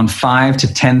sitting on 5,000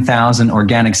 to 10,000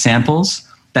 organic samples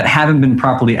that haven't been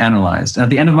properly analyzed. And at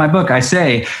the end of my book, I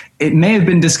say it may have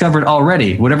been discovered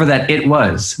already, whatever that it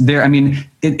was.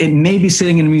 It may be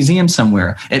sitting in a museum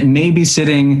somewhere. It may be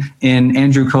sitting in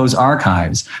Andrew Coe's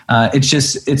archives.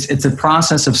 It's a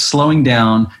process of slowing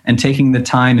down and taking the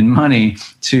time and money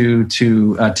to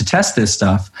test this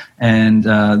stuff. And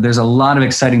there's a lot of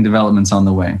exciting developments on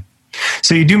the way.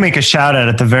 So you do make a shout out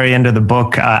at the very end of the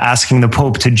book, asking the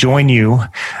Pope to join you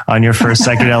on your first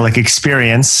psychedelic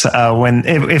experience,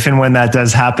 if and when that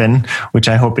does happen, which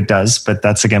I hope it does, but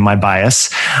that's again my bias.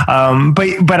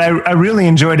 But I really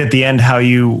enjoyed at the end how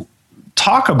you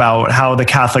talk about how the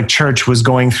Catholic Church was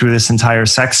going through this entire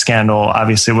sex scandal,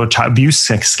 obviously abuse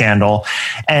scandal,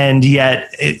 and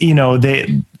yet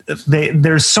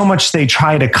there's so much they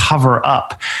try to cover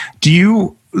up. Do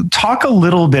you talk a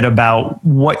little bit about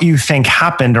what you think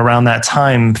happened around that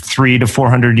time, 300 to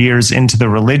 400 years into the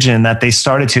religion, that they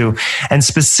started to, and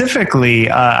specifically,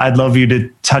 I'd love you to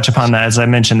touch upon that, as I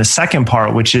mentioned, the second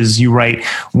part, which is you write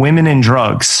women and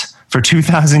drugs. For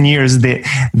 2,000 years, they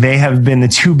have been the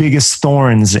two biggest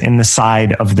thorns in the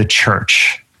side of the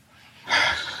church.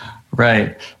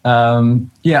 Right.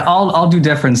 I'll do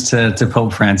deference to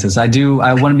Pope Francis. I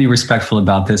want to be respectful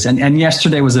about this. And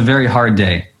yesterday was a very hard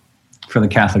day for the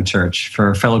Catholic Church,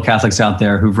 for fellow Catholics out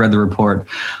there who've read the report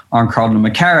on Cardinal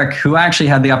McCarrick, who I actually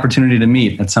had the opportunity to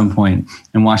meet at some point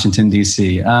in Washington,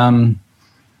 D.C.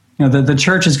 The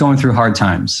church is going through hard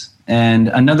times. And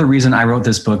another reason I wrote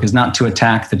this book is not to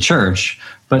attack the church,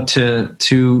 but to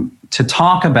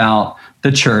talk about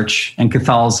the church and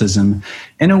Catholicism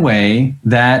in a way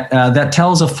that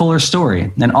tells a fuller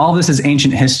story. And all this is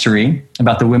ancient history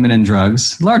about the women and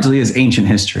drugs, largely is ancient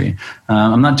history.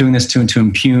 I'm not doing this to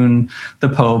impugn the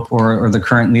Pope or the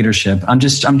current leadership.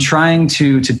 I'm trying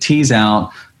to tease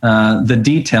out the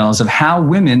details of how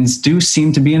women do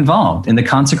seem to be involved in the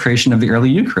consecration of the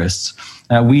early Eucharists.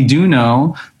 We do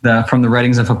know that from the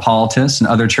writings of Hippolytus and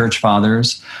other church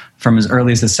fathers from as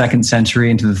early as the 2nd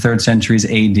century into the 3rd centuries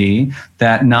AD,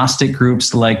 that Gnostic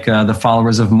groups like the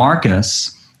followers of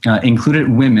Marcus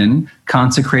included women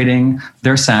consecrating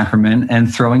their sacrament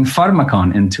and throwing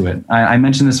pharmakon into it. I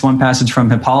mentioned this one passage from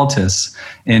Hippolytus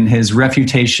in his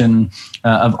refutation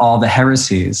of all the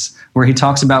heresies, where he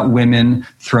talks about women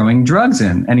throwing drugs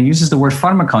in, and he uses the word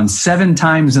pharmakon 7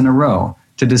 times in a row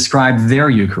to describe their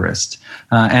Eucharist.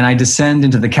 And I descend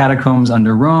into the catacombs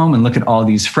under Rome and look at all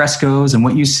these frescoes, and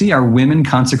what you see are women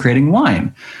consecrating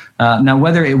wine. Now,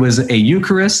 whether it was a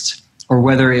Eucharist or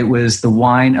whether it was the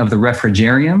wine of the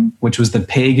refrigerium, which was the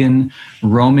pagan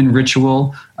Roman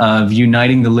ritual of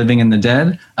uniting the living and the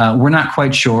dead, we're not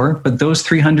quite sure, but those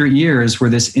 300 years were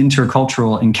this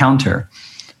intercultural encounter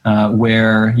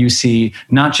where you see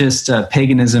not just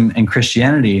paganism and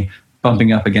Christianity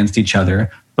bumping up against each other,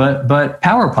 but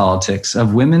power politics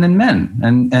of women and men.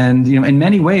 And in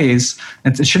many ways,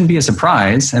 it shouldn't be a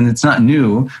surprise, and it's not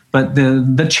new, but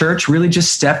the church really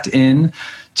just stepped in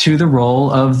to the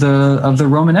role of the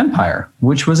Roman Empire,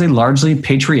 which was a largely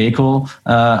patriarchal,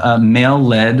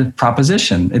 male-led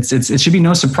proposition. It should be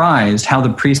no surprise how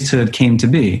the priesthood came to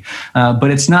be,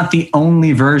 but it's not the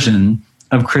only version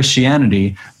of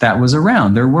Christianity that was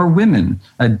around. There were women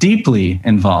deeply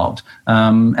involved.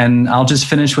 And I'll just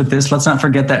finish with this. Let's not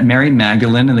forget that Mary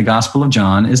Magdalene in the Gospel of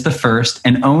John is the first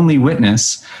and only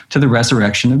witness to the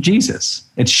resurrection of Jesus.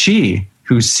 It's she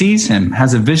who sees him,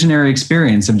 has a visionary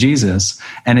experience of Jesus,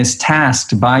 and is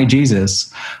tasked by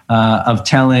Jesus of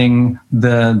telling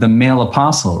the male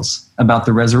apostles about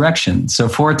the resurrection. So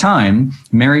for a time,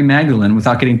 Mary Magdalene,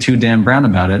 without getting too Dan Brown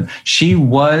about it, she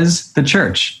was the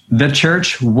church. The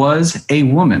church was a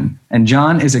woman. And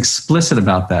John is explicit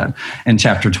about that in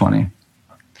chapter 20.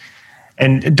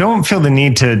 And don't feel the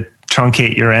need to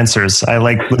truncate your answers. I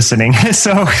like listening.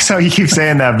 So you keep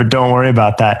saying that, but don't worry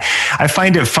about that. I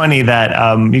find it funny that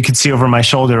you can see over my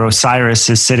shoulder, Osiris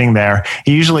is sitting there.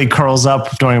 He usually curls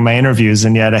up during my interviews,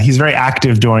 and yet he's very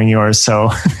active during yours.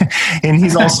 So, and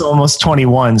he's also almost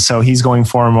 21, so he's going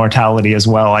for immortality as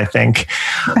well, I think.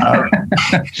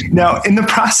 Now, in the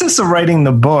process of writing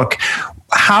the book,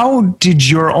 how did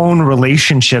your own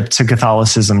relationship to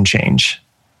Catholicism change?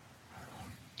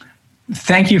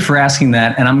 Thank you for asking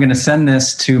that. And I'm going to send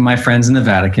this to my friends in the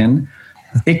Vatican.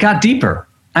 It got deeper.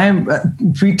 I am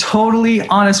to be totally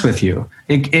honest with you.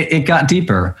 It got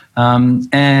deeper. And,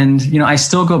 I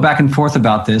still go back and forth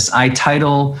about this. I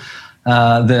title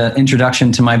the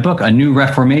introduction to my book, A New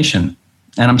Reformation.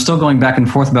 And I'm still going back and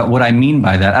forth about what I mean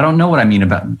by that. I don't know what I mean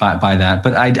by that,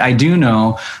 but I do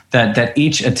know that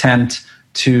each attempt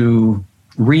to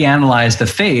reanalyze the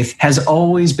faith has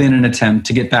always been an attempt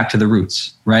to get back to the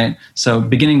roots, right? So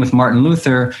beginning with Martin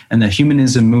Luther and the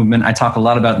humanism movement, I talk a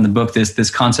lot about in the book this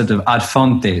concept of ad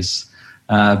fontes,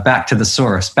 back to the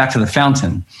source, back to the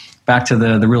fountain, back to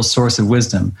the real source of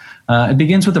wisdom. It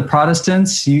begins with the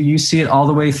Protestants. You see it all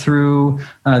the way through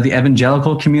the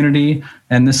evangelical community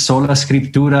and the sola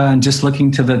scriptura, and just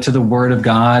looking to the Word of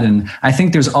God. And I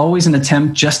think there's always an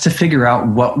attempt just to figure out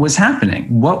what was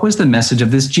happening. What was the message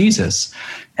of this Jesus?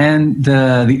 And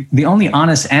the only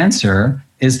honest answer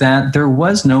is that there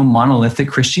was no monolithic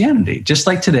Christianity. Just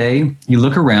like today, you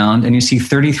look around and you see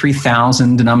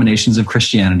 33,000 denominations of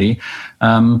Christianity,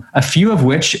 a few of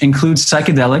which include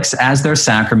psychedelics as their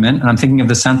sacrament. And I'm thinking of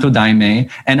the Santo Daime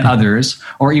and others,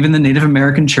 or even the Native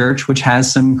American Church, which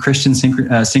has some Christian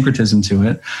syncretism to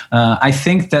it. I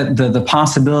think that the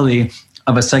possibility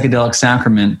of a psychedelic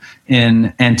sacrament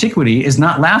in antiquity is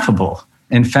not laughable.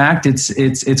 In fact,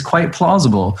 it's quite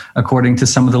plausible according to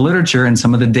some of the literature and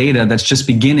some of the data that's just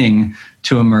beginning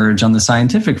to emerge on the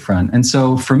scientific front. And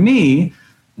so for me,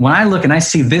 when I look and I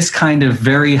see this kind of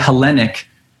very Hellenic,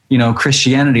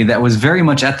 Christianity that was very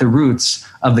much at the roots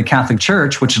of the Catholic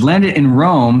Church, which landed in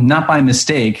Rome, not by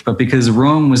mistake, but because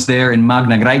Rome was there in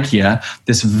Magna Graecia,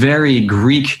 this very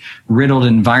Greek-riddled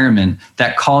environment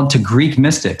that called to Greek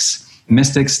mystics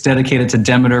dedicated to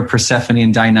Demeter, Persephone,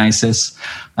 and Dionysus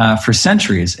for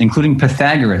centuries, including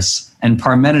Pythagoras and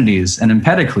Parmenides and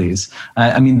Empedocles.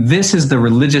 This is the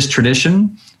religious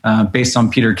tradition based on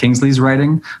Peter Kingsley's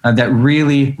writing that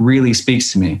really, really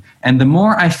speaks to me. And the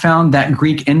more I found that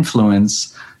Greek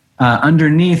influence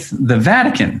underneath the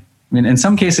Vatican, in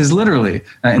some cases, literally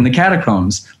in the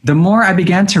catacombs, the more I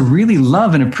began to really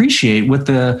love and appreciate what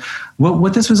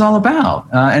this was all about.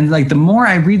 And the more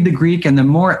I read the Greek and the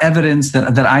more evidence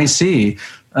that I see,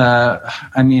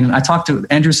 I talked to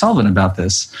Andrew Sullivan about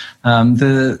this.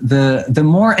 The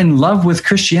more in love with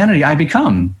Christianity I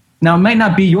become. Now, it might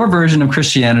not be your version of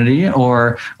Christianity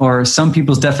or some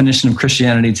people's definition of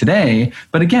Christianity today,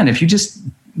 but again, if you just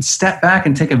step back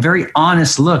and take a very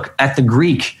honest look at the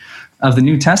Greek of the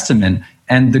New Testament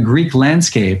and the Greek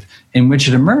landscape in which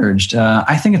it emerged,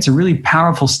 I think it's a really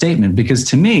powerful statement because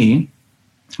to me,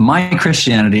 my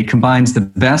Christianity combines the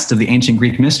best of the ancient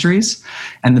Greek mysteries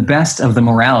and the best of the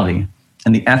morality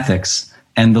and the ethics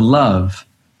and the love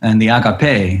and the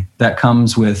agape that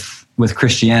comes with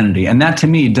Christianity. And that to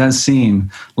me does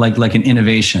seem like an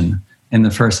innovation in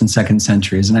the first and second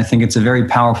centuries. And I think it's a very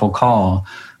powerful call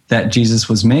that Jesus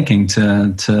was making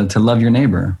to love your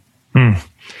neighbor.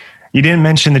 You didn't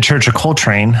mention the Church of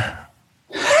Coltrane,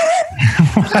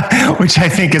 which I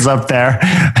think is up there,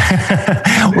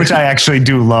 which I actually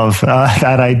do love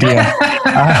that idea.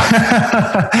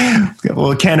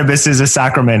 Well, cannabis is a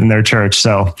sacrament in their church,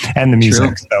 and the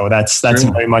music. True. So that's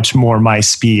very much more my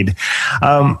speed.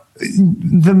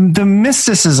 The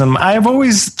mysticism, I've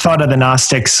always thought of the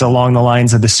Gnostics along the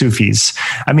lines of the Sufis.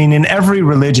 In every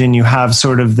religion, you have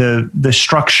sort of the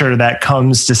structure that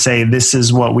comes to say, this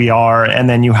is what we are. And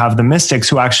then you have the mystics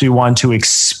who actually want to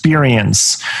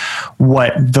experience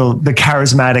what the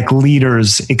charismatic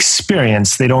leaders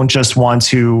experience. They don't just want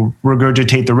to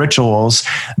regurgitate the rituals.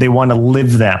 They want to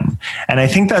live them. And I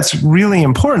think that's really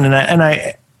important. And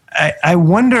I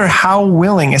wonder how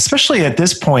willing, especially at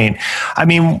this point,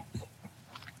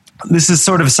 this is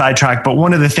sort of a sidetrack, but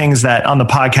one of the things that on the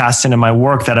podcast and in my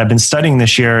work that I've been studying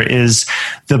this year is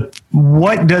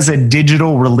what does a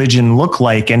digital religion look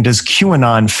like, and does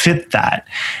QAnon fit that?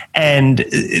 And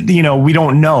we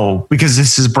don't know because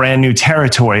this is brand new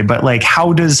territory. But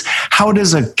how does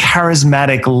a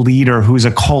charismatic leader who's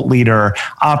a cult leader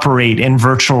operate in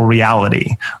virtual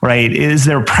reality? Right? Is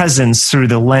their presence through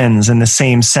the lens in the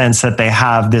same sense that they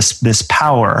have this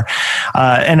power?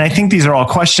 And I think these are all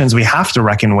questions we have to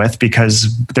reckon with,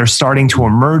 because they're starting to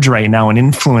emerge right now and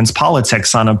influence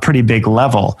politics on a pretty big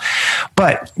level.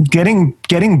 But getting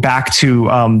back to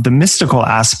the mystical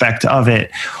aspect of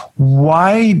it,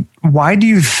 why do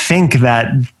you think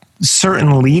that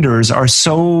certain leaders are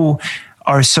so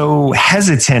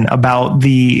hesitant about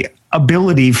the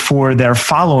ability for their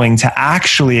following to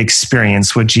actually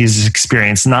experience what Jesus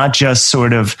experienced, not just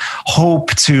sort of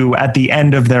hope to, at the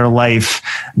end of their life,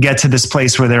 get to this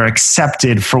place where they're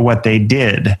accepted for what they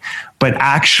did, but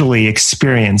actually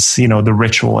experience, the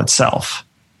ritual itself?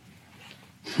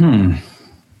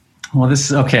 Well, this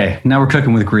is okay. Now we're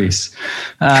cooking with grease.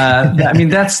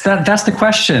 That's the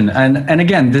question. And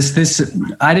again, this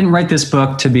I didn't write this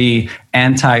book to be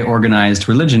anti-organized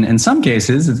religion. In some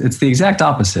cases, it's the exact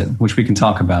opposite, which we can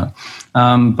talk about.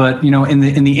 But in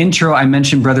the intro, I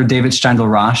mentioned Brother David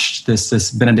Steindl-Rast,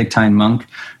 this Benedictine monk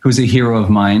who's a hero of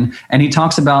mine, and he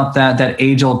talks about that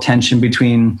age-old tension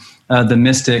between the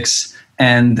mystics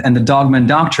and the dogma and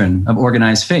doctrine of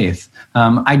organized faith.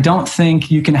 I don't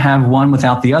think you can have one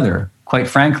without the other, quite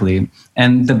frankly.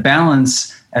 And the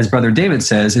balance, as Brother David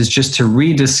says, is just to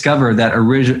rediscover that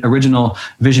original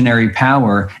visionary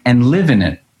power and live in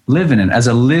it as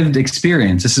a lived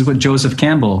experience. This is what Joseph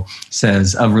Campbell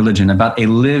says of religion, about a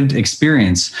lived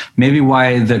experience. Maybe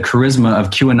why the charisma of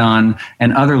QAnon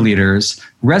and other leaders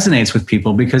resonates with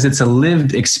people, because it's a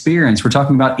lived experience. We're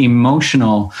talking about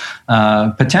emotional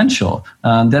potential.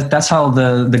 That's how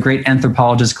the great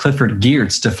anthropologist Clifford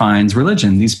Geertz defines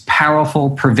religion, these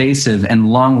powerful, pervasive,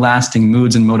 and long-lasting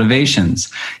moods and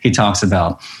motivations he talks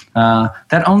about.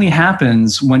 That only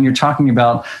happens when you're talking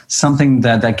about something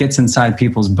that gets inside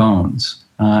people's bones.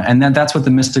 And that's what the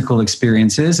mystical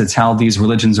experience is. It's how these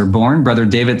religions are born. Brother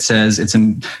David says it's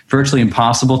virtually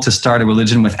impossible to start a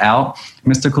religion without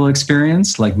mystical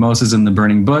experience, like Moses in the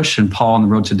burning bush and Paul on the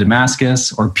road to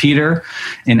Damascus, or Peter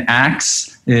in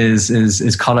Acts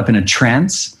is caught up in a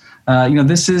trance.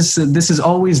 This is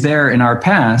always there in our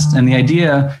past. And the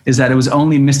idea is that it was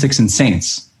only mystics and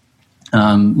saints,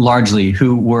 largely,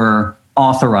 who were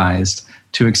authorized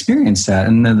to experience that.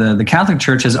 And the Catholic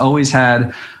Church has always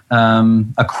had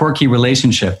a quirky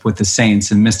relationship with the saints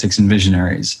and mystics and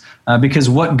visionaries, because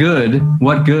what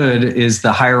good is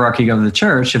the hierarchy of the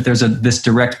church if there's this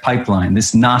direct pipeline,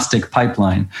 this Gnostic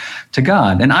pipeline to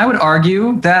God? And I would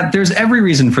argue that there's every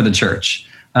reason for the church.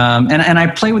 And I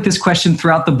play with this question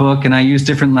throughout the book, and I use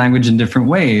different language in different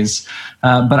ways.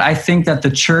 But I think that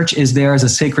the church is there as a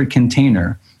sacred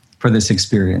container for this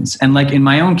experience. And like in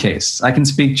my own case, I can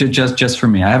speak just for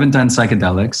me. I haven't done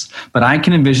psychedelics, but I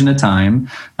can envision a time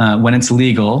when it's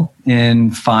legal in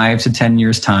 5 to 10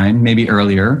 years' time, maybe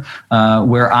earlier,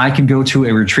 where I could go to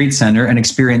a retreat center and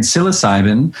experience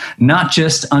psilocybin, not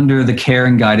just under the care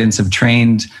and guidance of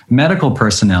trained medical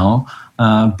personnel,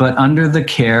 but under the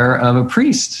care of a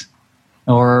priest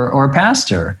or a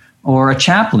pastor or a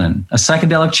chaplain, a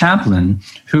psychedelic chaplain,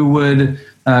 who would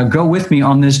go with me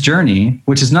on this journey,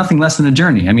 which is nothing less than a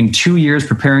journey. I mean, 2 years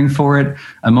preparing for it,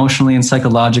 emotionally and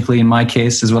psychologically, in my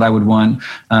case, is what I would want.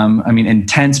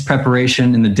 Intense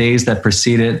preparation in the days that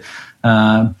precede it,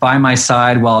 by my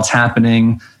side while it's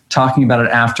happening, talking about it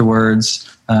afterwards.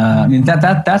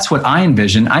 That's what I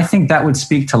envision. I think that would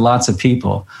speak to lots of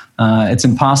people. It's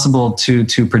impossible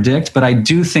to predict, but I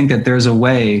do think that there's a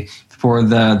way for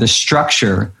the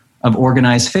structure of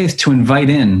organized faith to invite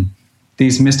in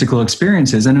these mystical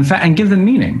experiences and, in fact, and give them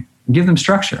meaning, give them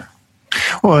structure.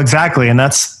 Well, exactly. And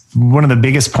that's one of the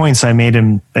biggest points I made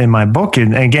in my book.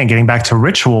 And again, getting back to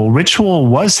ritual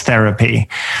was therapy.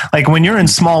 Like when you're in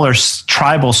smaller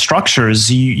tribal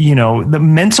structures, you know, the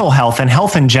mental health and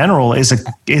health in general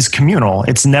is communal.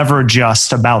 It's never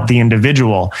just about the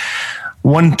individual.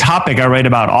 One topic I write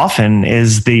about often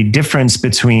is the difference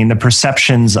between the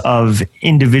perceptions of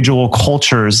individual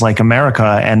cultures like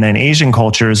America and then Asian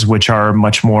cultures, which are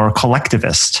much more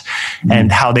collectivist,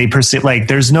 and how they perceive, like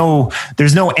there's no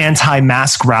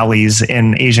anti-mask rallies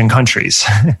in Asian countries,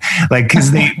 like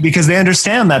because they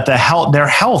understand that their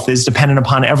health is dependent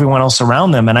upon everyone else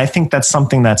around them. And I think that's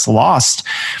something that's lost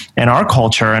in our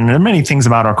culture. And there are many things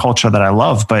about our culture that I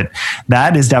love, but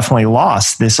that is definitely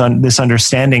lost, this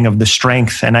understanding of the strength.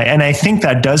 And I think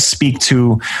that does speak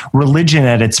to religion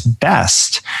at its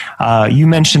best. You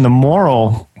mentioned the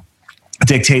moral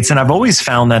dictates, and I've always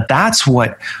found that that's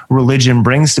what religion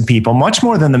brings to people, much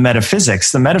more than the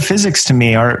metaphysics. The metaphysics to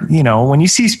me are, you know, when you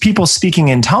see people speaking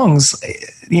in tongues,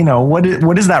 you know, what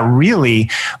is that really?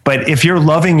 But if you're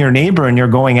loving your neighbor and you're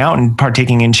going out and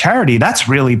partaking in charity, that's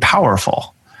really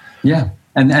powerful. Yeah.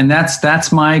 And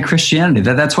that's my Christianity.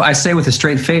 That's what I say with a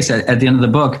straight face at the end of the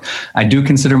book. I do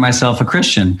consider myself a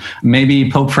Christian. Maybe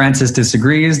Pope Francis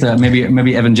disagrees. That maybe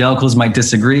evangelicals might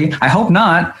disagree. I hope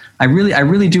not. I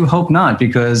really do hope not,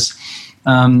 because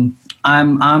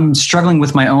I'm struggling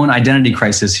with my own identity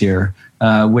crisis here,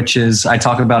 which is I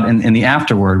talk about in the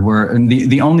afterword, where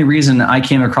the only reason I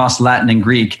came across Latin and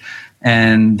Greek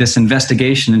and this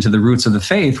investigation into the roots of the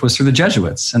faith was through the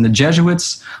Jesuits. And the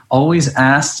Jesuits always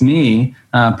asked me,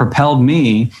 propelled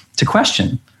me to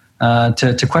question,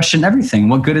 to question everything.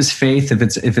 What good is faith if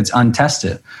it's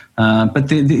untested? But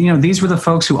these were the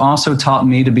folks who also taught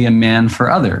me to be a man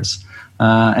for others.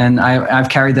 And I've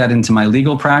carried that into my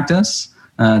legal practice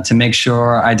to make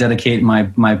sure I dedicate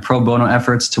my pro bono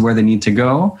efforts to where they need to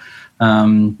go.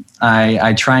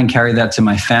 I try and carry that to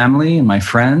my family and my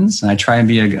friends. And I try and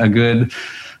be a good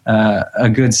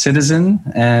citizen.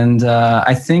 And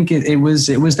I think it was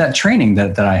that training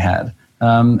that I had,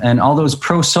 and all those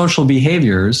pro-social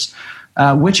behaviors,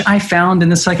 which I found in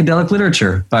the psychedelic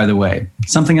literature, by the way.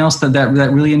 Something else that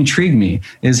really intrigued me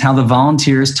is how the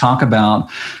volunteers talk about,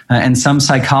 and some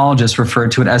psychologists refer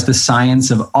to it as the science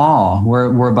of awe,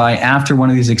 whereby after one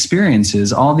of these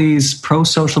experiences, all these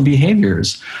pro-social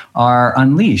behaviors are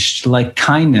unleashed, like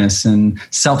kindness and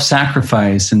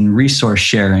self-sacrifice and resource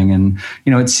sharing. And,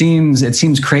 you know, it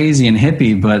seems crazy and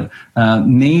hippie, but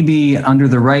maybe under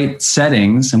the right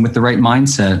settings and with the right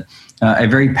mindset, a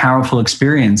very powerful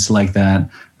experience like that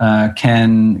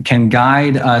can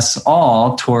guide us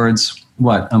all towards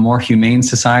a more humane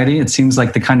society. It seems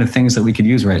like the kind of things that we could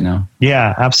use right now.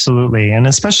 Yeah, absolutely. And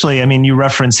especially, I mean, you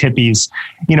reference hippies.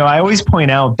 You know, I always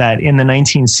point out that in the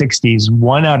 1960s,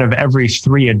 1 out of every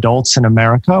 3 adults in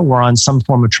America were on some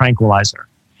form of tranquilizer.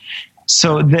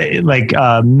 So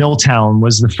Milltown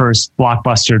was the first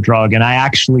blockbuster drug. And I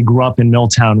actually grew up in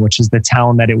Milltown, which is the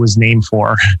town that it was named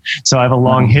for. So I have a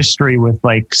long history with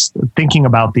like thinking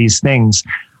about these things.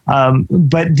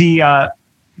 But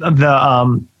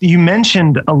you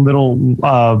mentioned a little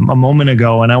a moment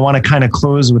ago, and I want to kind of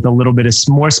close with a little bit of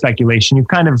more speculation. You've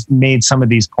kind of made some of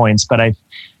these points, but I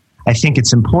think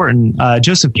it's important.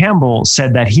 Joseph Campbell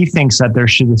said that he thinks that there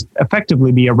should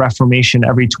effectively be a reformation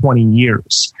every 20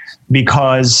 years,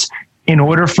 because in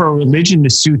order for a religion to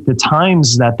suit the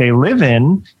times that they live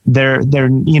in,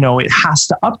 it has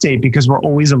to update, because we're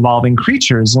always evolving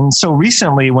creatures. And so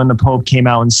recently, when the Pope came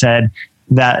out and said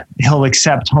that he'll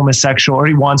accept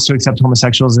he wants to accept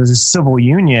homosexuals as a civil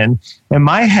union, in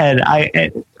my head,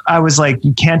 I was like,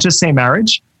 you can't just say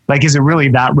marriage. Like, is it really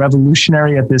that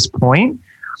revolutionary at this point?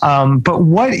 But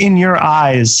what, in your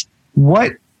eyes,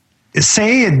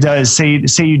 say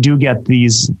you do get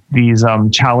these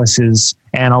chalices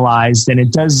analyzed,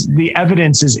 and the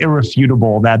evidence is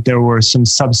irrefutable that there were some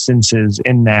substances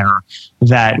in there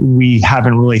that we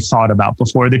haven't really thought about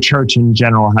before, the church in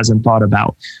general hasn't thought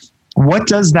about. What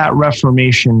does that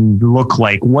reformation look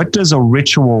like? What does a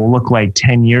ritual look like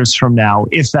 10 years from now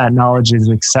if that knowledge is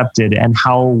accepted, and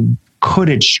how could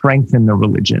it strengthen the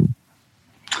religion?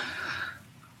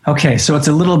 Okay, so it's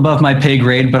a little above my pay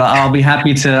grade, but I'll be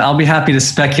happy to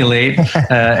speculate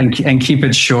and keep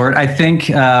it short. I think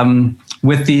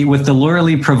with the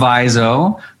Lurley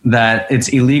proviso that it's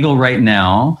illegal right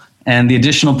now, and the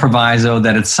additional proviso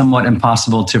that it's somewhat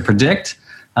impossible to predict,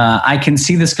 I can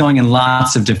see this going in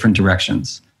lots of different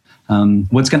directions.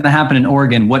 What's going to happen in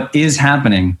Oregon, what is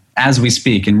happening as we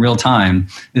speak in real time,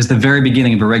 is the very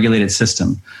beginning of a regulated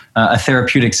system, a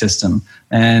therapeutic system.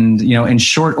 And, in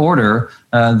short order,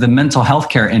 the mental health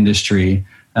care industry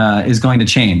is going to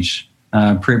change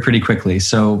pretty quickly.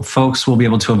 So folks will be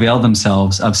able to avail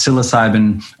themselves of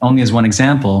psilocybin, only as one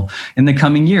example, in the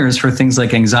coming years for things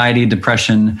like anxiety,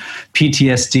 depression,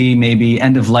 PTSD, maybe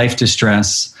end-of-life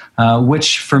distress,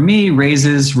 which for me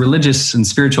raises religious and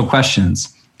spiritual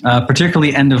questions.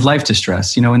 Particularly end-of-life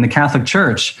distress. In the Catholic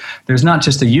Church, there's not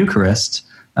just a Eucharist.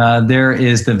 There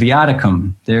is the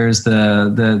Viaticum. There's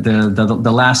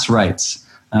the last rites,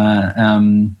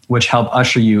 which help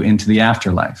usher you into the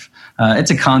afterlife. It's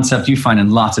a concept you find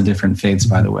in lots of different faiths,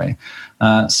 by the way.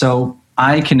 So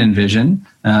I can envision,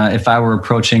 if I were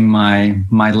approaching my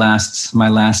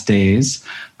last days,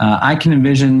 I can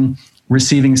envision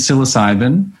receiving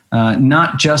psilocybin.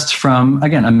 Not just from,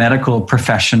 again, a medical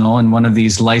professional in one of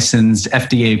these licensed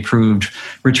FDA-approved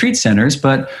retreat centers,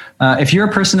 but if you're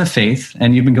a person of faith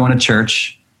and you've been going to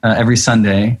church every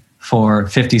Sunday for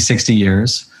 50, 60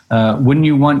 years, wouldn't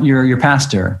you want your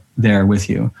pastor there with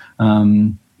you?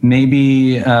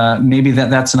 Maybe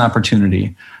that's an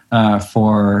opportunity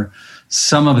for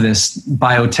some of this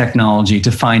biotechnology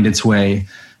to find its way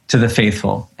to the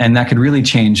faithful. And that could really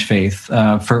change faith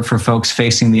for folks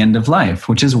facing the end of life,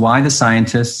 which is why the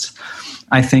scientists,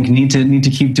 I think, need to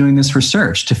keep doing this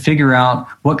research to figure out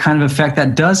what kind of effect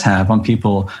that does have on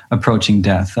people approaching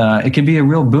death. It can be a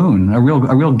real boon, a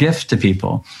real gift to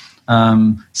people.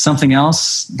 Something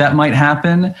else that might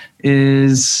happen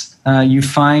is you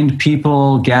find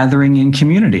people gathering in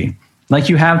community, like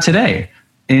you have today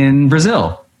in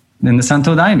Brazil, in the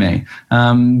Santo Daime.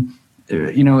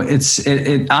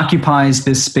 It occupies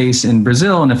this space in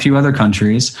Brazil and a few other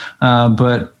countries,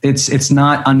 but it's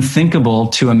not unthinkable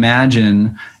to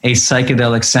imagine a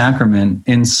psychedelic sacrament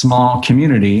in small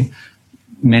community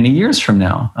many years from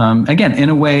now. Again, in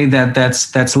a way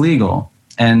that's legal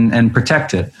and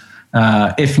protected.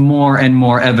 If more and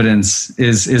more evidence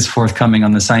is forthcoming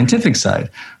on the scientific side.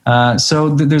 So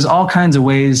there's all kinds of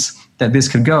ways that this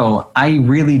could go. I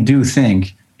really do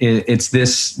think it's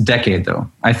this decade, though.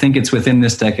 I think it's within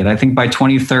this decade. I think by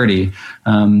 2030,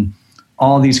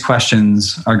 all these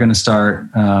questions are going to start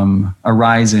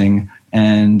arising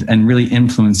and really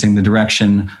influencing the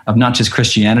direction of not just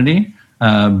Christianity,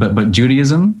 but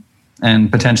Judaism and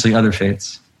potentially other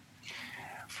faiths.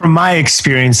 From my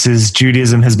experiences,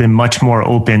 Judaism has been much more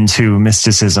open to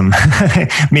mysticism.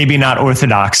 Maybe not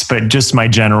Orthodox, but just my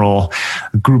general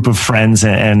group of friends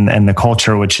and the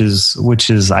culture, which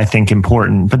is I think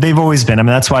important. But they've always been. I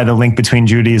mean, that's why the link between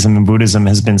Judaism and Buddhism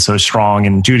has been so strong,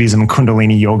 and Judaism and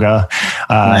Kundalini yoga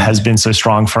has been so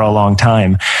strong for a long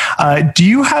time. Do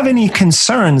you have any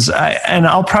concerns? And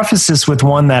I'll preface this with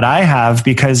one that I have,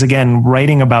 because again,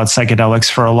 writing about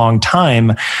psychedelics for a long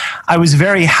time, I was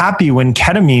very happy when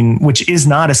ketamine, which is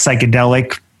not a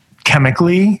psychedelic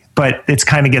chemically, but it's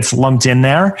kind of gets lumped in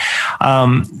there.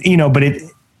 But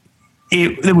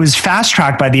it was fast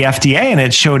tracked by the FDA and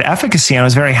it showed efficacy. And I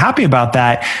was very happy about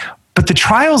that. But the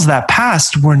trials that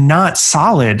passed were not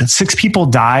solid. 6 people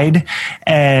died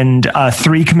and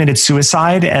 3 committed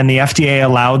suicide. And the FDA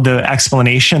allowed the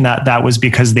explanation that that was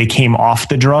because they came off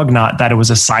the drug, not that it was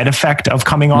a side effect of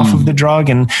coming off of the drug.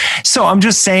 And so I'm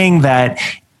just saying that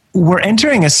we're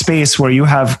entering a space where you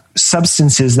have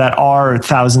substances that are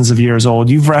thousands of years old.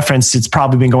 You've referenced it's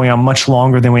probably been going on much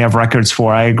longer than we have records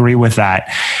for. I agree with that.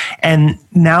 And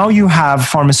now you have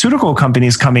pharmaceutical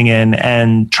companies coming in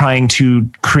and trying to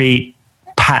create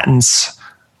patents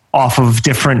off of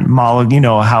different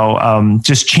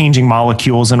just changing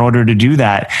molecules in order to do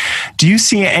that. Do you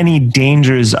see any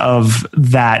dangers of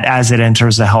that as it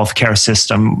enters the healthcare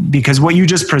system? Because what you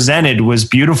just presented was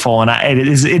beautiful, and it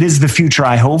is the future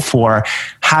I hope for.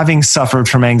 Having suffered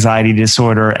from anxiety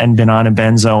disorder and been on a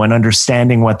benzo and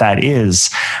understanding what that is,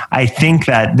 I think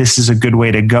that this is a good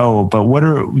way to go. But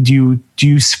do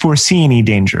you foresee any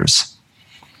dangers?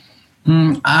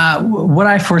 What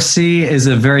I foresee is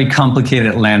a very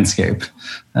complicated landscape,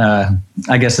 I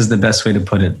guess is the best way to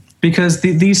put it. Because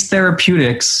these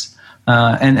therapeutics,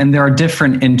 and there are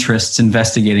different interests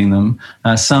investigating them,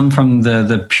 some from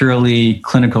the purely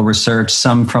clinical research,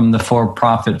 some from the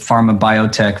for-profit pharma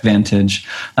biotech vantage,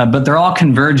 but they're all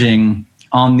converging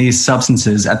on these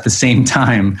substances at the same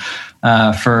time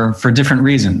for different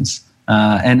reasons.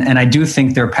 And I do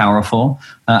think they're powerful.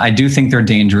 I do think they're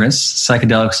dangerous.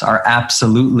 Psychedelics are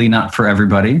absolutely not for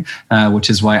everybody, which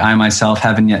is why I myself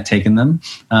haven't yet taken them.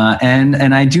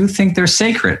 And I do think they're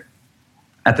sacred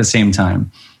at the same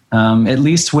time, at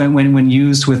least when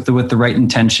used with the right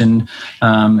intention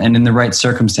and in the right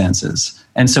circumstances.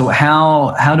 And so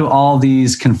how do all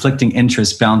these conflicting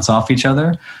interests bounce off each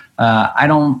other? I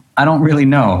don't really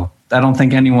know. I don't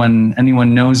think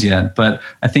anyone knows yet, but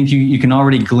I think you can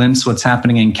already glimpse what's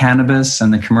happening in cannabis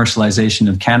and the commercialization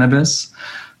of cannabis,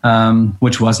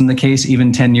 which wasn't the case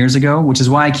even 10 years ago, which is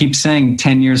why I keep saying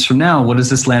 10 years from now, what does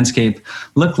this landscape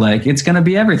look like? It's going to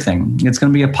be everything. It's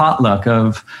going to be a potluck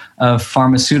of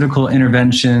pharmaceutical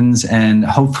interventions and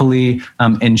hopefully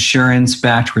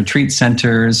insurance-backed retreat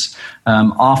centers,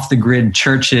 off-the-grid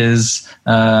churches,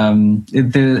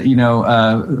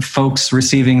 folks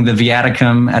receiving the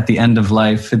viaticum at the end of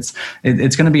life. It's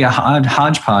going to be a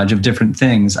hodgepodge of different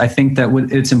things. I think that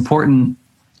it's important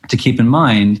to keep in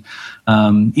mind,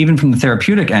 even from the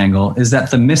therapeutic angle, is that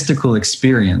the mystical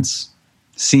experience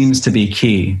seems to be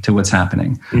key to what's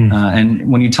happening.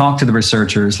 And when you talk to the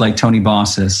researchers like Tony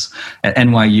Bossis at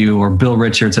NYU or Bill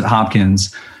Richards at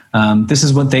Hopkins, this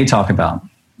is what they talk about.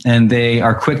 And they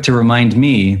are quick to remind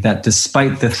me that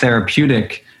despite the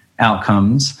therapeutic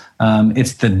outcomes,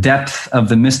 it's the depth of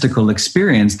the mystical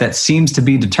experience that seems to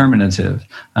be determinative.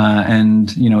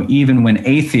 And even when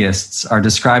atheists are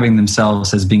describing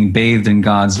themselves as being bathed in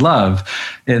God's love,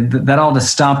 that ought to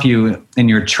stop you in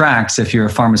your tracks if you're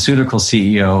a pharmaceutical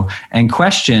CEO and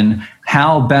question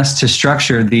how best to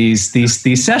structure these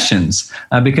sessions,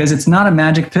 because it's not a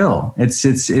magic pill. It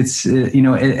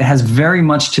has very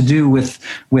much to do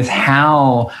with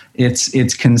how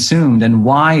it's consumed and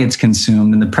why it's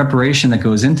consumed and the preparation that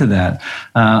goes into that.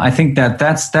 I think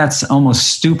that's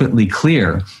almost stupidly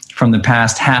clear from the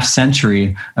past half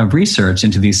century of research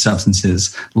into these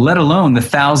substances, let alone the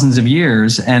thousands of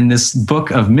years and this book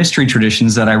of mystery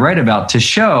traditions that I write about to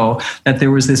show that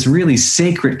there was this really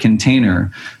sacred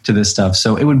container to this stuff.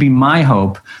 So it would be my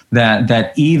hope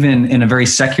that even in a very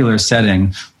secular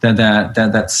setting,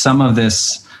 that some of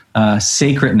this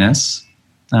sacredness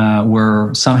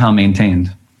were somehow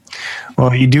maintained.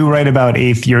 Well, you do write about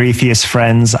your atheist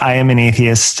friends. I am an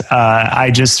atheist. I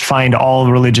just find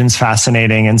all religions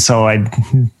fascinating. And so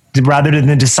rather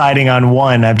than deciding on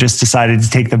one, I've just decided to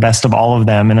take the best of all of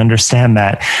them and understand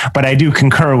that. But I do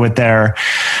concur with their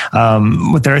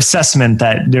assessment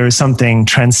that there is something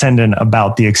transcendent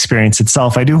about the experience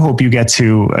itself. I do hope you get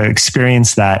to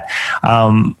experience that.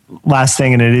 Last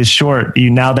thing, and it is short,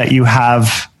 now that you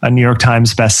have a New York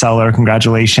Times bestseller,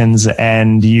 congratulations,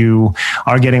 and you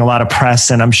are getting a lot of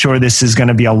press, and I'm sure this is going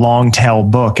to be a long tail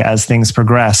book as things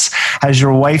progress. Has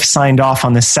your wife signed off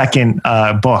on the second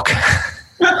book?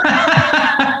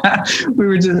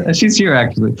 She's here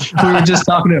actually. We were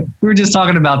just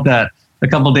talking about that a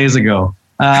couple days ago.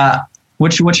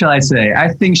 What shall I say?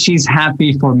 I think she's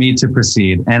happy for me to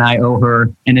proceed, and I owe her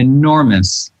an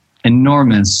enormous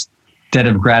debt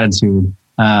of gratitude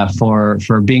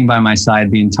for being by my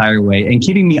side the entire way and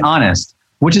keeping me honest,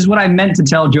 which is what I meant to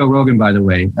tell Joe Rogan, by the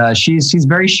way. She's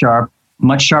very sharp,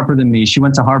 much sharper than me. She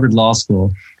went to Harvard Law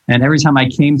School, and every time I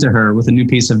came to her with a new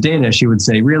piece of data, she would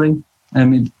say, "Really? I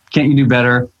mean, can't you do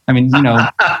better? I mean,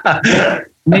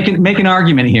 make an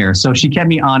argument here." So she kept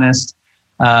me honest.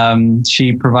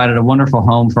 She provided a wonderful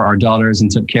home for our daughters and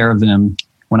took care of them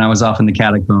when I was off in the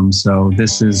catacombs. So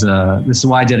this is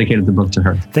why I dedicated the book to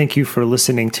her. Thank you for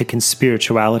listening to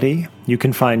Conspirituality. You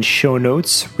can find show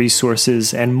notes,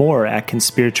 resources, and more at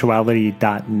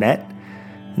conspirituality.net.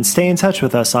 And stay in touch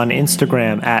with us on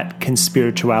Instagram at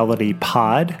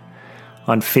conspiritualitypod,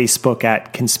 on Facebook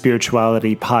at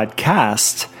Conspirituality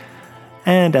Podcast,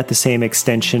 and at the same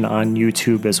extension on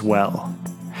YouTube as well.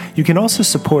 You can also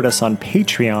support us on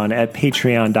Patreon at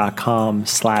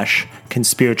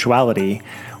patreon.com/conspirituality,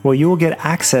 where you will get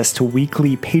access to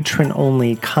weekly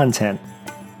patron-only content,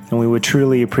 and we would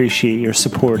truly appreciate your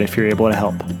support if you're able to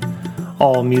help.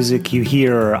 All music you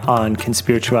hear on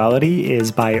Conspirituality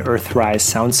is by Earthrise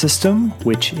Sound System,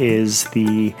 which is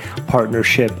the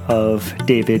partnership of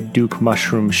David Duke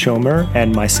Mushroom Schomer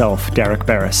and myself, Derek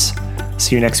Barris.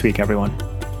 See you next week, everyone.